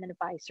down with an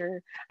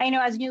advisor. I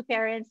know as new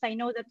parents, I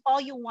know that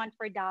all you want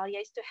for Dahlia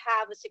is to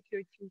have a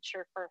secured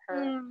future for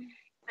her.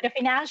 But a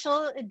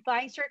financial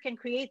advisor can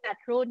create that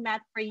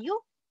roadmap for you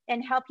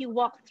and help you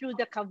walk through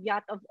the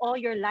caveat of all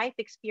your life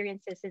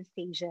experiences and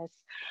stages.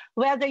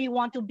 Whether you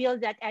want to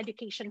build that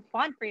education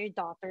fund for your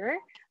daughter,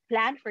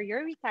 plan for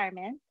your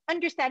retirement,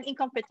 understand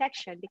income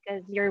protection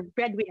because you're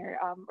breadwinner,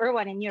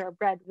 Erwan, and you're a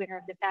breadwinner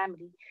of the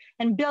family,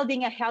 and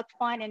building a health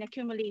fund and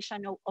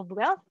accumulation of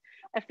wealth,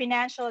 a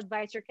financial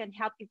advisor can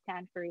help you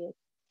plan for it.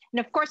 And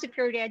of course, if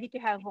you're ready to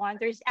have one,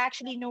 there's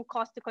actually no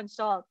cost to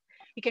consult.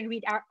 You can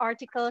read our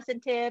articles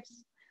and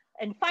tips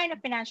and find a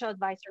financial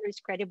advisor who is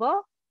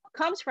credible,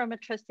 comes from a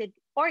trusted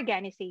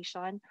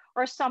organization,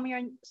 or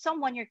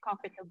someone you're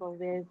comfortable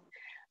with.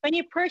 When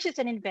you purchase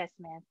an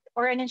investment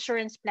or an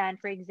insurance plan,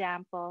 for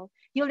example,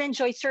 you'll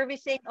enjoy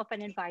servicing of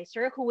an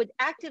advisor who would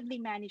actively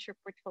manage your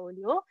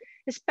portfolio,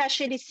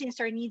 especially since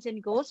our needs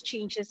and goals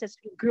changes as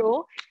we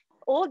grow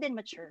old and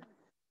mature.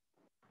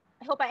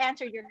 I hope I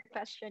answered your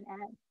question,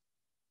 Anne.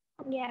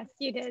 Yes,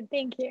 you did.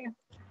 Thank you.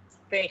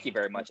 thank you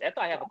very much. Eto,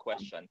 I have a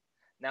question.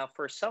 Now,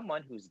 for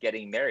someone who's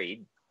getting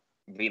married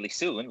really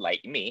soon,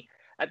 like me,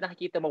 at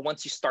nakikita mo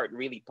once you start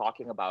really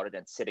talking about it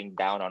and sitting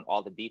down on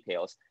all the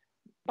details,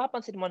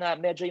 papansin mo na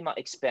medyo yung mga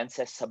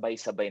expenses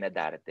sabay-sabay na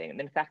darating. And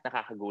in fact,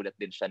 nakakagulat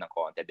din siya ng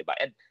konti, di ba?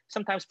 And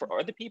sometimes for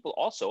other people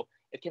also,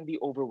 it can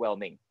be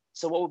overwhelming.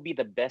 So what would be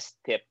the best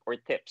tip or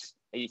tips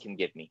that you can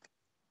give me?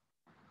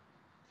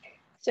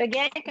 So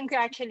again,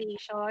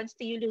 congratulations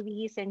to you,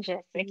 Luis and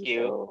Jessie, Thank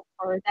you. so,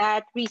 for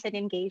that recent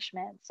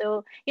engagement.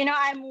 So,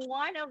 I'm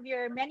one of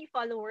your many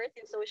followers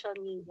in social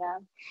media,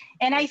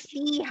 and I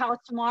see how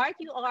smart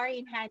you are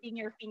in handling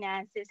your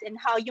finances and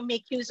how you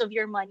make use of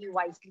your money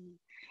wisely.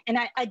 And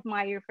I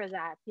admire for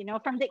that,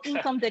 from the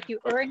income that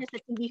you earn as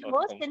a TV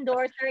host,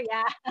 endorser,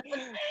 yeah.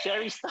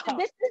 Sherry, stop.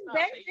 This is Stop.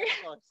 very,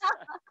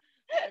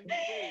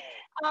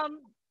 I'm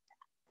great.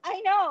 I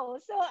know.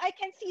 So I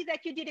can see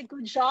that you did a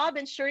good job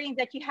ensuring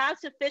that you have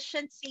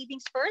sufficient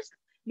savings first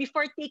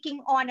before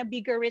taking on a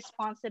bigger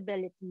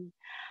responsibility.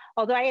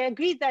 Although I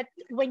agree that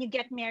when you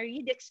get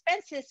married, the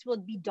expenses will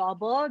be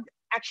doubled,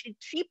 actually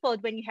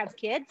tripled when you have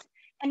kids.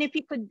 And it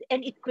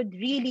could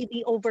really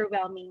be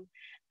overwhelming.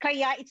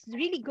 Kaya it's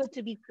really good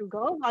to be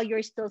frugal while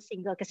you're still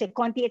single kasi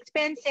konti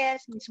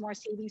expenses means more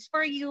savings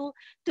for you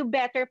to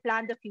better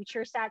plan the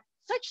future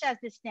such as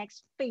this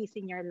next phase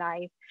in your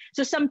life.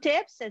 So some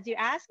tips, as you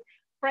asked,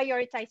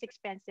 prioritize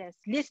expenses,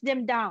 list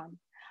them down,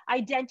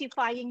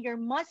 identifying your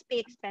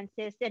must-pay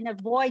expenses and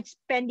avoid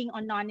spending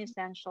on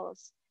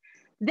non-essentials.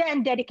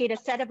 Then dedicate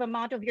a set of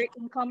amount of your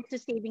income to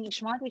saving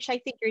each month, which I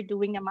think you're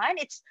doing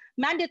naman. It's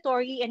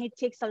mandatory and it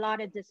takes a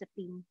lot of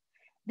discipline.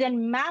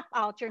 Then map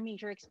out your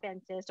major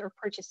expenses or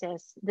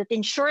purchases that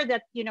ensure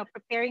that,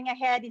 preparing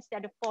ahead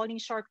instead of falling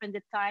short when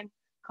the time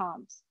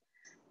comes.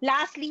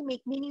 Lastly,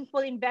 make meaningful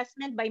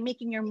investment by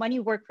making your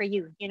money work for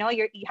you. You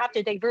have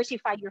to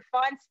diversify your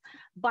funds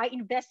by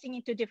investing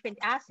into different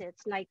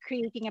assets, like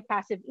creating a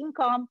passive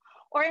income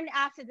or an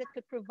asset that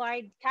could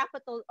provide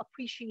capital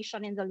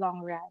appreciation in the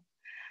long run.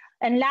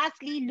 And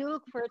lastly,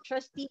 look for a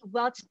trusty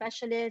wealth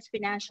specialist,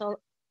 financial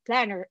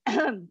planner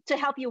to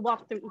help you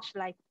walk through each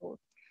life goal.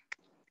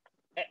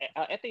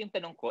 Ito yung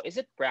tanong ko, is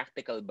it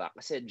practical ba?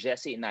 Kasi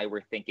Jessie and I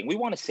were thinking, we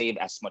want to save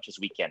as much as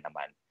we can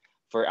naman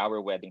for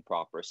our wedding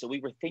proper. So we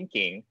were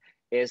thinking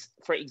is,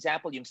 for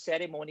example, yung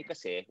ceremony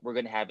kasi, we're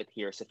gonna have it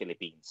here sa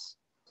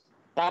Philippines.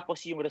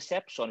 Tapos yung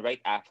reception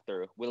right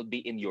after will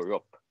be in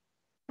Europe.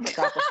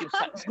 Tapos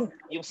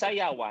yung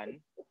sayawan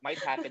might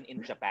happen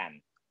in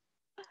Japan.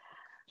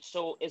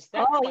 So is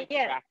that quite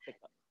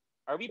practical?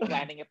 Are we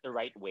planning it the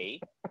right way?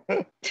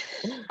 I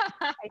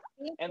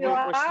think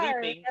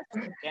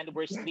And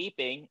we're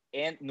sleeping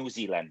in New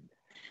Zealand.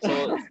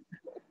 So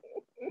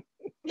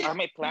are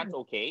my plans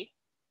okay?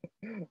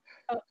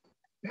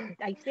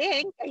 I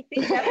think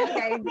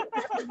definitely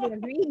I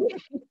agree.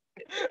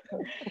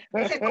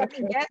 It's a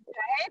coping guess,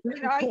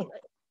 right?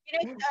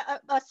 It's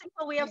a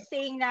simple way of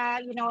saying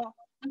that, no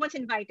one's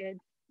invited.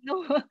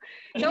 No,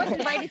 no one's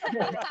invited to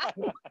that.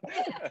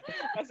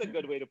 That's a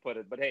good way to put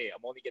it. But hey,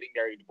 I'm only getting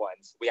married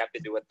once. We have to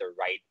do it the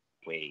right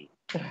way.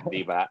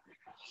 Diba?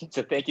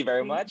 So thank you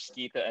very much,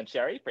 Keita and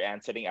Sherry, for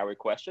answering our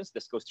questions.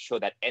 This goes to show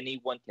that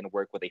anyone can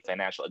work with a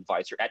financial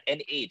advisor at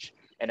any age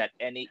and at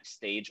any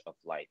stage of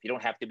life. You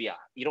don't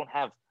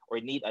have or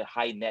need a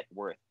high net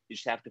worth. You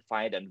just have to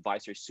find an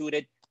advisor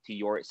suited to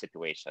your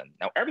situation.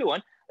 Now,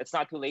 everyone, it's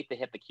not too late to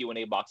hit the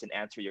Q&A box and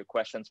answer your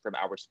questions from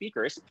our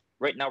speakers.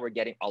 Right now, we're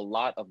getting a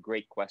lot of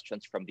great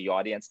questions from the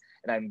audience,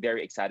 and I'm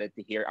very excited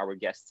to hear our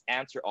guests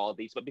answer all of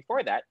these. But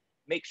before that,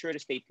 make sure to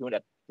stay tuned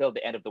until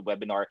the end of the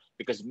webinar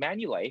because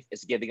Manulife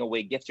is giving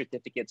away gift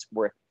certificates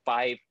worth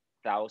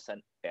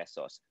 5,000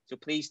 pesos. So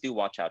please do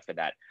watch out for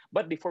that.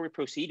 But before we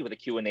proceed with the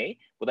Q&A,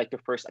 we'd like to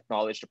first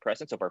acknowledge the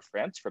presence of our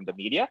friends from the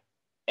media.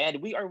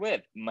 And we are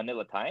with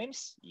Manila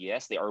Times.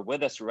 Yes, they are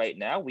with us right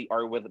now. We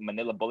are with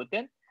Manila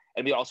Bulletin.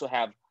 And we also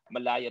have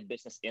Malaya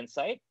Business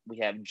Insight. We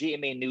have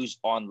GMA News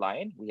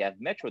Online. We have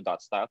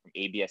Metro.style from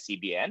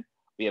ABS-CBN.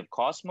 We have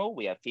Cosmo.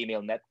 We have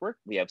Female Network.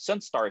 We have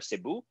Sunstar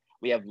Cebu.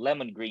 We have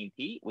Lemon Green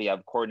Tea. We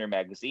have Corner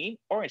Magazine,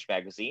 Orange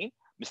Magazine,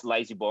 Miss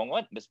Lizy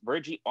Bongon, Miss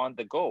Virgie on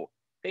the go.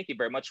 Thank you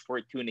very much for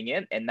tuning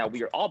in. And now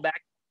we are all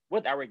back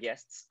with our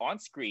guests on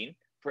screen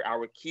for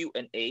our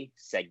Q&A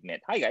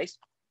segment. Hi, guys.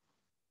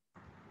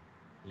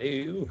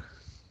 Hello.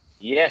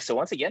 Yeah, so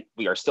once again,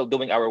 we are still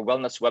doing our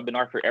wellness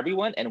webinar for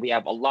everyone, and we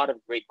have a lot of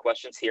great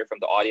questions here from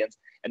the audience,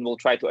 and we'll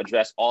try to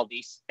address all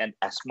these and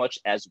as much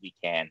as we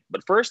can.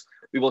 But first,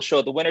 we will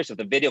show the winners of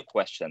the video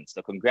questions.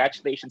 So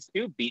congratulations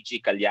to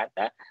BG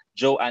Calyanta,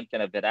 Joanne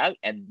Canaveral,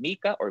 and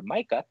Mika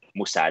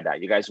Musada.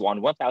 You guys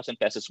won 1,000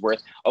 pesos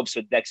worth of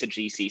Sodexo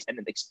GCs and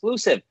an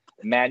exclusive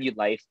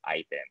Manulife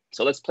item.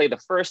 So let's play the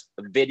first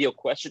video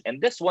question, and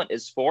this one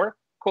is for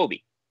Kobe.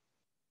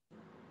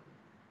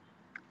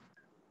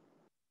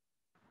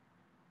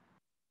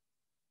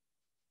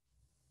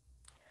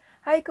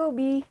 Hi,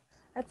 Kobe.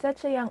 At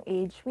such a young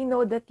age, we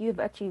know that you've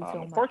achieved so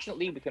much.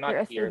 Unfortunately, we cannot You're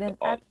a hear the student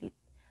audio. athlete,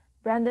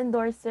 brand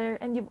endorser,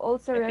 and you've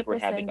also I think we're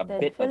having a represented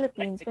bit of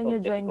Philippines when technical you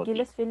joined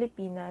difficulty. Gilas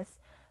Filipinas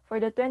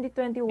for the Maybe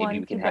 2021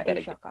 we can FIBA have that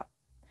Asia again. Cup.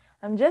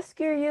 I'm just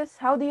curious,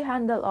 how do you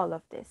handle all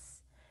of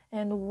this?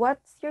 And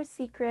what's your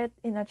secret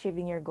in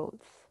achieving your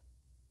goals?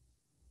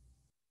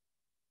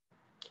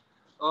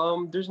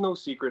 There's no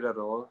secret at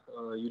all.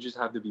 You just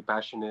have to be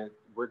passionate,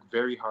 work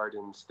very hard,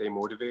 and stay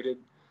motivated.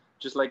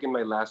 Just like in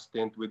my last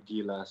stint with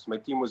Gilas, my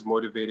team was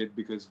motivated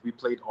because we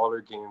played all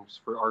our games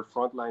for our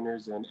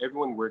frontliners and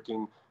everyone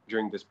working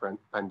during this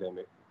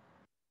pandemic.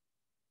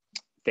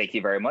 Thank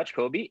you very much,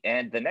 Kobe.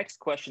 And the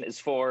next question is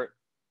for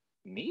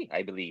me,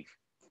 I believe.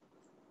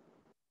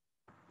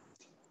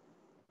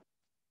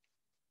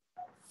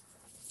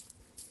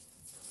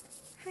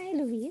 Hi,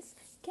 Luis.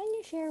 Can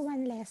you share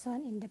one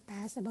lesson in the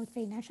past about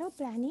financial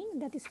planning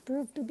that is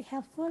proved to be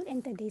helpful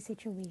in today's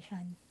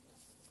situation?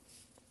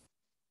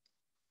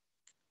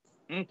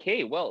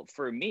 Okay, well,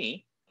 for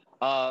me,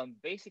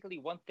 basically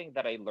one thing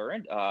that I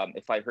learned,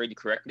 if I heard you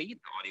correctly, the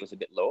audio was a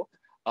bit low.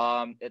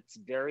 It's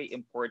very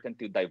important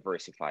to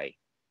diversify.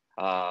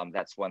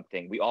 That's one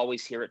thing. We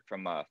always hear it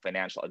from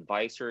financial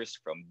advisors,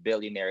 from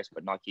billionaires,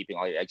 but not keeping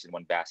all your eggs in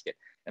one basket.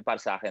 And para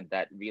sa akin,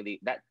 that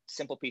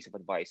simple piece of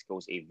advice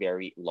goes a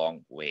very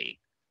long way.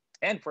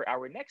 And for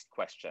our next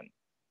question,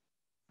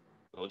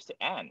 goes to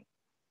Anne.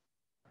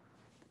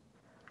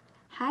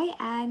 Hi,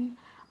 Anne.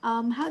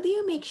 How do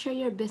you make sure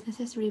your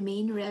businesses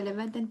remain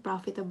relevant and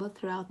profitable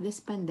throughout this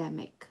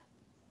pandemic?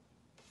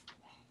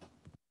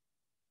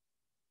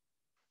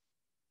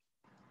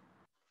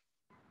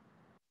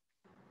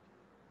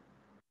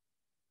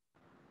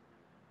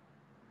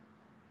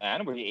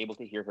 Anne, were you able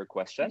to hear her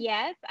question?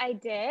 Yes, I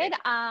did.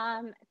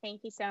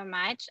 Thank you so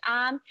much.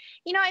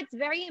 It's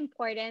very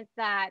important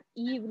that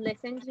you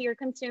listen to your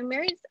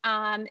consumers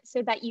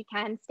so that you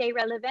can stay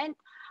relevant.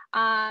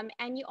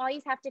 And you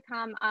always have to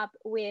come up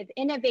with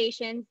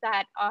innovations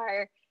that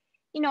are,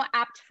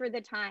 apt for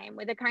the time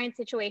with the current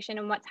situation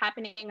and what's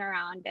happening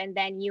around. And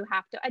then you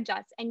have to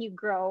adjust and you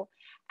grow.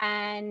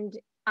 And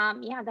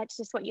that's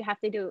just what you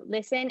have to do.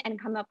 Listen and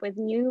come up with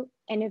new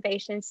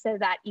innovations so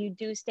that you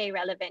do stay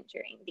relevant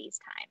during these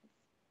times.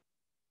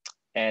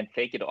 And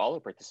thank you to all who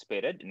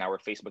participated in our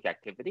Facebook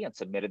activity and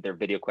submitted their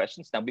video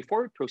questions. Now,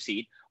 before we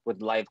proceed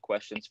with live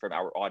questions from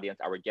our audience,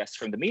 our guests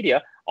from the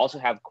media also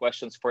have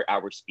questions for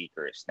our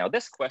speakers. Now,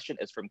 this question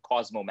is from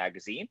Cosmo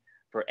Magazine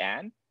for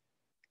Anne.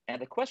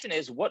 And the question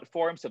is, what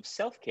forms of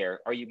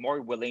self-care are you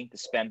more willing to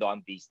spend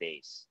on these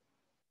days?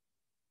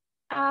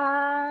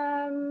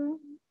 I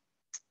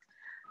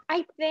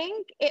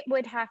think it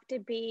would have to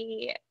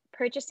be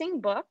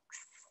purchasing books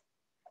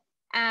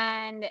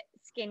and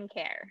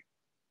skincare.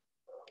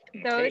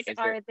 Those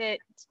are the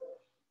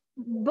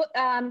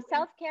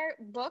self-care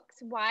books.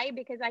 Why?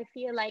 Because I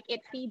feel like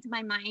it feeds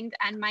my mind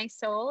and my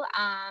soul.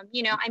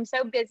 I'm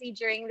so busy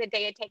during the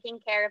day taking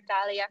care of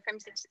Dahlia from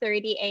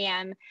 6:30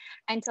 a.m.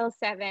 until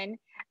 7.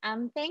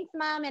 Thanks,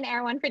 Mom and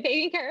everyone, for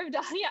taking care of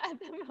Dahlia at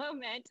the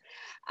moment.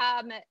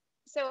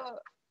 So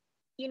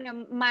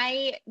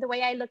the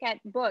way I look at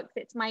books,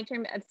 it's my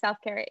term of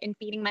self-care in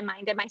feeding my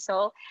mind and my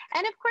soul.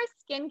 And of course,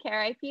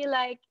 skincare. I feel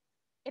like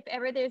if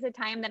ever there's a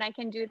time that I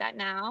can do that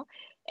now,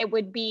 it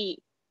would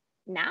be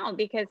now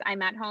because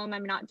I'm at home,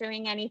 I'm not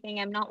doing anything,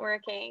 I'm not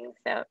working.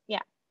 So yeah,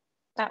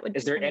 that would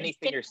Is be there for me.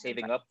 anything you're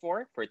saving up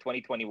for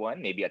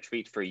 2021? Maybe a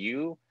treat for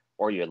you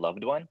or your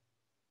loved one?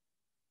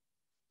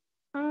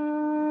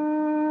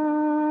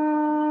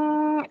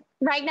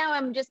 Right now,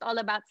 I'm just all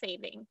about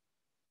saving.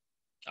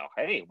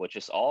 Okay, which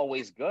is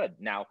always good.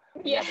 Now,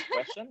 we have a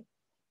question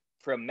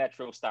from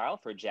Metro Style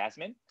for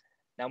Jasmine.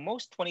 Now,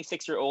 most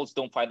 26-year-olds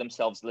don't find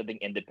themselves living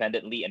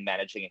independently and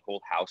managing a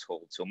whole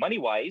household. So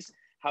money-wise,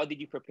 how did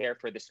you prepare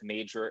for this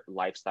major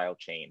lifestyle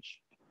change?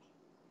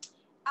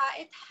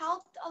 It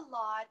helped a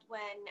lot when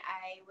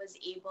I was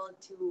able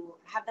to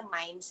have the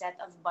mindset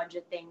of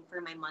budgeting for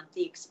my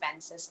monthly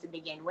expenses to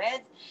begin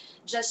with,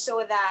 just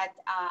so that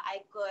I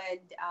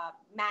could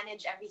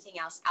manage everything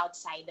else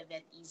outside of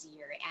it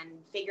easier and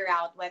figure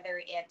out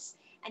whether it's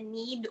a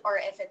need or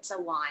if it's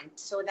a want,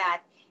 so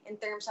that in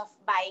terms of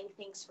buying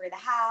things for the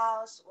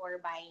house or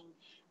buying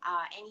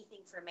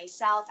anything for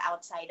myself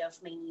outside of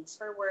my needs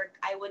for work,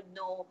 I would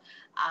know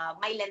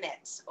my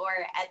limits,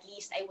 or at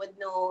least I would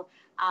know,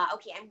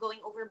 okay, I'm going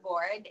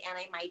overboard and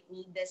I might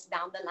need this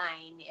down the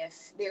line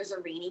if there's a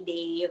rainy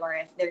day or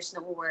if there's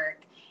no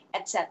work,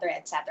 etc.,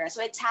 etc.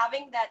 So it's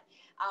having that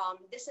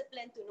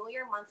discipline to know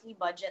your monthly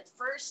budget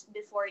first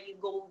before you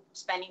go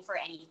spending for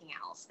anything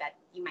else that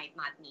you might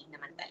not need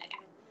naman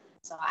talaga.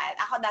 So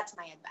that's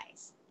my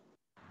advice.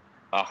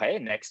 Okay,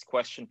 next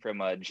question from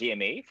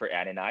GMA for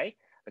Anne and I.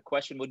 The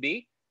question would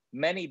be,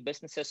 many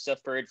businesses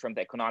suffered from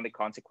the economic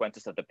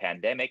consequences of the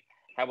pandemic.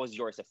 How was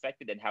yours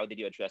affected and how did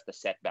you address the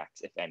setbacks,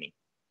 if any?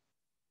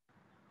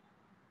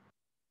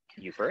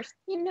 You first?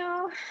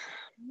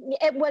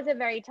 It was a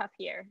very tough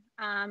year.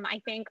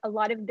 I think a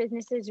lot of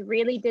businesses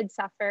really did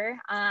suffer,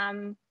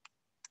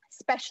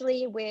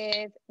 especially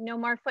with no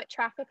more foot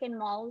traffic in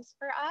malls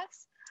for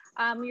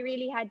us. We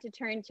really had to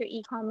turn to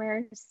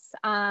e-commerce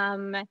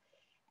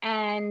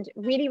and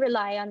really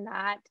rely on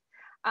that.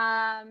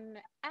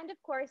 And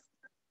of course,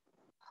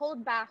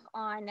 hold back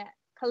on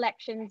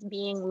collections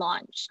being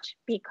launched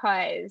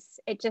because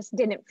it just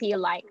didn't feel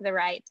like the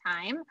right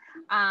time.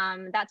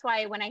 That's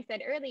why when I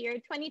said earlier,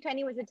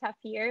 2020 was a tough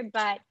year,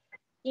 but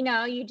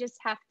you just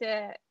have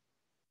to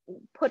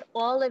put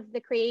all of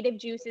the creative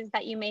juices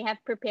that you may have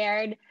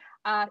prepared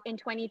in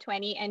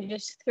 2020 and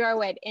just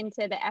throw it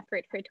into the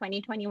effort for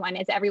 2021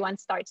 as everyone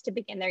starts to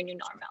begin their new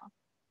normal.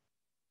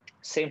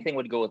 Same thing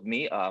would go with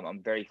me.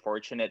 I'm very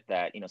fortunate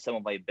that some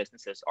of my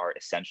businesses are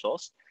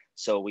essentials,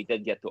 so we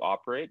did get to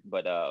operate.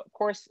 But of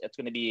course, it's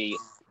going to be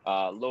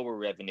lower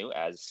revenue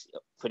as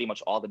pretty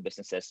much all the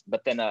businesses.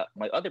 But then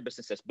my other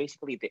businesses,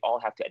 basically, they all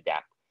have to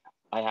adapt.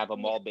 I have a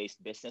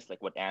mall-based business,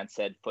 like what Anne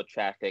said. Foot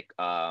traffic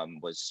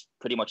was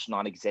pretty much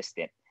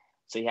non-existent,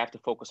 so you have to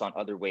focus on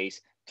other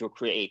ways to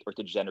create or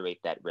to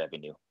generate that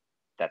revenue.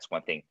 That's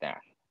one thing that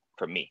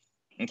for me.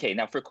 Okay,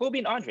 now for Kobe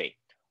and Andre.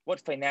 What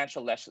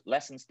financial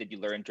lessons did you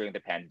learn during the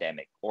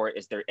pandemic? Or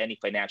is there any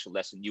financial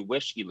lesson you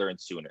wish you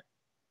learned sooner?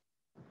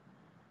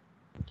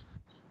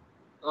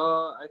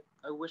 I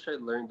wish I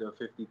learned the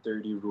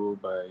 50-30 rule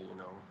by,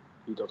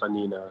 Tito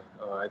Kanina.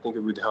 I think it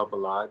would help a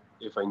lot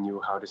if I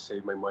knew how to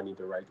save my money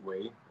the right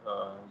way.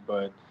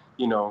 But,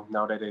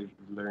 now that I've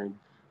learned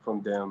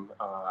from them,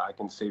 I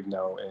can save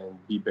now and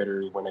be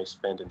better when I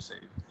spend and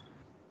save.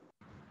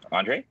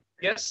 Andre?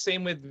 Yes,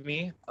 same with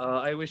me.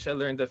 I wish I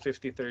learned the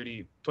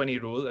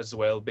 50-30-20 rule as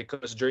well,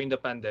 because during the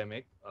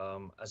pandemic,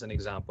 as an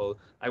example,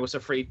 I was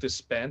afraid to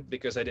spend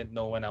because I didn't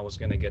know when I was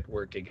going to get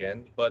work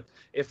again. But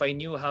if I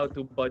knew how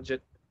to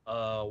budget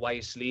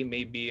wisely,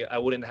 maybe I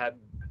wouldn't have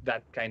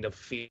that kind of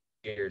fear.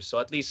 So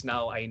at least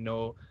now I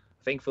know,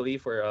 thankfully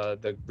for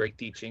the great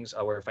teachings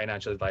our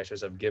financial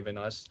advisors have given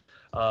us,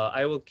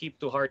 I will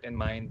keep to heart and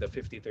mind the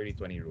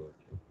 50-30-20 rule.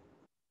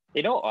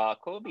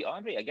 Kobe,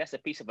 Andre, I guess a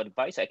piece of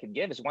advice I can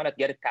give is why not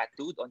get it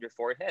tattooed on your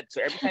forehead? So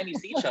every time you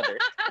see each other,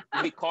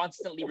 you'll be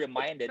constantly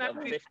reminded of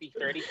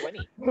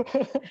 50-30-20.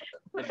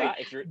 Diba?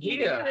 If you're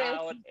eating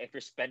out, if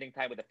you're spending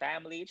time with the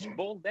family, just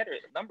bold letter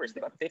numbers,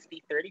 diba?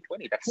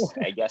 50-30-20. That's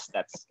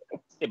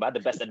diba,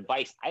 the best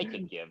advice I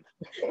can give.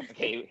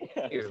 Okay.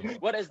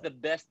 What is the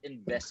best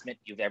investment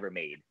you've ever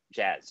made,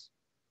 Jazz?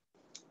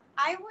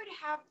 I would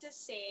have to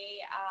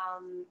say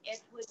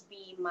it would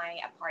be my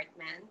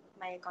apartment,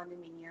 my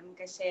condominium,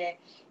 kasi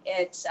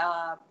it's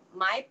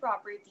my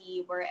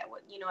property where,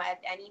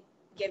 at any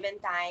given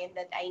time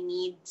that I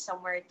need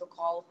somewhere to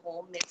call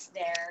home, it's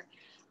there.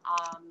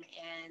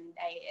 And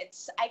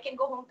I can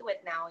go home to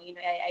it now.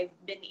 I've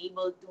been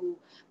able to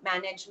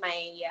manage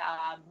my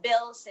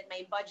bills and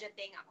my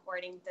budgeting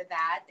according to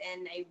that,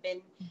 and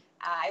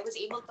I was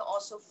able to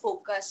also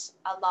focus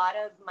a lot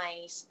of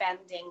my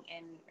spending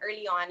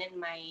early on in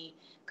my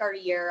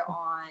career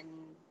on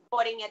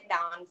putting it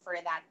down for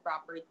that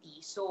property.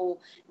 So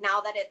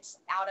now that it's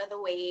out of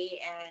the way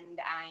and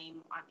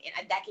I'm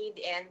a decade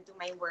into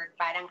my work,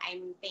 parang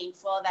I'm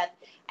thankful that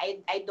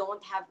I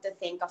don't have to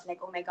think of like,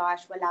 oh my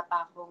gosh, wala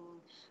pa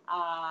akong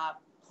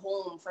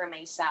home for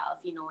myself,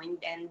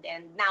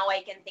 and now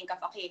I can think of,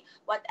 okay,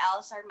 what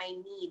else are my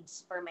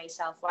needs for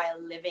myself while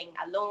living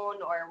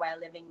alone or while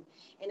living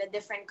in a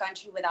different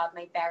country without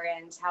my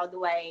parents? How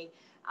do I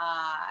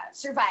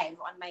survive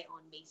on my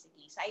own,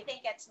 basically? So I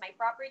think it's my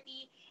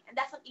property and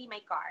definitely my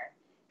car,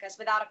 because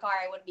without a car,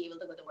 I wouldn't be able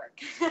to go to work.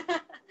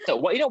 So,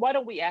 why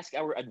don't we ask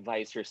our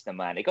advisors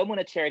naman? Ikaw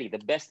muna, Charity, the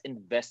best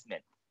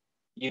investment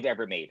you've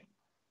ever made.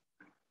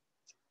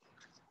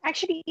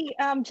 Actually,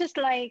 just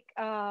like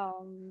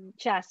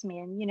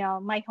Jasmine,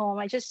 my home,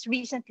 I just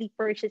recently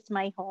purchased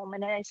my home.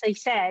 And as I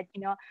said,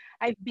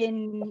 I've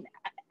been,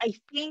 I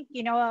think,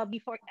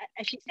 before,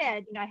 as she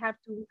said, I have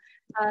to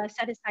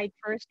set aside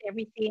first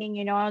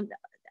everything,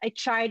 I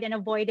tried and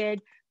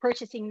avoided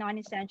purchasing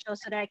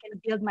non-essentials so that I can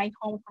build my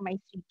home for my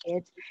 3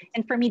 kids.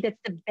 And for me, that's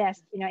the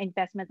best,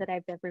 investment that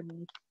I've ever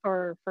made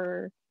for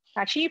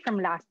actually from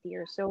last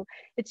year. So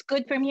it's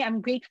good for me.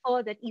 I'm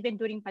grateful that even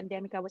during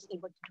pandemic, I was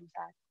able to do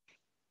that.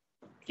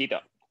 Kito.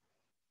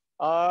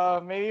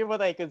 Maybe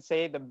what I could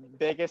say, the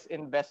biggest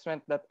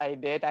investment that I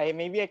did,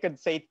 maybe I could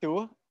say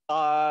two.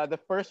 The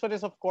first one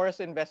is, of course,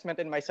 investment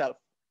in myself.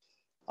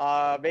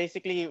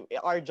 Basically,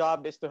 our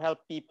job is to help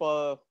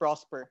people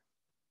prosper,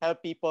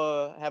 help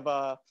people have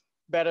a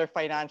better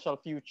financial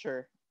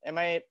future. Am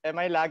I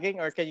lagging,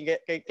 or can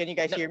you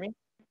guys hear me?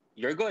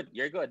 You're good.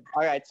 You're good.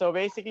 All right. So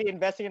basically,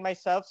 investing in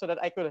myself so that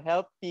I could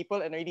help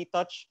people and really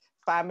touch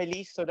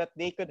families so that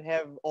they could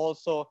have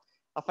also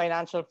a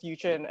financial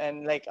future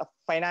and like a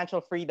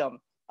financial freedom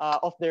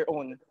of their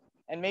own.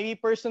 And maybe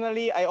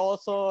personally, I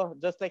also,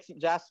 just like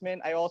Jasmine,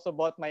 I also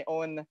bought my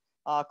own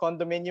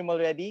condominium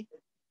already.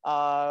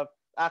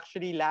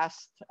 Actually,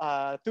 last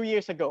 2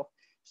 years ago.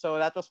 So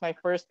that was my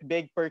first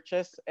big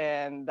purchase,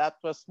 and that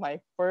was my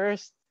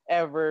first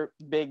ever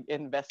big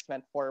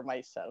investment for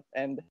myself,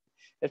 and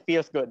it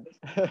feels good.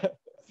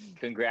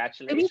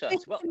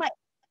 Congratulations. Well,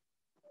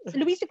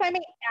 Luis, if I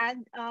may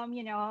add,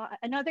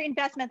 another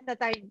investment that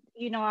I,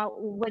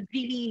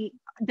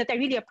 that I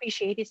really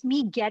appreciate is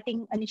me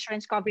getting an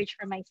insurance coverage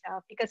for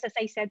myself. Because as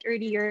I said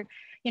earlier,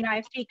 I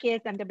have 3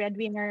 kids, I'm the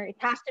breadwinner. It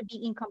has to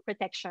be income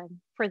protection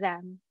for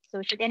them.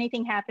 So should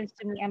anything happens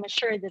to me, I'm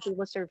assured that they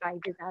will survive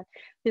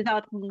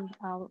without me,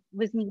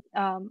 with me,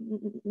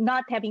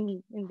 not having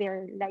me in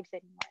their lives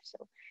anymore.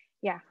 So,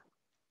 yeah.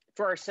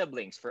 For our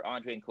siblings, for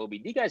Andre and Kobe,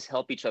 do you guys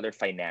help each other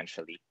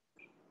financially?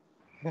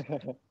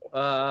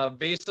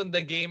 Based on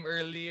the game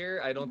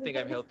earlier, I don't think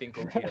I'm helping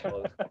Kobe at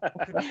all.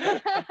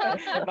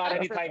 Not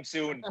anytime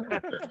soon.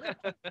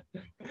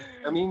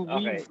 I mean,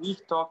 Okay.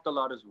 we've talked a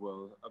lot as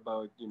well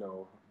about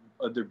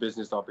other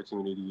business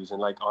opportunities,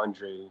 and like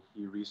Andre,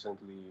 he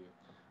recently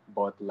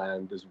bought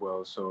land as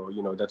well. So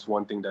that's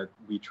one thing that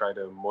we try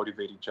to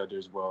motivate each other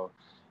as well,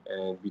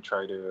 and we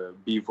try to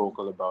be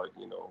vocal about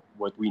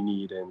what we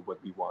need and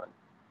what we want.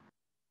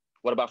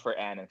 What about for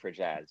Anne and for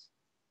Jazz?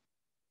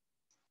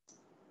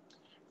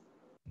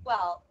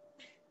 Well,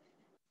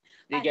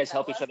 Do you guys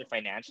help each other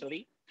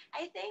financially?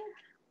 I think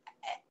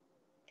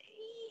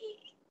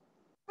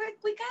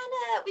we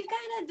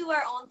kind of do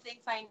our own thing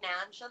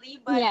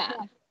financially, but Yeah.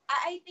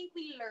 I think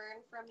we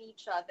learn from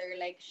each other.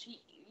 Like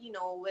she,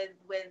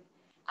 with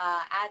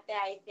Ate,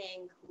 I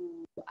think,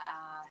 who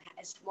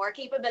has more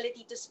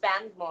capability to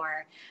spend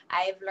more.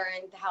 I've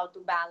learned how to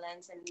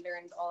balance and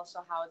learned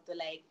also how to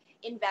like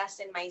invest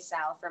in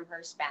myself from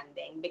her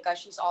spending, because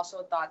she's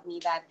also taught me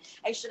that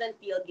I shouldn't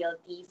feel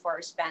guilty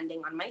for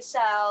spending on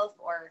myself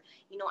or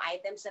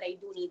items that I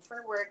do need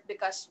for work,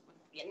 because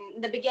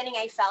in the beginning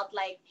I felt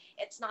like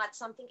it's not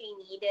something I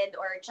needed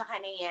or tsaka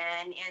na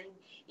yan, and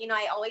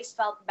I always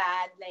felt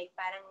bad, like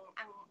parang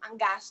ang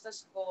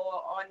gastos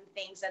ko on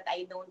things that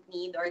I don't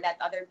need or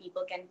that other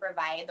people can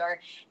provide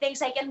or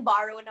things I can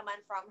borrow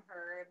naman from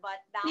her.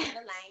 But down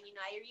the line,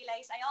 I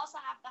realized I also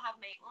have to have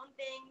my own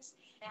things.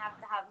 I have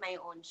to have my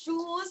own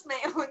shoes,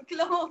 my own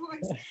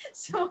clothes.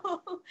 So,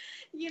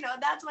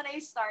 that's when I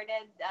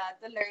started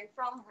to learn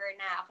from her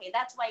na, okay,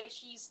 that's why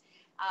she's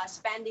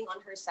spending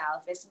on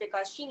herself, is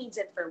because she needs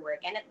it for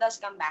work, and it does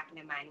come back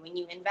naman when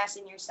you invest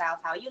in yourself,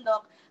 how you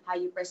look, how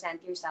you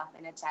present yourself,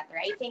 and etc.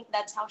 I think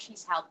that's how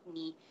she's helped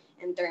me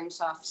in terms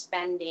of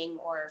spending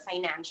or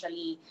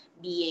financially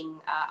being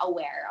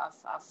aware of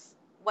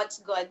what's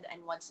good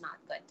and what's not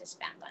good to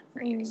spend on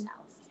for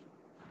yourself.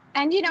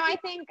 And I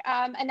think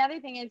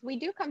another thing is we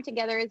do come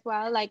together as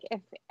well, like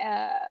if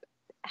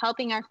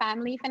helping our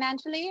family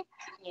financially.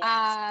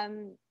 Yes.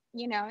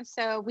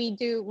 So we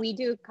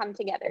do come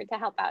together to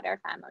help out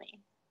our family.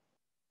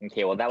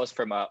 Okay, well, that was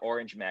from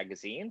Orange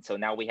Magazine. So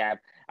now we have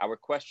our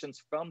questions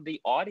from the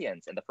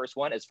audience. And the first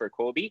one is for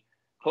Kobe.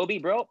 Kobe,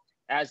 bro,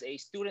 as a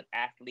student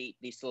athlete,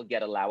 do you still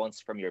get allowance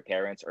from your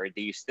parents, or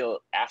do you still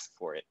ask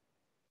for it?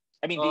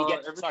 I mean, do you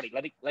get, sorry,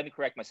 let me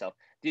correct myself.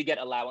 Do you get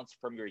allowance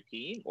from your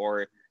team,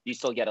 or do you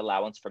still get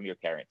allowance from your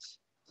parents?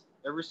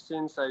 Ever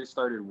since I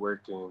started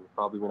working,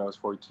 probably when I was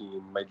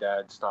 14, my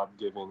dad stopped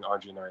giving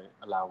Andre and I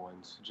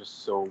allowance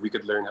just so we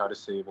could learn how to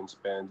save and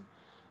spend.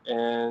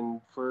 And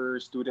for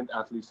student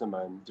athletes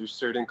naman, there's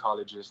certain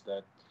colleges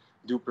that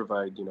do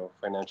provide,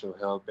 financial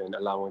help and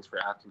allowance for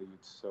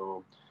athletes.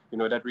 So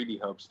that really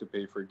helps to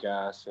pay for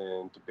gas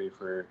and to pay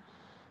for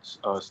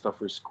stuff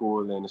for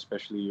school and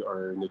especially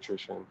our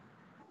nutrition.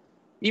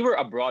 You were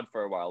abroad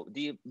for a while.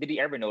 Did you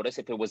ever notice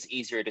if it was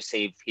easier to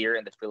save here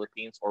in the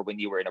Philippines or when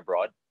you were in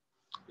abroad?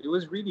 It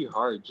was really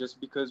hard just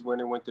because when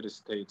I went to the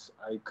States,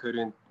 I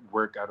couldn't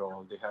work at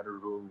all. They had a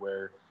rule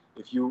where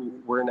if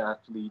you were an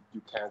athlete,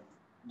 you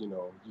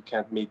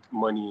can't make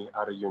money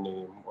out of your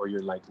name or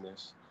your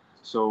likeness.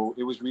 So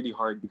it was really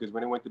hard because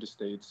when I went to the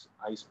States,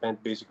 I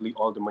spent basically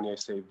all the money I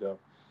saved up,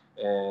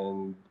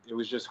 and it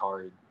was just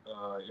hard.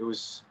 It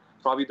was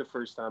probably the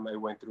first time I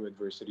went through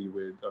adversity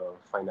with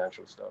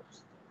financial stuff.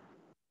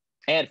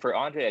 And for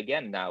Andre,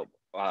 again, now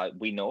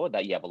we know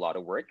that you have a lot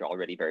of work. You're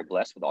already very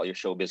blessed with all your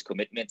showbiz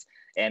commitments.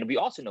 And we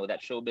also know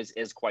that showbiz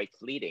is quite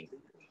fleeting.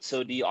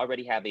 So do you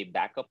already have a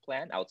backup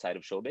plan outside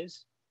of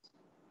showbiz?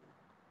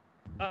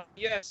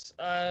 Yes.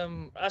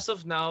 As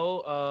of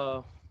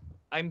now,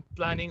 I'm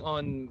planning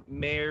on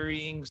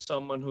marrying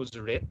someone who's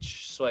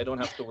rich, so I don't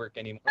have to work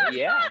anymore.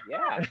 Yeah,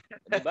 yeah.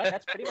 But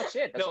that's pretty much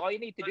it. That's No, all you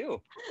need to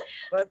do.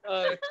 but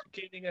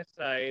kidding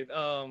aside,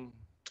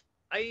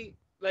 I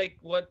like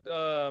what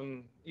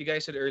you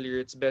guys said earlier.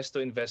 It's best to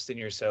invest in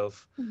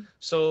yourself.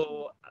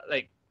 So,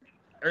 like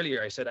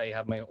earlier, I said I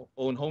have my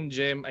own home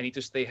gym. I need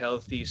to stay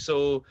healthy.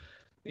 So,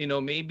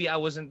 maybe I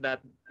wasn't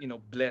that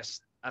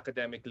blessed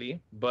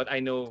academically, but I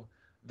know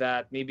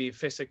that maybe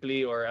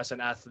physically or as an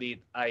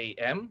athlete I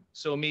am.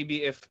 So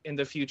maybe if in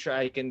the future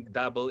I can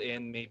dabble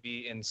in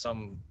maybe in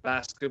some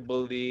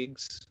basketball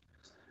leagues.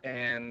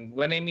 And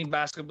when I mean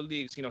basketball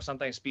leagues,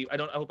 sometimes people, I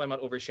hope I'm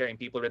not oversharing.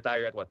 People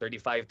retire at what,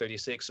 35,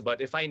 36.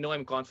 But if I know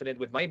I'm confident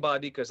with my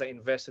body because I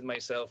invest in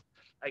myself,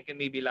 I can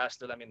maybe last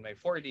till I'm in my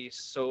 40s.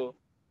 So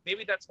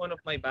maybe that's one of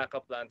my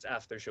backup plans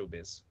after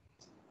showbiz.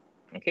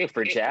 Okay,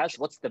 for Jazz,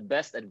 what's the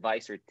best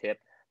advice or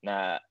tip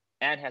na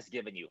Anne has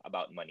given you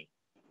about money?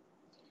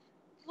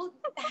 Well,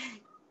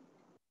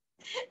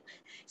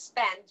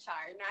 spend,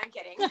 Char. No, I'm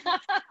kidding.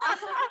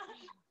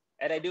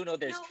 And I do know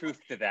there's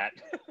truth to that.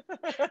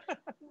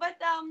 But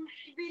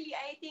really,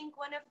 I think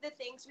one of the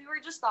things we were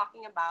just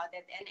talking about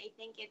it, and I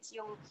think it's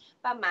yung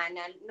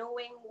pamana,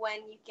 knowing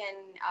when you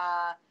can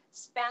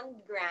spend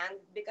grand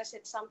because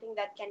it's something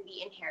that can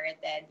be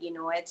inherited.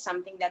 It's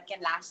something that can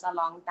last a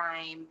long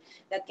time,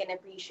 that can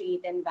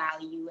appreciate and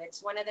value.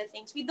 It's one of the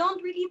things we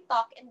don't really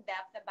talk in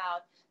depth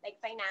about, like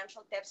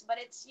financial tips, but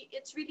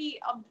it's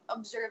really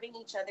observing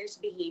each other's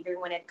behavior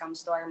when it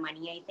comes to our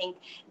money. I think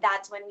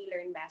that's when we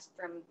learn best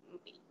from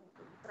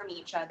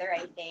each other,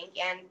 I think.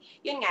 And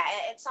yun nga,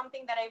 it's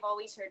something that I've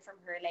always heard from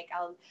her, like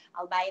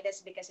I'll buy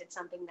this because it's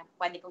something na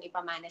pwede kong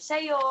ipamana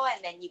sa'yo, and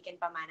then you can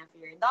pamana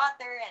for your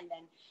daughter, and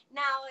then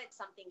now it's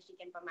something she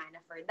can pamana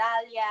for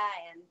Dahlia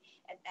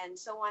and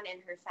so on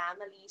in her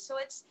family.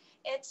 So it's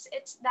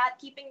that,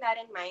 keeping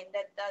that in mind,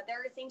 that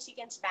there are things you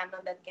can spend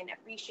on that can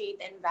appreciate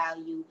and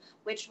value,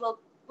 which will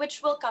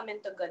come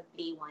into good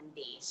play one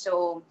day.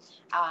 So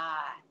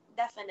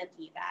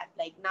definitely that,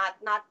 like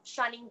not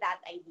shunning that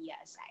idea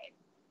aside.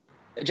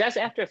 Just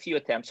after a few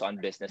attempts on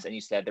business, and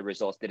you said the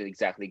results didn't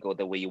exactly go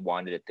the way you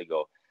wanted it to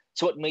go.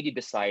 So what made you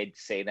decide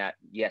to say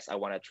that, yes, I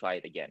want to try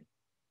it again?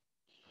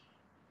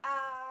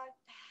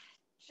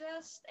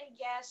 Just, I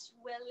guess,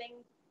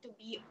 willing to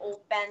be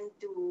open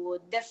to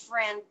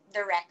different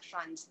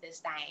directions this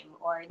time,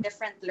 or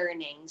different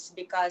learnings,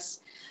 because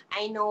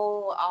I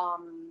know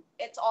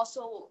it's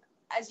also,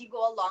 as you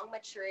go along,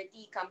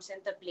 maturity comes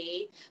into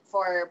play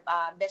for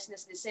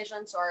business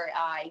decisions, or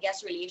I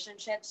guess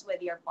relationships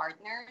with your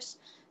partners.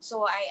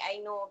 So I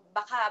know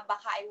baka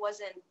I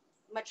wasn't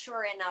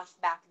mature enough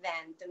back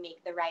then to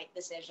make the right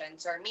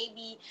decisions, or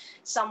maybe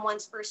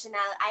someone's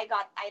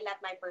I let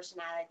my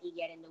personality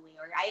get in the way,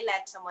 or I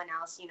let someone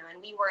else,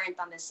 and we weren't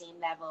on the same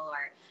level,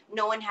 or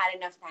no one had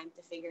enough time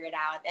to figure it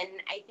out. And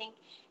I think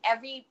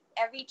every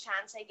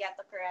chance I get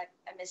to correct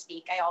a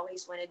mistake, I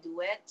always want to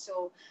do it.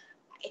 So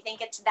I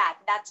think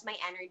that's my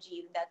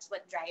energy. That's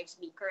what drives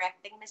me,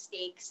 correcting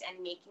mistakes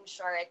and making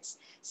sure it's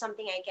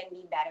something I can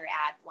be better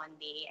at one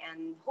day.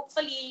 And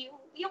hopefully,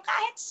 yung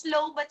kahit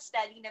slow but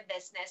steady na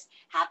business,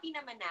 happy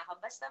naman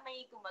ako. Basta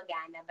may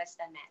gumagana,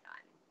 basta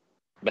meron.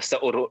 Basta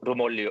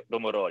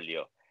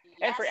rumorolyo. Yes.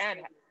 And for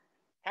Anne,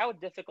 how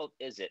difficult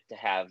is it to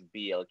have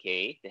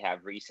BLK, to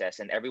have recess,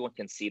 and everyone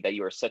can see that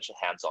you are such a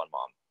hands-on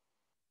mom?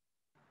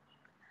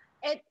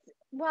 It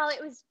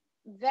was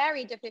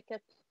very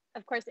difficult,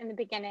 of course, in the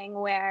beginning,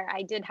 where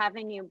I did have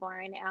a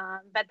newborn.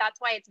 But that's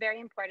why it's very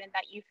important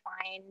that you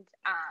find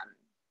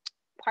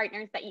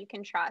partners that you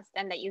can trust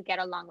and that you get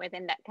along with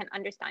and that can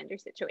understand your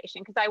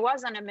situation. Because I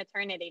was on a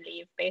maternity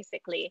leave,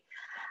 basically.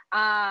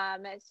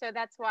 So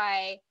that's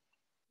why,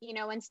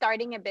 when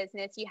starting a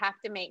business, you have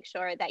to make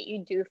sure that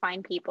you do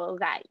find people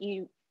that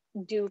you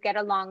do get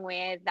along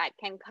with, that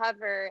can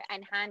cover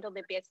and handle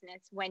the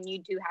business when you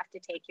do have to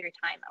take your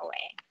time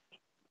away.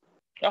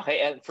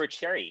 Okay, and for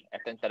Cherry,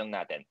 ito yung tanong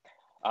natin.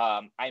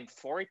 I'm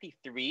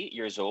 43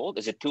 years old.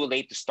 Is it too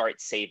late to start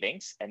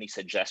savings? Any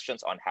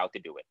suggestions on how to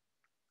do it?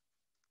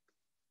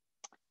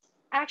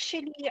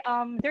 Actually,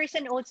 there's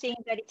an old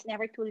saying that it's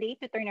never too late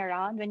to turn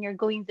around when you're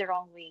going the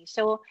wrong way.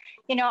 So,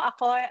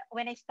 ako,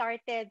 when I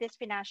started this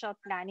financial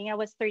planning, I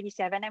was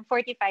 37. I'm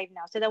 45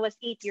 now. So that was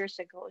 8 years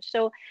ago.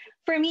 So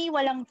for me,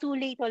 walang too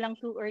late, walang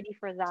too early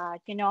for that.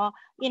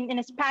 In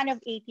a span of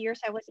 8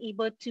 years, I was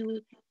able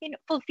to,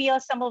 fulfill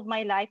some of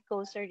my life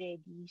goals already.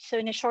 So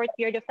in a short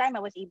period of time, I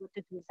was able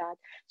to do that.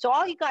 So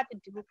all you got to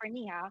do for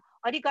me,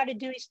 all you got to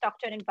do is talk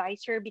to an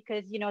advisor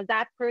because,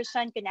 that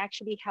person can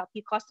actually help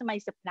you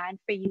customize the plan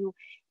for you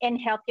and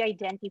help you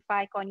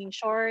identify kung ano yung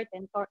short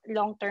and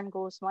long-term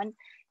goals one,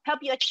 help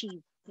you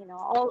achieve,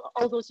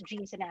 all those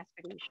dreams and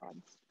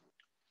aspirations.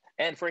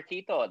 And for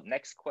Tito,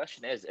 next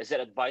question is it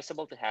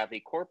advisable to have a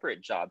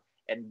corporate job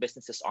and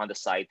businesses on the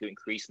side to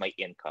increase my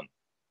income?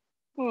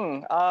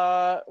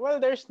 Well,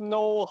 there's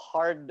no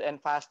hard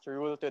and fast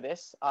rule to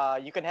this.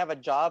 You can have a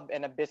job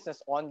and a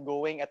business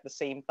ongoing at the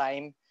same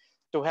time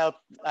to help,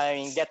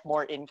 get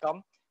more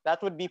income.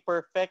 That would be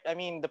perfect. I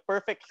mean, the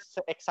perfect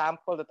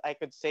example that I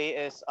could say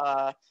is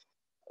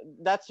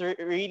that's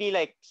really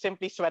like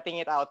simply sweating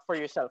it out for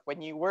yourself.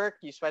 When you work,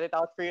 you sweat it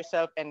out for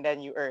yourself and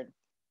then you earn.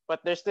 But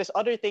there's this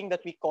other thing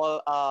that we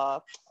call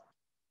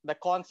the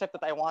concept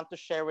that I want to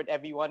share with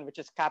everyone, which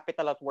is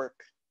capital at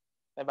work.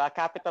 Diba?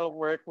 Capital at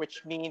work,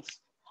 which means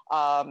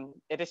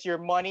it is your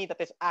money that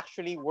is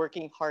actually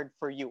working hard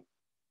for you.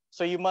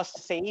 So you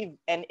must save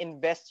and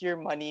invest your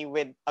money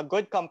with a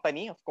good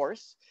company, of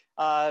course.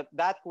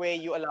 That way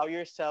you allow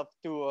yourself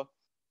to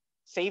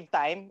save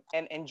time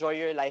and enjoy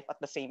your life at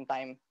the same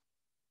time.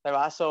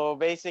 Diba? So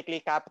basically,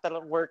 capital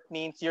at work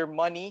means your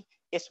money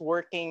is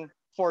working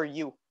for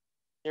you.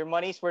 Your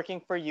money is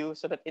working for you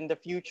so that in the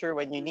future,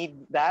 when you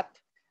need that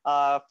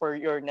for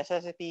your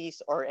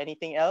necessities or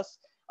anything else,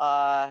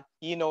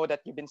 you know that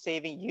you've been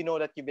saving, you know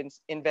that you've been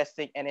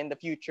investing, and in the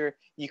future,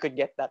 you could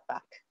get that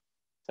back.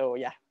 So,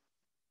 yeah.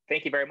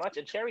 Thank you very much.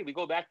 And Sherry, we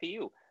go back to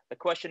you. The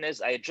question is,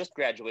 I just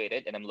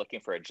graduated and I'm looking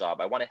for a job.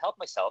 I want to help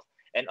myself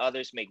and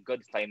others make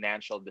good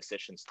financial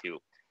decisions too.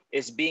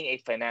 Is being a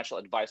financial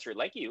advisor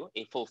like you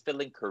a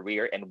fulfilling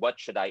career, and what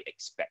should I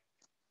expect?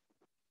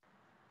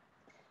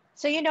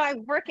 So, I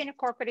worked in a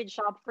corporate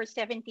job for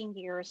 17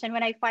 years. And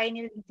when I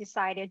finally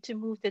decided to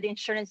move to the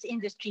insurance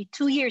industry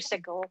 2 years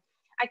ago,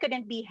 I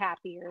couldn't be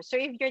happier. So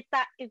if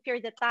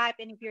you're the type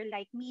and if you're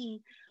like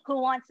me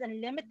who wants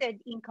unlimited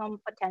income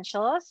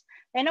potentials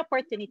and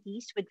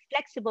opportunities with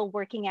flexible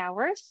working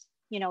hours,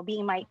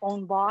 being my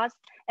own boss,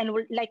 and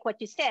like what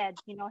you said,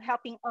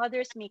 helping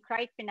others make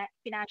right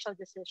financial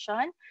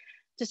decision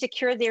to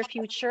secure their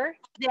future,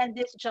 then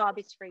this job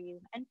is for you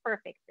and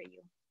perfect for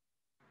you.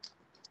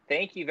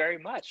 Thank you very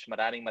much.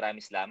 Maraming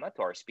salamat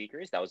to our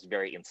speakers. That was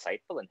very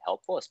insightful and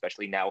helpful,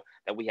 especially now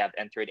that we have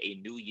entered a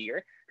new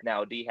year.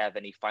 Now, do you have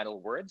any final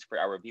words for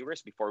our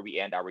viewers before we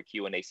end our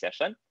Q&A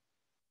session?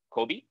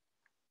 Kobe?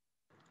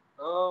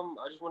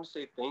 I just want to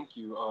say thank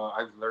you.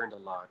 I've learned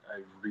a lot.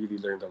 I've really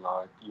learned a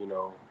lot.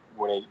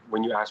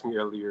 When you asked me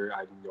earlier,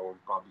 I've known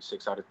probably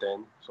 6 out of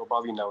 10. So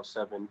probably now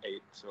 7,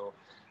 8. So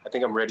I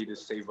think I'm ready to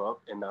save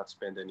up and not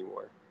spend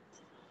anymore.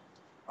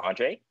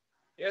 Andre?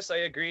 Yes,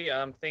 I agree.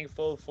 I'm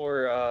thankful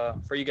for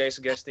you guys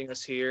guesting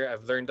us here.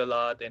 I've learned a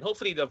lot, and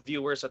hopefully the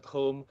viewers at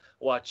home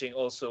watching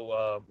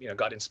also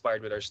got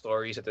inspired with our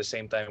stories at the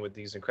same time with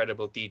these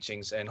incredible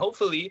teachings. And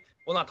hopefully,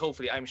 well, not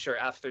hopefully, I'm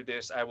sure after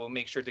this I will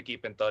make sure to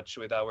keep in touch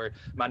with our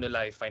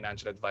Manulife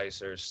financial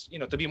advisors.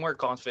 To be more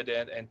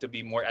confident and to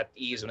be more at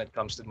ease when it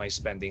comes to my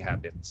spending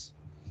habits.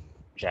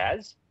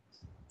 Jazz?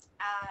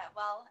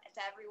 Well,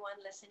 to everyone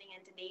listening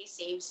in today,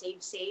 save,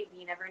 save, save.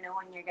 You never know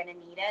when you're going to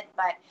need it,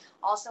 but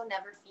also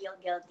never feel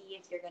guilty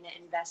if you're going to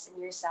invest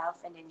in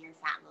yourself and in your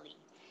family.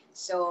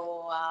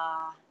 So,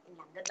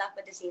 good luck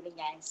with the saving,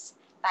 guys.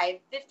 5,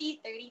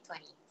 50, 30,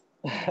 20.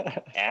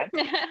 And?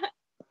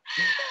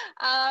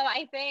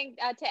 I think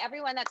to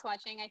everyone that's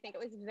watching, I think it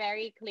was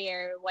very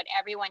clear what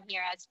everyone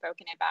here has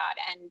spoken about.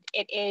 And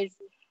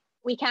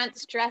we can't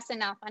stress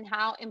enough on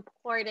how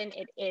important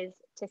it is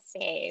to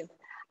save.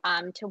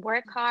 To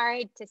work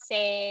hard, to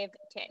save,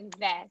 to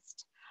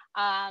invest,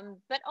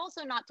 but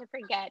also not to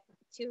forget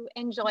to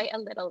enjoy a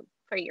little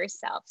for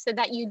yourself so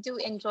that you do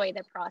enjoy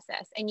the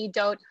process and you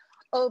don't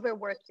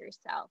overwork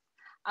yourself.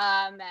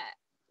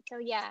 So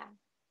yeah,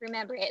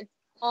 remember, it's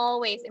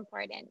always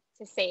important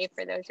to save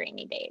for those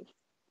rainy days.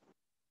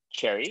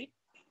 Sherry?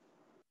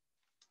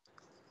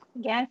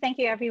 Again, thank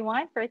you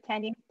everyone for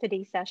attending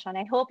today's session.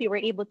 I hope you were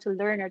able to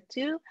learn or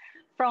two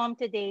from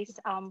today's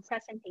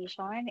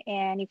presentation.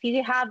 And if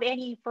you have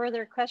any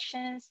further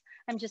questions,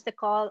 I'm just a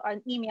call or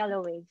an email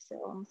away.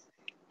 So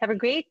have a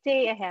great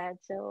day ahead.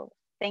 So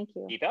thank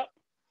you. Tita?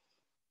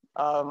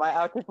 My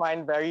outfit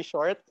mine very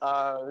short.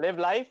 Live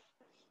life,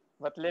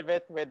 but live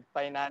it with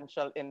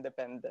financial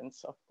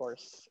independence, of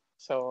course.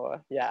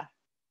 So yeah,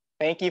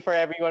 thank you for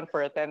everyone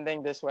for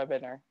attending this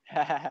webinar.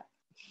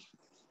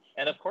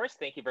 And of course,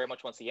 thank you very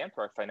much once again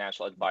to our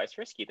financial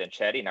advisors, Keith and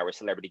Sherry, and our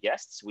celebrity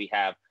guests. We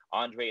have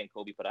Andre and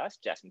Kobe Paras,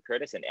 Jasmine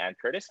Curtis, and Ann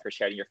Curtis for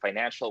sharing your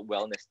financial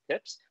wellness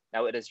tips.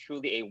 Now, it is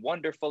truly a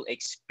wonderful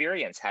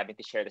experience having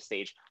to share the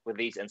stage with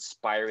these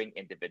inspiring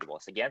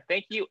individuals. Again,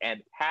 thank you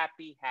and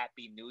happy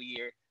New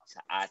Year sa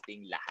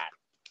ating lahat.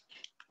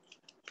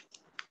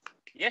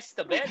 Yes,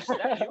 the bench. Is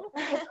that you?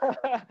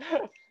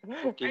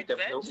 Kintab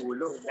ng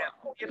ulo.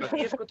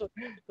 If ko to.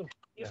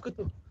 If ko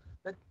to.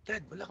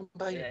 Dad, wala kang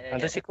bayad.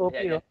 Ando si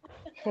Kobe, oh.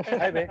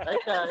 Hi, be. Hi,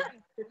 Dad.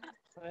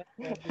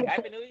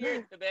 Happy New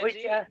Year to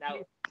Benji.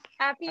 Now,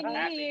 Happy New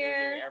Happy New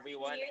Year, Year.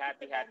 everyone.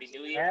 Happy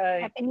New Year. Hi.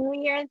 Happy New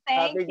Year.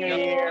 Thank Happy New you,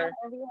 Year.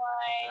 everyone.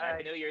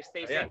 Happy New Year.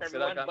 Stay Ayan, safe,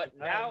 sila everyone. But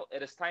gamit. now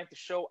it is time to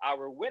show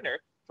our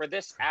winner for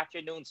this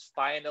afternoon's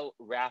final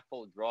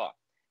raffle draw.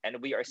 And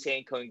we are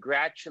saying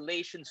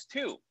congratulations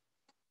to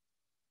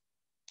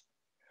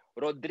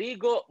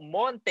Rodrigo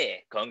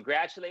Monte.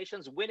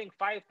 Congratulations, winning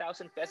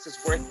 5,000 pesos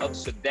worth of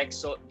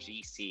Sodexo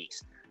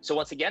GCs. So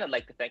once again, I'd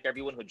like to thank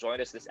everyone who joined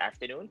us this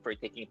afternoon for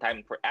taking time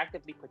and for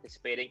actively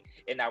participating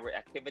in our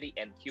activity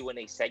and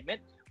Q&A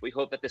segment. We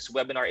hope that this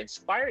webinar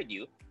inspired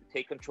you to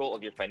take control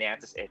of your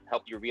finances and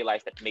help you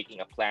realize that making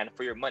a plan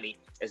for your money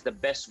is the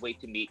best way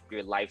to meet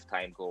your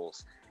lifetime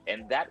goals.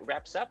 And that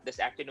wraps up this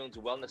afternoon's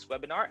wellness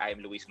webinar. I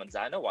am Luis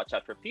Manzano. Watch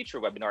out for future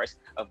webinars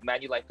of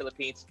Manulife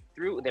Philippines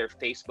through their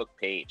Facebook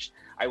page.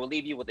 I will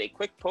leave you with a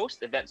quick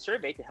post-event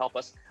survey to help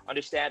us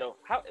understand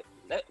how.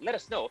 Let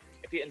us know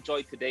if you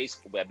enjoyed today's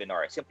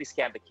webinar. Simply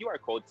scan the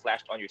QR code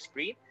flashed on your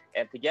screen,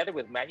 and together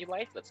with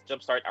Manulife, let's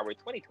jumpstart our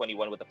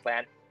 2021 with a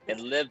plan and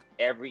live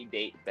every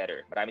day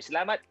better. Maraming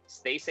salamat.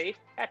 Stay safe.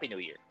 Happy New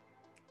Year.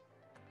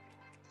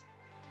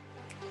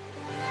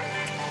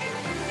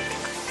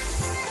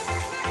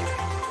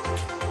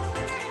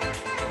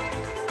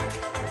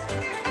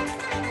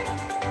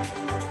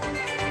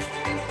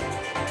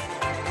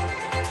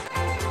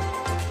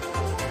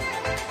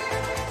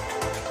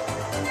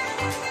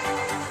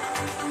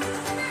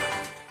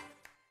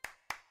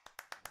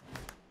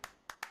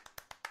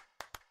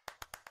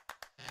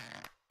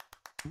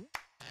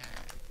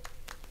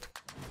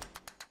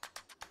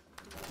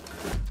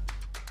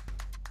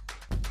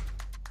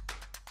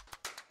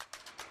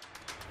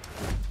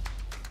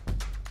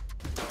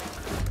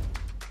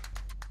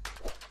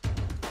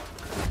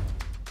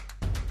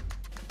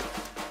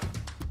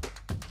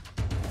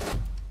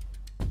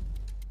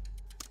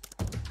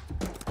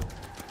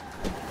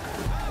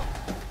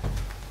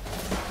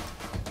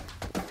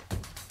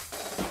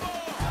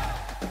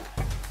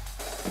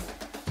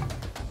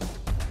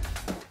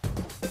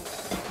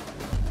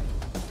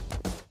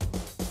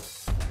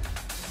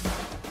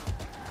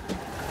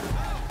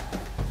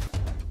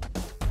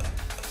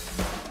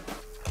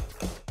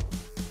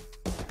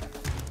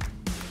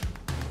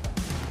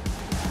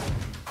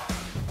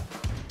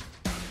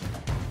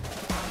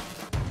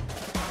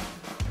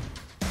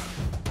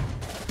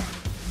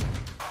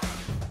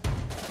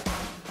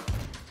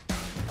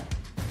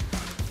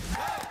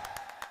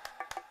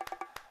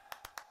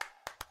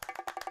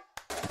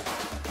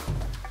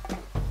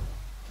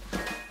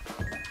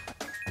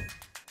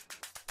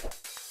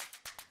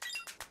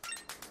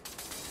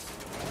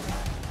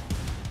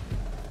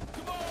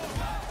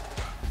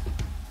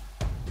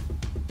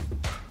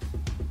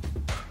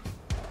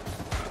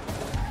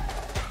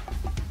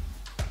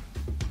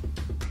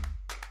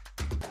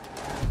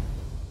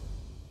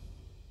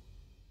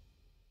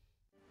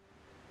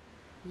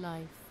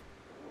 Life.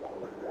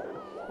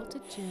 What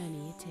a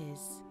journey it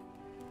is.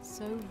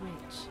 So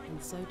rich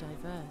and so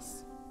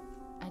diverse.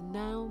 And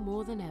now,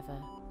 more than ever,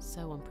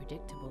 so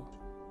unpredictable.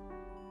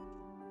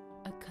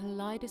 A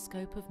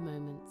kaleidoscope of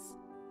moments.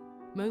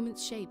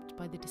 Moments shaped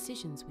by the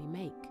decisions we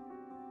make.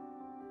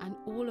 And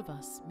all of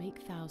us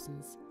make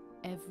thousands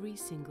every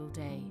single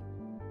day.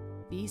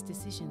 These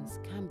decisions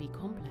can be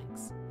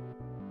complex.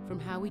 From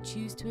how we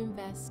choose to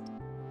invest,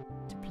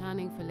 to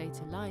planning for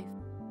later life,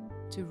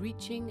 to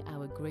reaching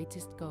our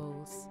greatest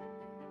goals.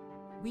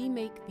 We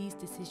make these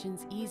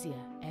decisions easier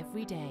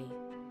every day,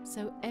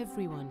 so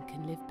everyone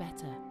can live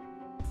better.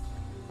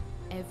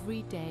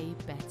 Every day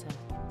better.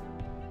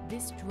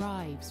 This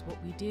drives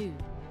what we do.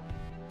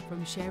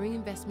 From sharing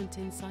investment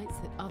insights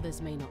that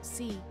others may not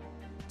see,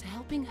 to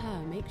helping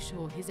her make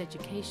sure his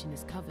education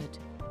is covered.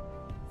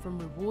 From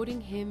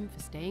rewarding him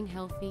for staying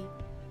healthy,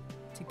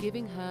 to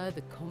giving her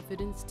the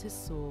confidence to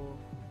soar.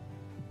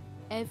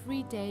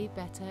 Every day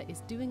better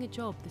is doing a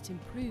job that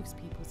improves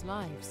people's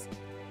lives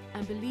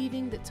and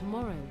believing that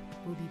tomorrow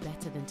will be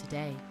better than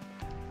today.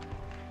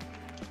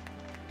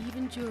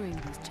 Even during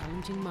these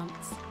challenging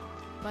months,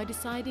 by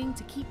deciding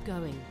to keep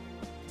going,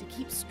 to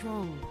keep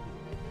strong,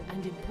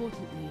 and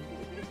importantly,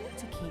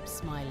 to keep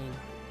smiling.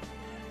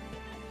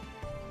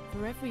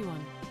 For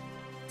everyone,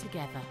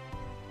 together,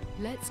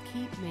 let's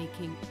keep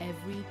making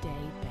every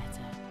day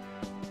better.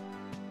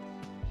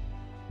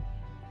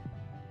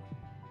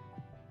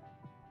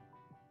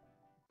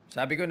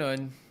 Sabi ko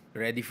nun,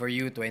 ready for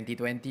you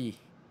 2020.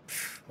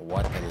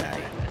 What a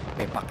lie.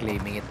 May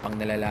pa-claiming it pang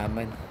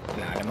nalalaman.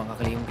 Wala namang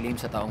ka-claim-claim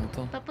sa taong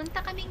to.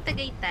 Papunta kaming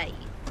Tagaytay.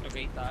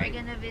 We're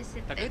gonna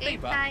visit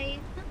Tagaytay ba? Tagaytay.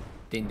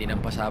 Tindi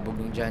ng pasabog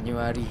nung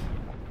January.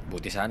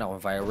 Buti sana kung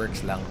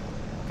fireworks lang.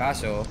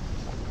 Kaso,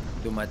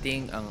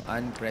 dumating ang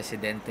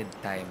unprecedented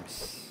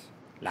times.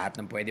 Lahat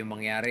ng pwedeng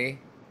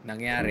mangyari,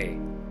 nangyari.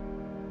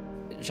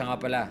 Siya nga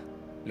pala,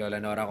 Lola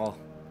Nora ko.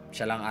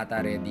 Siya lang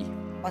ata ready.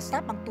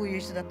 Basta pang 2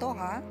 years na to,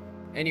 ha?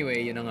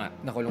 Anyway, yun na nga.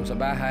 Nakulong sa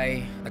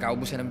bahay,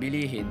 nakaubusan ng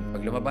bilihin.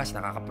 Pag lumabas,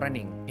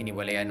 nakakapraning.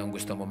 Iniwalayan nung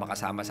gusto mo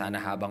makasama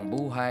sana habang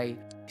buhay.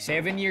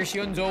 7 years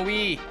yun,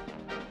 Zoe!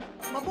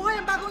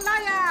 Mabuhay ang bagong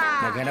laya!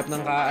 Naghanap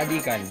ng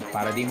kaadikan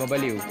para di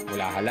mabaliw.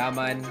 Mula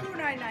halaman,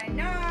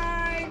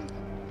 2999!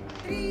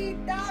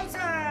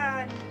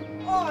 3,000!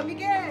 Oh,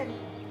 Miguel!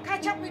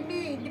 Catch up with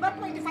me! Di ba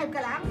 25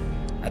 ka lang?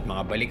 at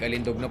mga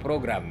balik-alindog na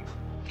program.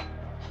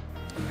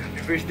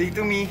 Happy birthday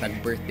to me!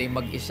 Nag-birthday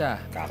mag-isa.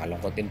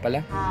 Kakalungkot din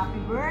pala. Happy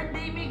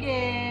birthday,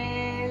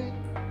 Miguel!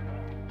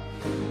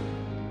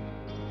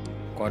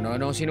 Kung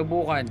ano-ano ang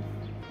sinubukan.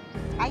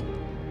 Ay,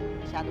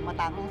 masyado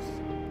matangos.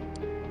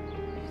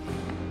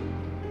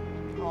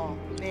 Oh,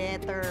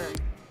 better.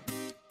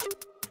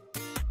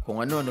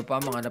 Kung ano-ano pa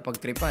mga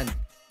napagtripan.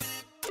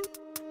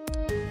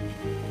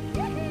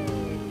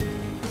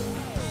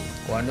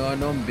 Kung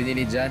ano-ano ang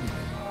binili dyan.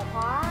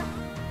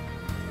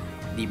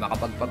 Di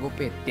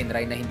makapagpagupit,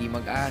 tinry na hindi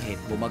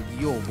mag-ahit,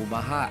 bumagyo,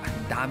 bumaha, ang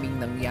daming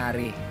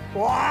nangyari.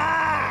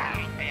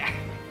 Wow!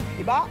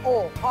 Diba?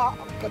 Oh,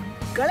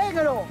 galing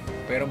ano?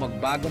 Pero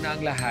magbago na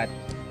ang lahat.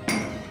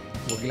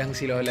 Huwag lang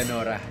si Lola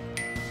Nora.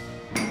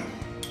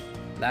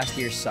 Last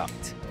year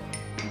sucked,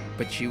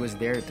 but she was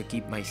there to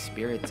keep my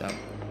spirits up.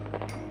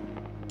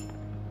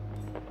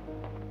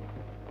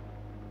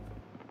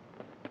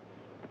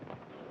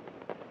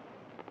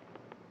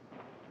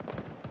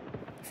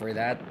 For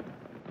that,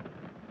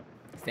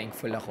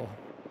 thankful ako.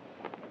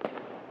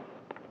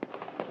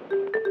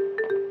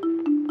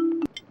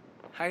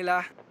 Hi,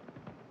 La.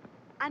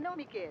 Ano,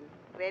 Miguel?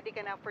 Ready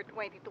ka na for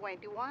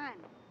 2021?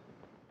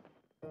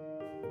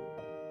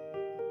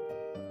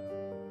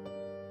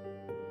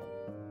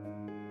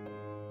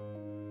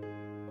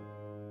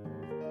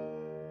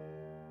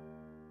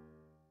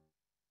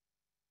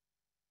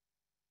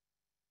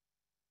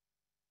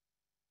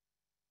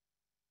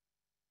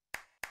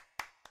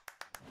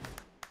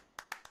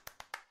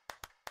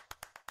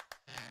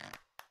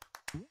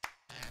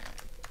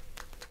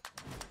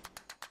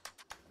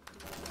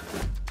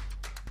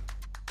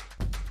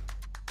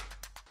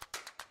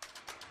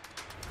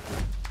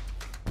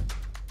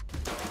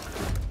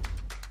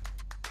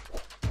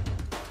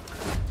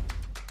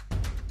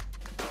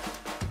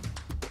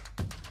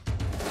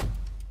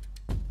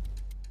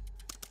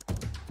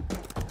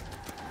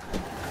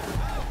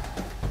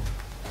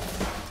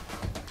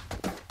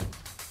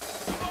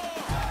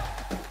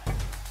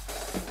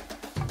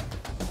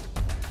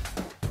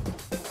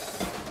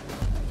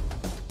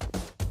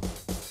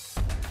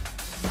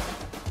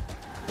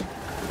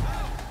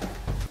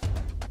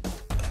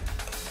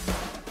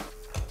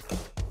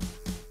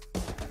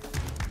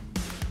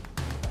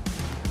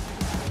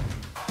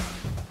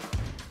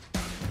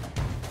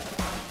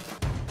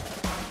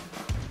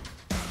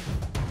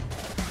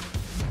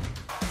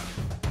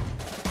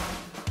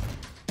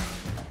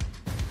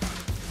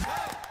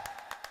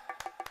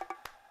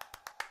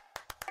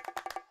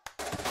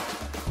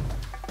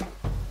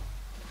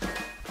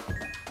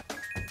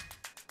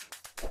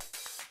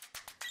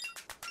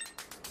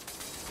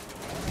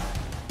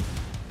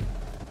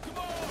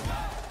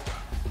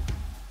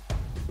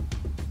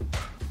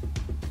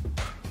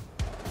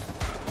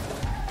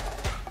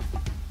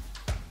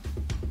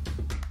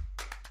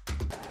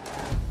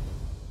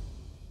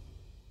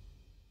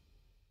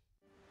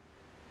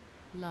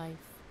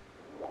 Life.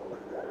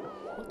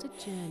 What a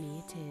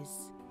journey it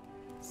is.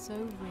 So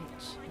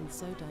rich and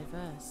so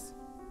diverse.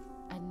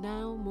 And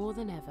now, more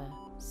than ever,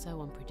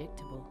 so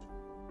unpredictable.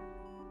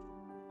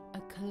 A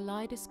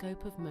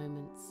kaleidoscope of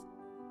moments.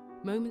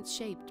 Moments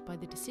shaped by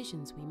the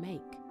decisions we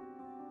make.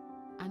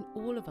 And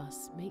all of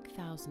us make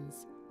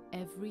thousands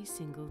every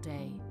single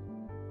day.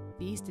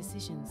 These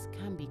decisions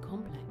can be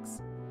complex.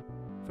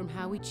 From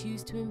how we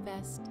choose to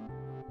invest,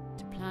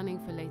 to planning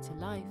for later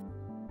life,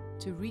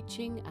 to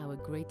reaching our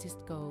greatest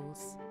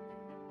goals.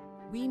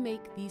 We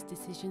make these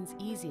decisions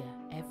easier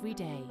every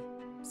day,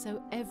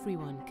 so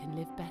everyone can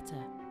live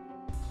better.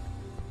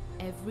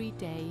 Every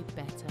day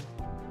better.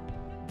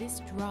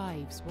 This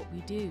drives what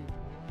we do.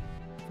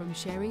 From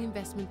sharing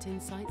investment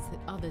insights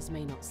that others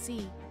may not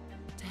see,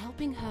 to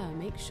helping her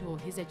make sure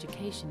his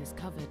education is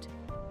covered.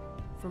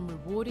 From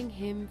rewarding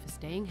him for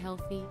staying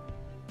healthy,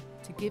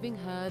 to giving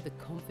her the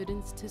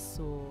confidence to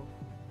soar.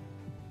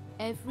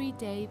 Every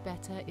day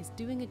better is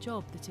doing a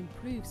job that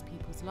improves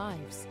people's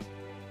lives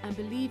and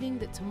believing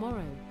that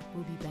tomorrow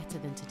will be better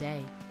than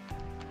today.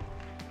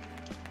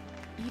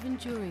 Even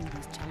during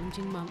these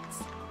challenging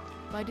months,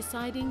 by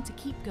deciding to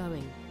keep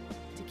going,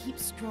 to keep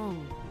strong,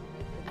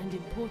 and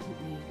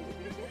importantly,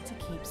 to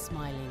keep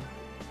smiling.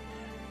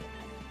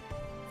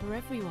 For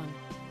everyone,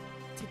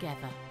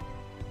 together,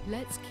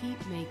 let's keep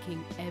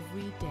making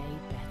every day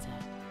better.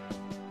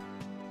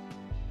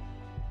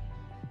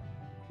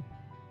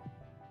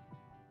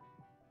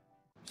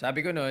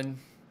 Sabi ko nun,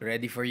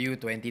 ready for you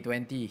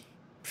 2020.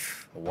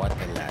 What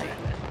a lie.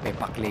 May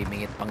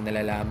pa-claiming it pang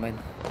nalalaman.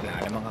 Wala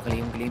namang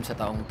ka-claim-claim sa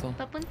taong to.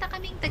 Papunta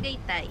kaming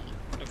Tagaytay.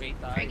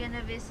 We're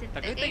gonna visit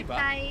Tagaytay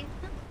ba? Tagaytay.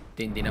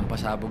 Tindi ng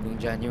pasabog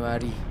nung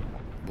January.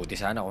 Buti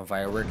sana kung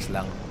fireworks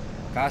lang.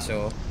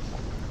 Kaso,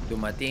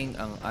 dumating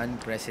ang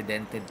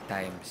unprecedented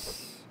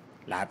times.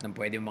 Lahat ng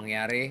pwedeng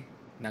mangyari,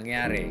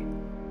 nangyari.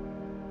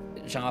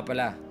 Siya nga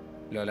pala,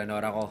 Lola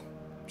Nora ko.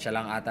 Siya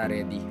lang ata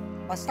ready.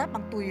 Basta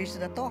pang 2 years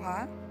na to,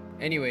 ha?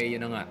 Anyway, yun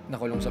na nga.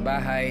 Nakulong sa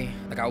bahay,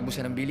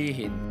 nakaubusan ng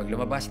bilihin. Pag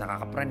lumabas,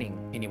 nakakapraning.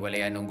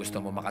 Hiniwalayan nung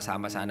gusto mo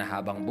makasama sana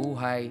habang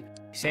buhay.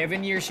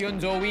 7 years yun,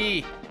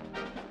 Zoe!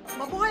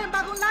 Mabuhay ang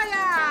bagong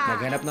laya!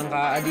 Naghanap ng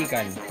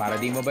kaadikan para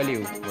di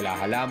mabaliw. Mula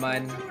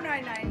halaman,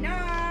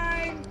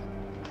 2999!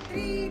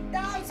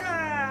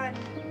 3,000!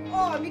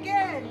 Oh,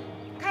 Miguel!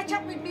 Catch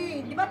up with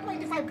me! Di ba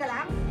 25 ka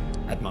lang?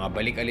 at mga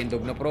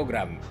balik-alindog na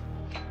program.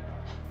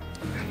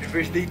 Happy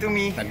birthday to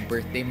me!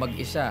 Nag-birthday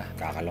mag-isa.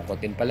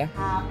 Kakalungkot din pala.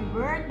 Happy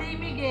birthday,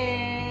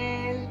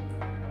 Miguel!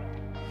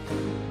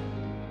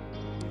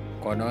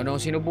 Kung ano-ano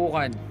ang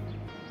sinubukan.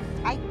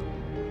 Ay,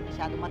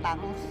 masyado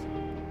matangos.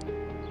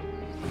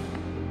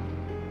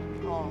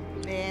 Oh,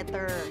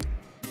 better.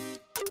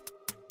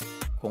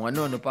 Kung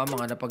ano-ano pa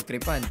mga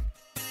napagtripan.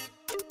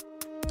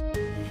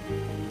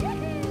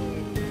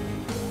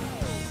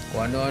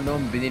 Kung ano-ano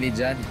ang binili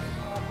dyan.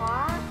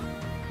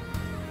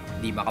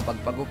 Di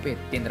makapagpagupit,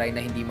 tinry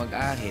na hindi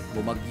mag-ahit,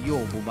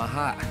 bumagyo,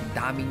 bumaha, ang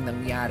daming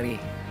nangyari.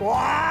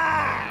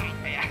 Wow!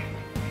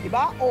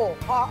 Diba? Oh,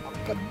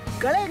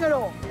 galing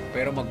ano?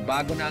 Pero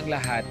magbago na ang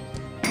lahat.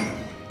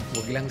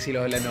 Huwag lang si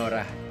Lola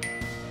Nora.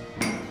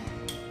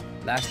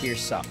 Last year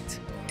sucked,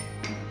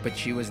 but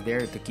she was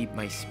there to keep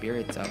my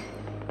spirits up.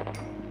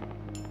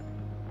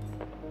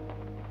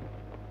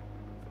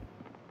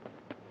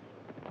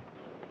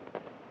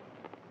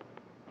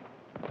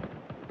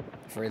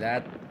 For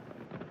that,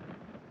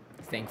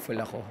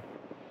 thankful ako.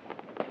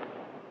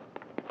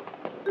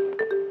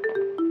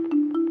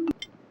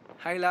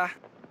 Hi, La.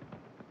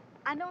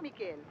 Ano,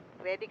 Miguel?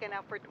 Ready ka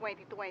na for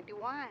 2021?